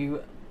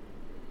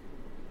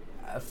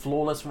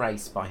flawless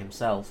race by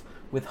himself,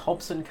 with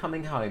Hobson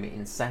coming home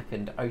in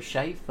second,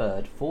 O'Shea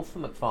third, fourth for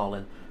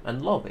McFarlane,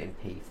 and Lobb in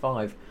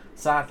P5.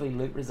 Sadly,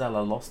 Luke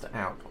Rosella lost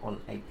out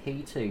on a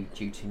P2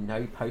 due to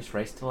no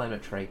post-race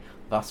telemetry,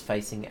 thus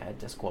facing a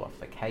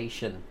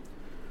disqualification.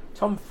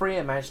 Tom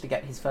Freer managed to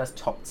get his first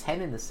top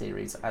 10 in the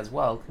series as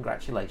well,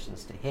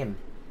 congratulations to him.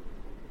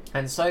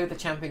 And so the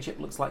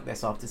championship looks like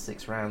this after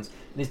 6 rounds.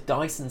 It is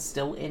Dyson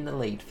still in the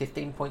lead,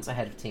 15 points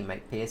ahead of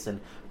teammate Pearson.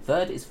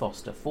 Third is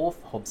Foster,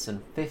 fourth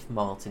Hobson, fifth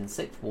Martin,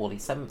 sixth Worley,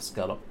 seventh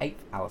Skurlock,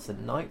 eighth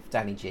Allison, ninth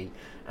Danny G,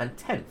 and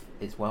 10th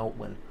is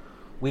Weltman.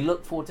 We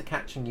look forward to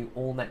catching you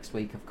all next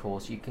week, of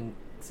course. You can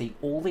see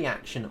all the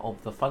action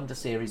of the Thunder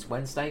Series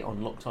Wednesday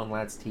on Locked On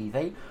Lads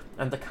TV,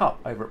 and the Cup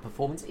over at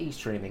Performance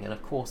E-Streaming, and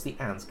of course the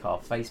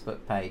Anscar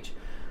Facebook page.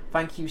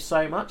 Thank you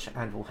so much,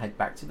 and we'll head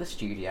back to the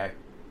studio.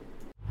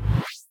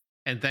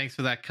 And thanks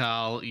for that,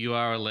 Carl. You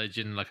are a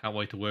legend. I can't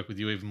wait to work with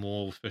you even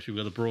more, especially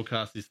with the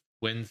broadcast this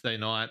Wednesday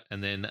night,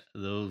 and then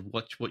they'll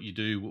watch what you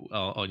do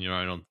on your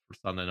own on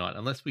Sunday night,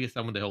 unless we get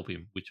someone to help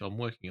him, which I'm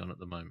working on at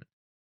the moment.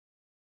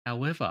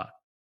 However,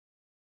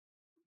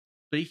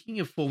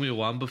 speaking of Formula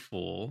One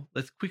before,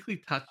 let's quickly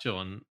touch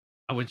on,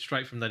 I went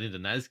straight from that into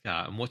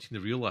NASCAR, and watching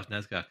the real-life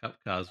NASCAR Cup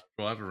cars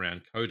drive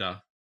around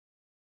COTA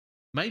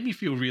made me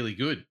feel really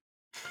good,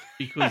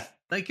 because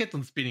they kept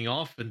on spinning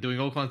off and doing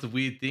all kinds of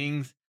weird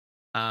things.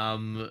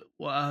 Was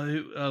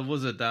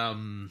it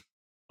one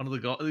of the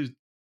guys,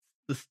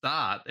 the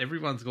start,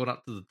 everyone's gone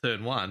up to the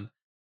turn one,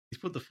 he's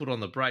put the foot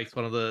on the brakes.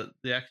 One of the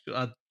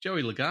actual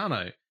Joey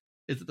Logano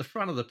is at the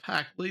front of the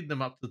pack leading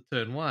them up to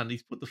turn one.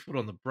 He's put the foot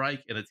on the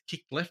brake and it's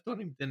kicked left on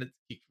him, then it's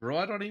kicked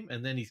right on him,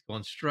 and then he's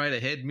gone straight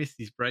ahead, missed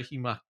his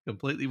braking mark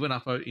completely, went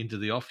up into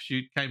the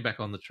offshoot, came back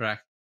on the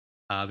track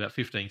about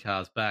 15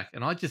 cars back,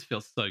 and I just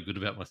felt so good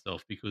about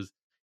myself, because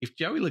if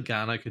Joey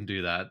Logano can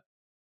do that,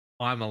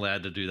 I'm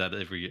allowed to do that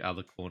every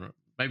other corner.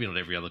 Maybe not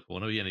every other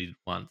corner, we only did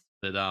once,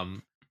 but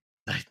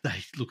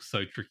they look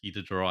so tricky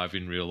to drive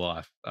in real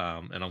life,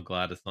 and I'm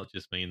glad it's not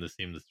just me in the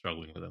sim that's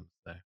struggling with them.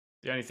 So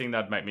the only thing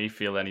that'd make me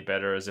feel any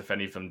better is if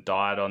any of them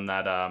died on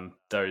that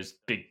those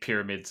big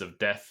pyramids of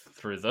death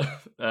through the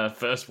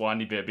first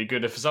one. It'd be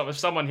good if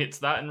someone hits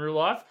that in real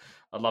life.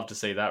 I'd love to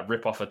see that,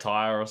 rip off a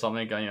tire or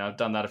something. You know, I've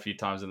done that a few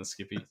times in the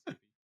Skippy.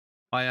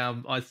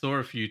 I saw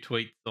a few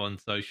tweets on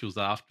socials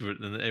after it,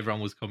 and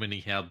everyone was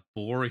commenting how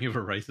boring of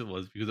a race it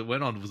was, because it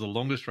went on. It was the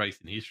longest race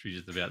in history,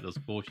 just about. There was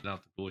caution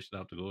after caution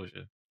after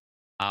caution.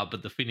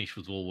 But the finish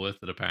was all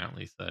worth it,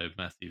 apparently. So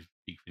massive,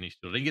 big finish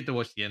to it. I didn't get to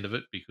watch the end of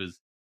it because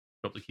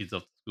I dropped the kids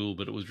off to school,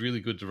 but it was really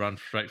good to run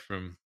straight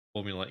from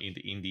Formula into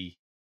Indy.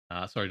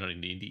 Sorry, not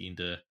into Indy,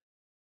 into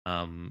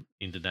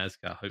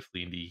NASCAR.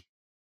 Hopefully Indy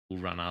will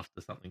run after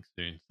something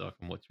soon, so I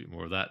can watch a bit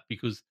more of that,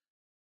 because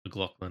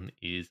McLaughlin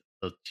is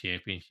the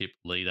championship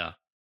leader.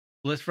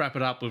 Let's wrap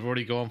it up. We've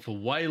already gone for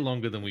way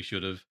longer than we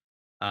should have.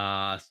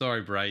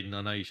 Sorry, Braden.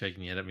 I know you're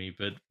shaking your head at me,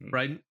 but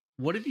Braden,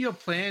 what have you got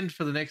planned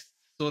for the next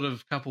sort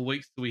of couple of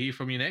weeks till we hear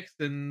from you next,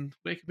 and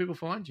where can people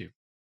find you?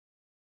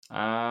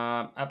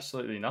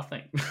 Absolutely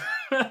nothing,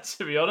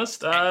 to be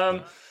honest.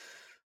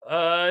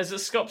 Is it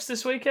Scops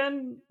this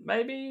weekend?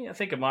 Maybe. I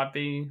think it might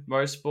be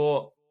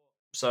Motorsport.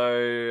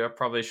 So I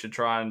probably should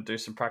try and do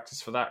some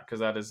practice for that, because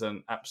that is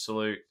an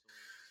absolute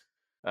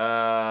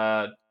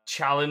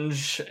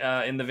challenge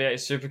in the V8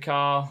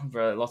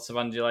 supercar. Lots of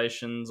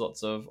undulations,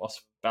 lots of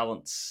off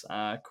balance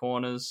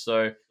corners.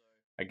 So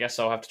I guess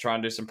I'll have to try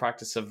and do some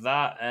practice of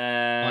that.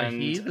 And I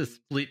hear the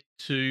Split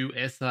 2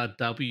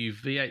 SRW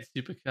V8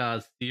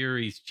 Supercars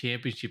Series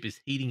Championship is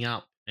heating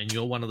up, and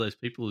you're one of those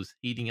people who's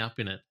heating up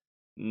in it.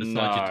 Besides,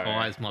 your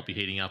tyres might be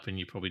heating up, and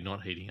you're probably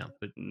not heating up.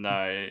 But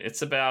no,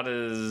 it's about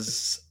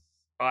as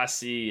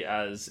icy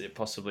as it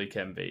possibly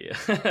can be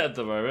at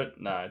the moment.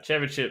 No,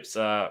 championships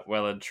are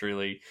well and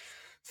truly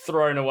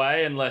thrown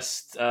away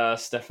unless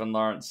Stefan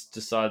Lawrence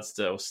decides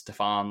to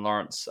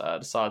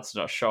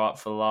not show up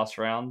for the last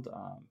round.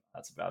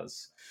 That's about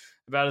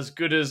as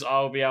good as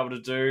I'll be able to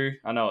do.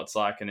 I know it's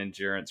like an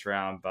endurance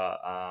round, but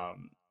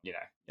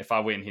if I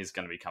win, he's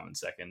going to be coming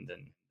second,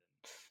 and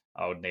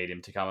I would need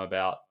him to come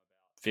about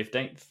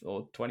 15th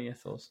or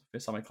 20th or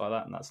something like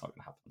that, and that's not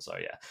going to happen. So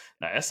yeah,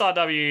 no,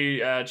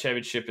 SRW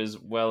championship is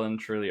well and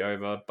truly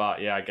over.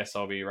 But yeah, I guess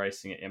I'll be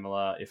racing at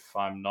Imola if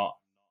I'm not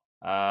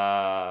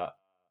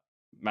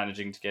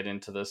managing to get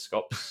into the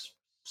Scops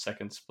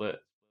second split.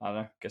 I don't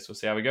know. Guess we'll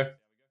see how we go.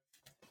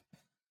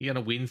 You're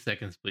going to win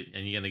second split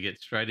and you're going to get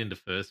straight into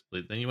first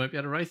split. Then you won't be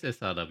able to race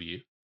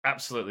SRW.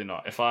 Absolutely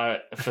not.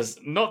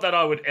 Not that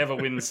I would ever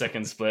win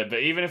second split, but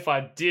even if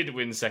I did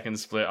win second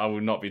split, I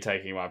would not be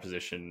taking my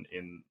position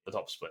in the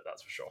top split.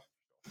 That's for sure.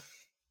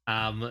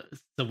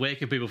 So where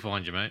can people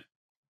find you, mate?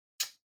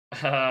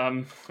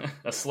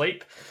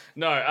 Asleep?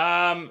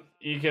 No.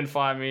 You can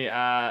find me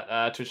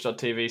at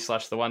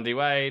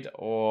twitch.tv/the1dwade,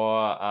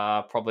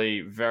 or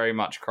probably very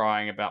much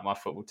crying about my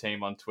football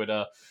team on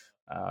Twitter.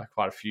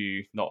 Quite a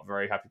few not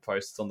very happy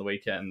posts on the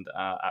weekend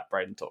at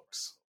Braden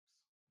Talks.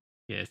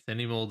 Yeah,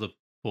 send him all the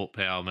Port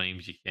Power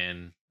memes you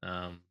can.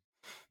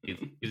 Give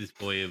this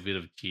boy a bit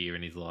of cheer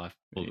in his life,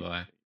 poor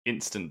guy.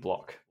 Instant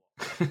block.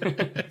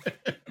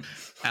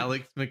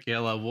 Alex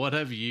McKellar, what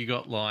have you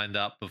got lined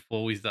up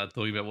before we start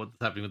talking about what's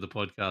happening with the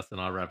podcast and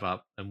I wrap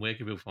up? And where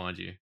can people find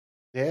you?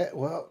 Yeah,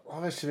 well,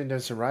 I've actually been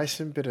doing some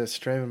racing, bit of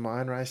streaming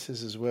my own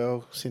races as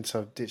well since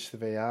I've ditched the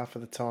VR for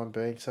the time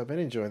being. So I've been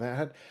enjoying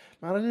that.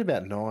 I did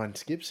about 9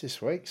 skips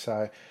this week.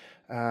 So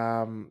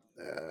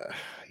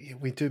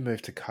we do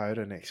move to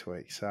Coda next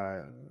week.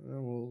 So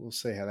we'll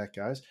see how that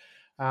goes.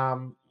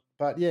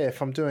 But yeah,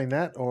 if I'm doing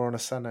that or on a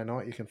Sunday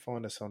night, you can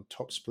find us on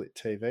Top Split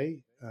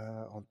TV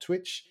on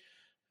Twitch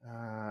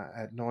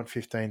at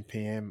 9:15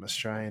 p.m.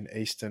 Australian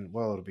Eastern.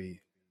 Well,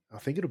 I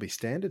think it'll be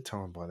standard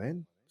time by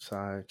then.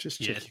 So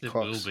just check your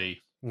clocks. Yes, it will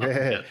be.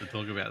 Yeah. To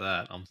talk about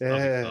that. I'm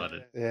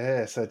excited.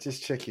 Yeah, so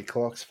just check your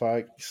clocks,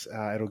 folks.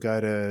 It'll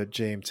go to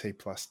GMT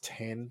plus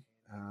 10,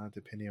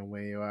 depending on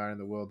where you are in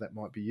the world. That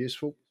might be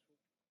useful.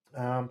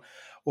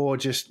 Or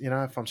just,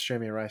 if I'm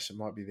streaming a race, it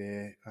might be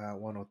there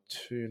 1 or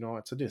 2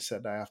 nights. I did a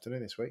Saturday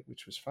afternoon this week,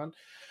 which was fun.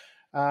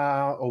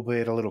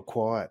 Albeit a little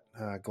quiet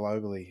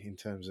globally in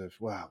terms of,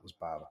 it was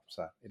Barber.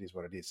 So it is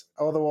what it is.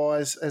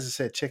 Otherwise, as I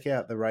said, check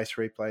out the race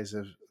replays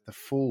of the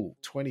full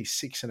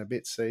 26 and a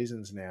bit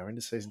seasons now,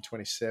 into season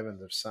 27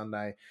 of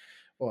Sunday,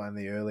 and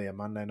the earlier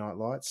Monday night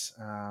lights.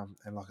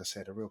 And like I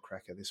said, a real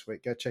cracker this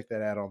week. Go check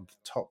that out on the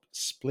Top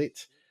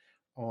Split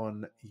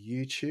on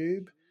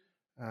YouTube.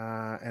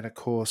 And of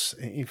course,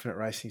 Infinite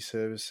Racing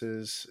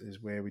Services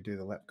is where we do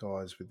the lap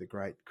guides with the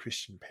great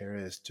Christian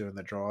Perez doing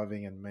the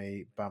driving and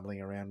me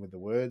bumbling around with the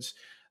words,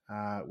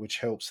 which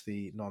helps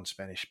the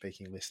non-Spanish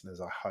speaking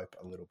listeners, I hope,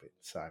 a little bit.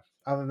 So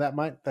other than that,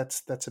 mate,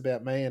 that's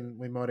about me, and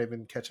we might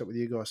even catch up with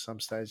you guys some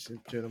stage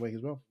during the week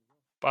as well.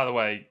 By the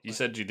way, you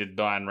said you did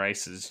 9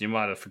 races. You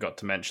might have forgot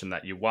to mention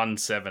that you won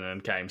 7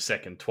 and came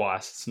second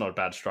twice. It's not a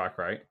bad strike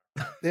rate.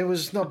 It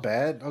was not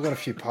bad. I got a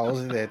few poles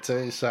in there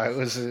too, so it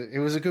was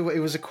a good. It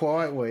was a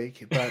quiet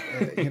week, but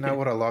you know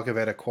what I like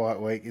about a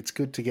quiet week? It's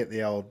good to get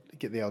the old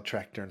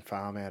tractor and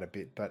farm out a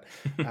bit, but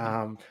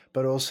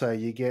also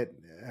you get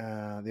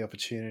the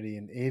opportunity,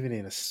 and even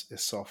in a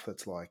soft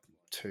that's like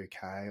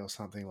 2K or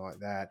something like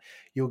that,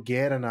 you'll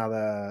get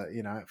another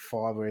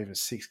 5 or even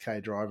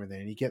 6K driver in there,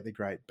 and you get the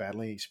great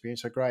battling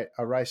experience.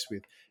 I raced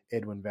with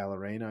Edwin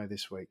Valerino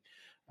this week.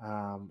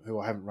 Who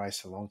I haven't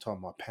raced in a long time,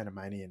 my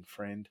Panamanian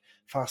friend,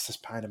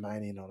 fastest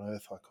Panamanian on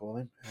earth, I call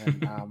him.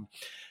 And,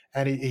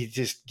 and he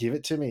just give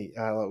it to me.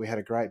 Like we had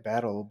a great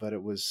battle, but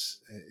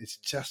it's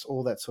just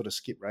all that sort of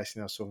skip racing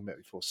I was talking about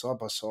before, side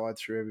by side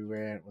through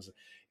everywhere. And it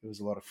was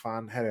a lot of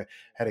fun. Had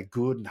a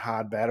good and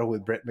hard battle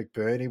with Brett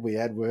McBurney. We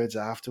had words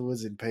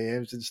afterwards in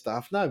PMs and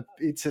stuff. No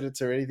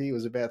incidents or anything. It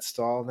was about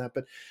style and that,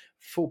 but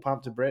full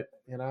pump to Brett.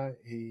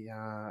 He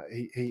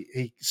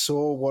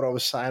saw what I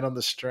was saying on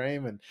the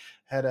stream and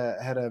had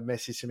a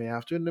message to me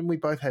after, and then we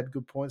both had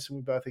good points and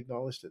we both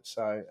acknowledged it.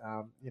 So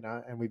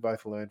and we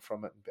both learned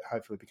from it and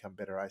hopefully become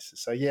better racers.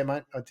 So yeah,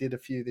 mate, I did a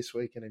few this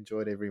week and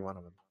enjoyed every one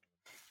of them.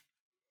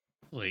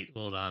 Sweet,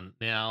 well done.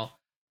 Now,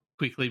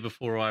 quickly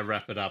before I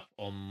wrap it up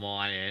on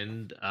my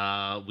end,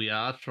 we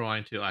are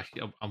trying to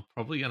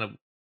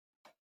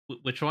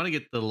we're trying to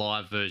get the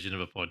live version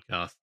of a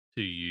podcast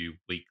to you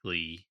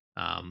weekly.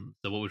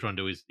 So what we're trying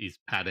to do is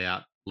pad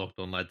out Locked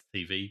On Lads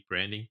TV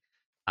branding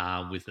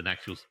with an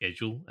actual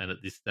schedule. And at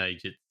this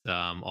stage, it's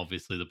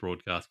obviously the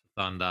broadcast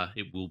for Thunder.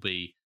 It will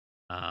be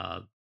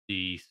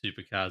the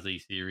Supercars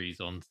E-Series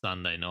on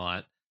Sunday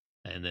night,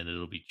 and then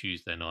it'll be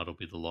Tuesday night. It'll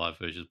be the live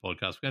version of the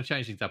podcast. We're going to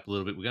change things up a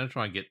little bit. We're going to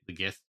try and get the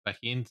guests back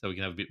in so we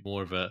can have a bit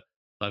more of a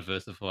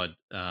diversified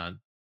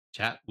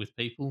chat with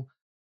people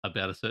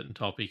about a certain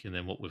topic, and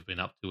then what we've been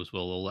up to as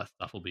well. All that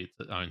stuff will be its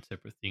own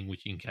separate thing,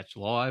 which you can catch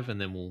live,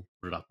 and then we'll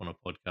put it up on a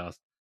podcast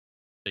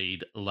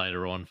feed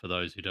later on for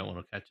those who don't want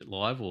to catch it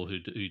live or who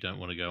don't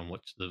want to go and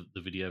watch the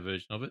video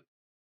version of it.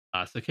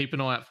 So keep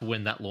an eye out for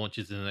when that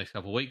launches in the next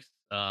couple of weeks,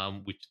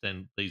 which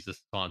then leaves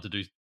us time to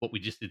do what we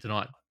just did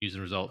tonight, news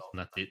and results, and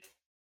that's it.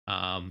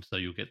 So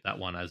you'll get that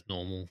one as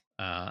normal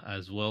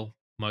as well.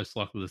 Most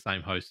likely the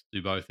same hosts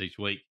do both each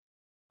week.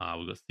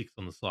 We've got 6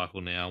 on the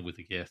cycle now with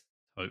a guest,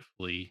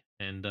 hopefully.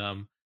 And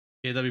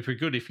yeah, that'd be pretty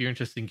good. If you're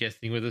interested in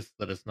guesting with us,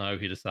 let us know,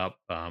 hit us up.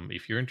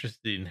 If you're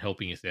interested in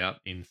helping us out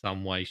in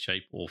some way,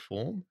 shape, or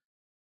form,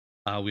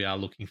 we are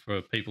looking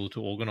for people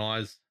to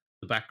organise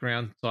the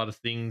background side of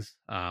things.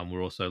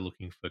 We're also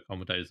looking for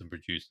commentators and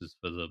producers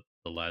for the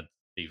Lads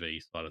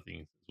TV side of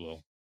things as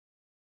well.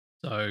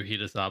 So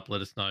hit us up, let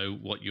us know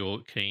what you're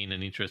keen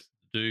and interested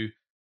to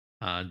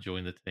do.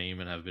 Join the team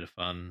and have a bit of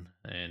fun.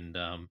 And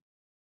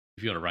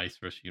if you got a race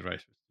for us, you can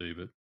race for us too.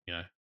 But, you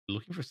know, we're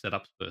looking for a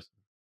setups person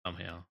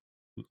somehow.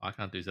 I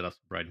can't do setups,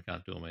 Braden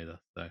can't do them either.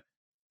 So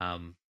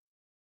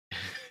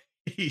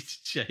he's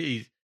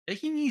shaking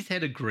his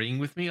head agreeing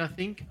with me, I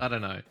think. I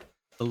don't know.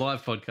 The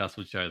live podcast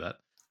would show that.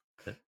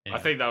 But, anyway.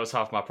 I think that was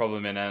half my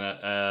problem in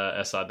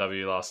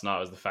SRW last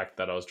night, was the fact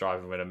that I was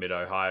driving with a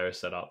Mid-Ohio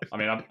setup. I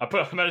mean,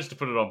 I managed to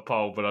put it on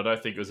pole, but I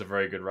don't think it was a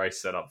very good race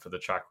setup for the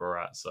track we're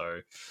at. So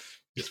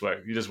you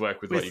just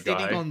work with what you got.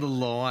 We're sitting on the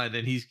line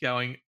and he's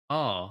going,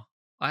 oh,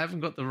 I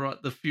haven't got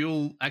the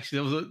fuel.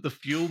 Actually, the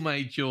fuel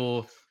made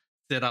your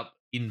setup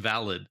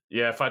invalid.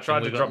 Yeah, if I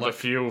tried to drop the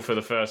fuel for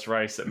the first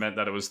race, it meant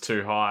that it was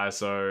too high.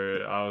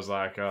 So I was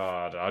like,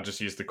 oh, I'll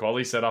just use the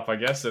quali setup, I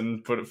guess,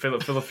 and fill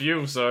the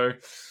fuel. So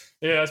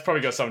yeah, it's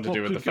probably got something to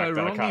do with the fact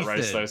that I can't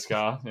race those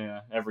cars.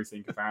 Yeah,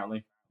 everything,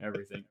 apparently.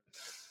 Everything.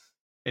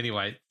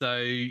 Anyway, so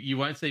you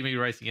won't see me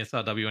racing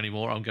SRW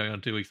anymore. I'm going on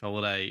 2 weeks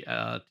holiday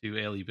to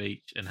Airlie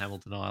Beach and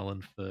Hamilton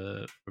Island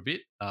for a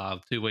bit.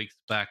 2 weeks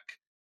back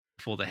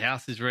before the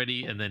house is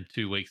ready, and then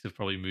 2 weeks of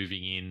probably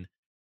moving in,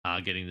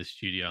 getting the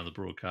studio and the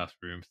broadcast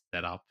room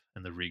set up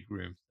and the rig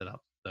room set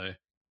up. So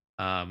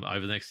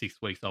over the next 6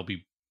 weeks, I'll be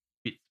a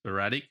bit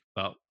sporadic,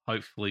 but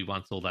hopefully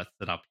once all that's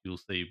set up, you'll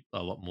see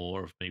a lot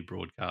more of me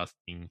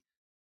broadcasting,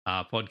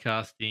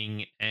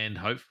 podcasting, and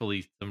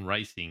hopefully some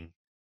racing.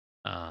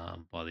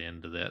 By the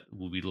end of that,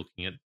 we'll be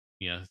looking at,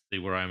 see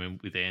where I am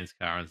with Anne's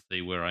car and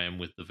see where I am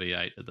with the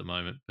V8 at the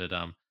moment. But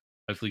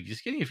hopefully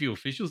just getting a few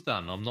officials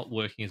done. I'm not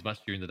working as much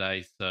during the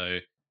day, so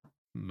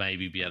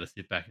maybe be able to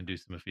sit back and do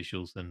some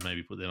officials and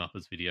maybe put them up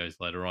as videos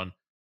later on,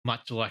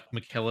 much like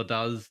McKellar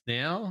does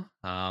now.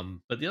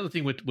 But the other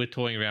thing we're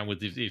toying around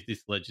with is if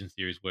this Legend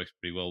Series works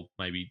pretty well,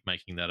 maybe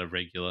making that a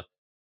regular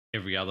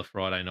every other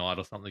Friday night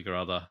or something or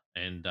other.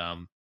 And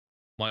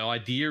my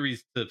idea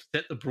is to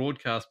set the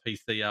broadcast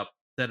PC up,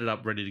 set it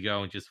up ready to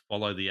go, and just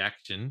follow the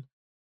action,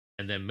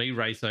 and then me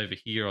race over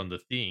here on the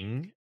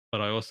thing,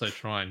 but I also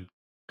try and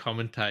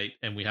commentate,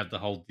 and we have the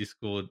whole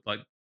Discord, like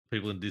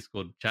people in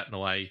Discord chatting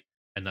away,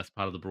 and that's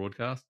part of the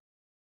broadcast.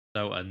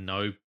 So a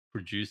no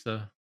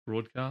producer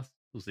broadcast.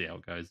 We'll see how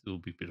it goes. It'll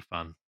be a bit of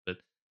fun, but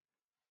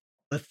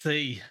let's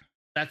see.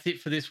 That's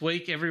it for this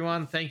week,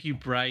 everyone. Thank you,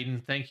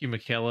 Braden. Thank you,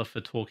 McKellar, for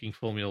talking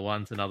Formula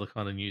Ones and other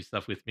kind of news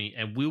stuff with me,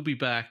 and we'll be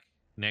back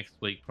next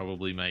week,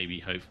 probably, maybe,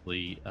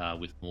 hopefully,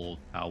 with more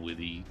Carl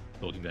Withy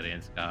talking about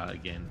Anne's car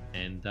again.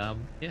 And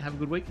yeah, have a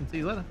good week and see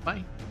you later.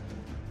 Bye.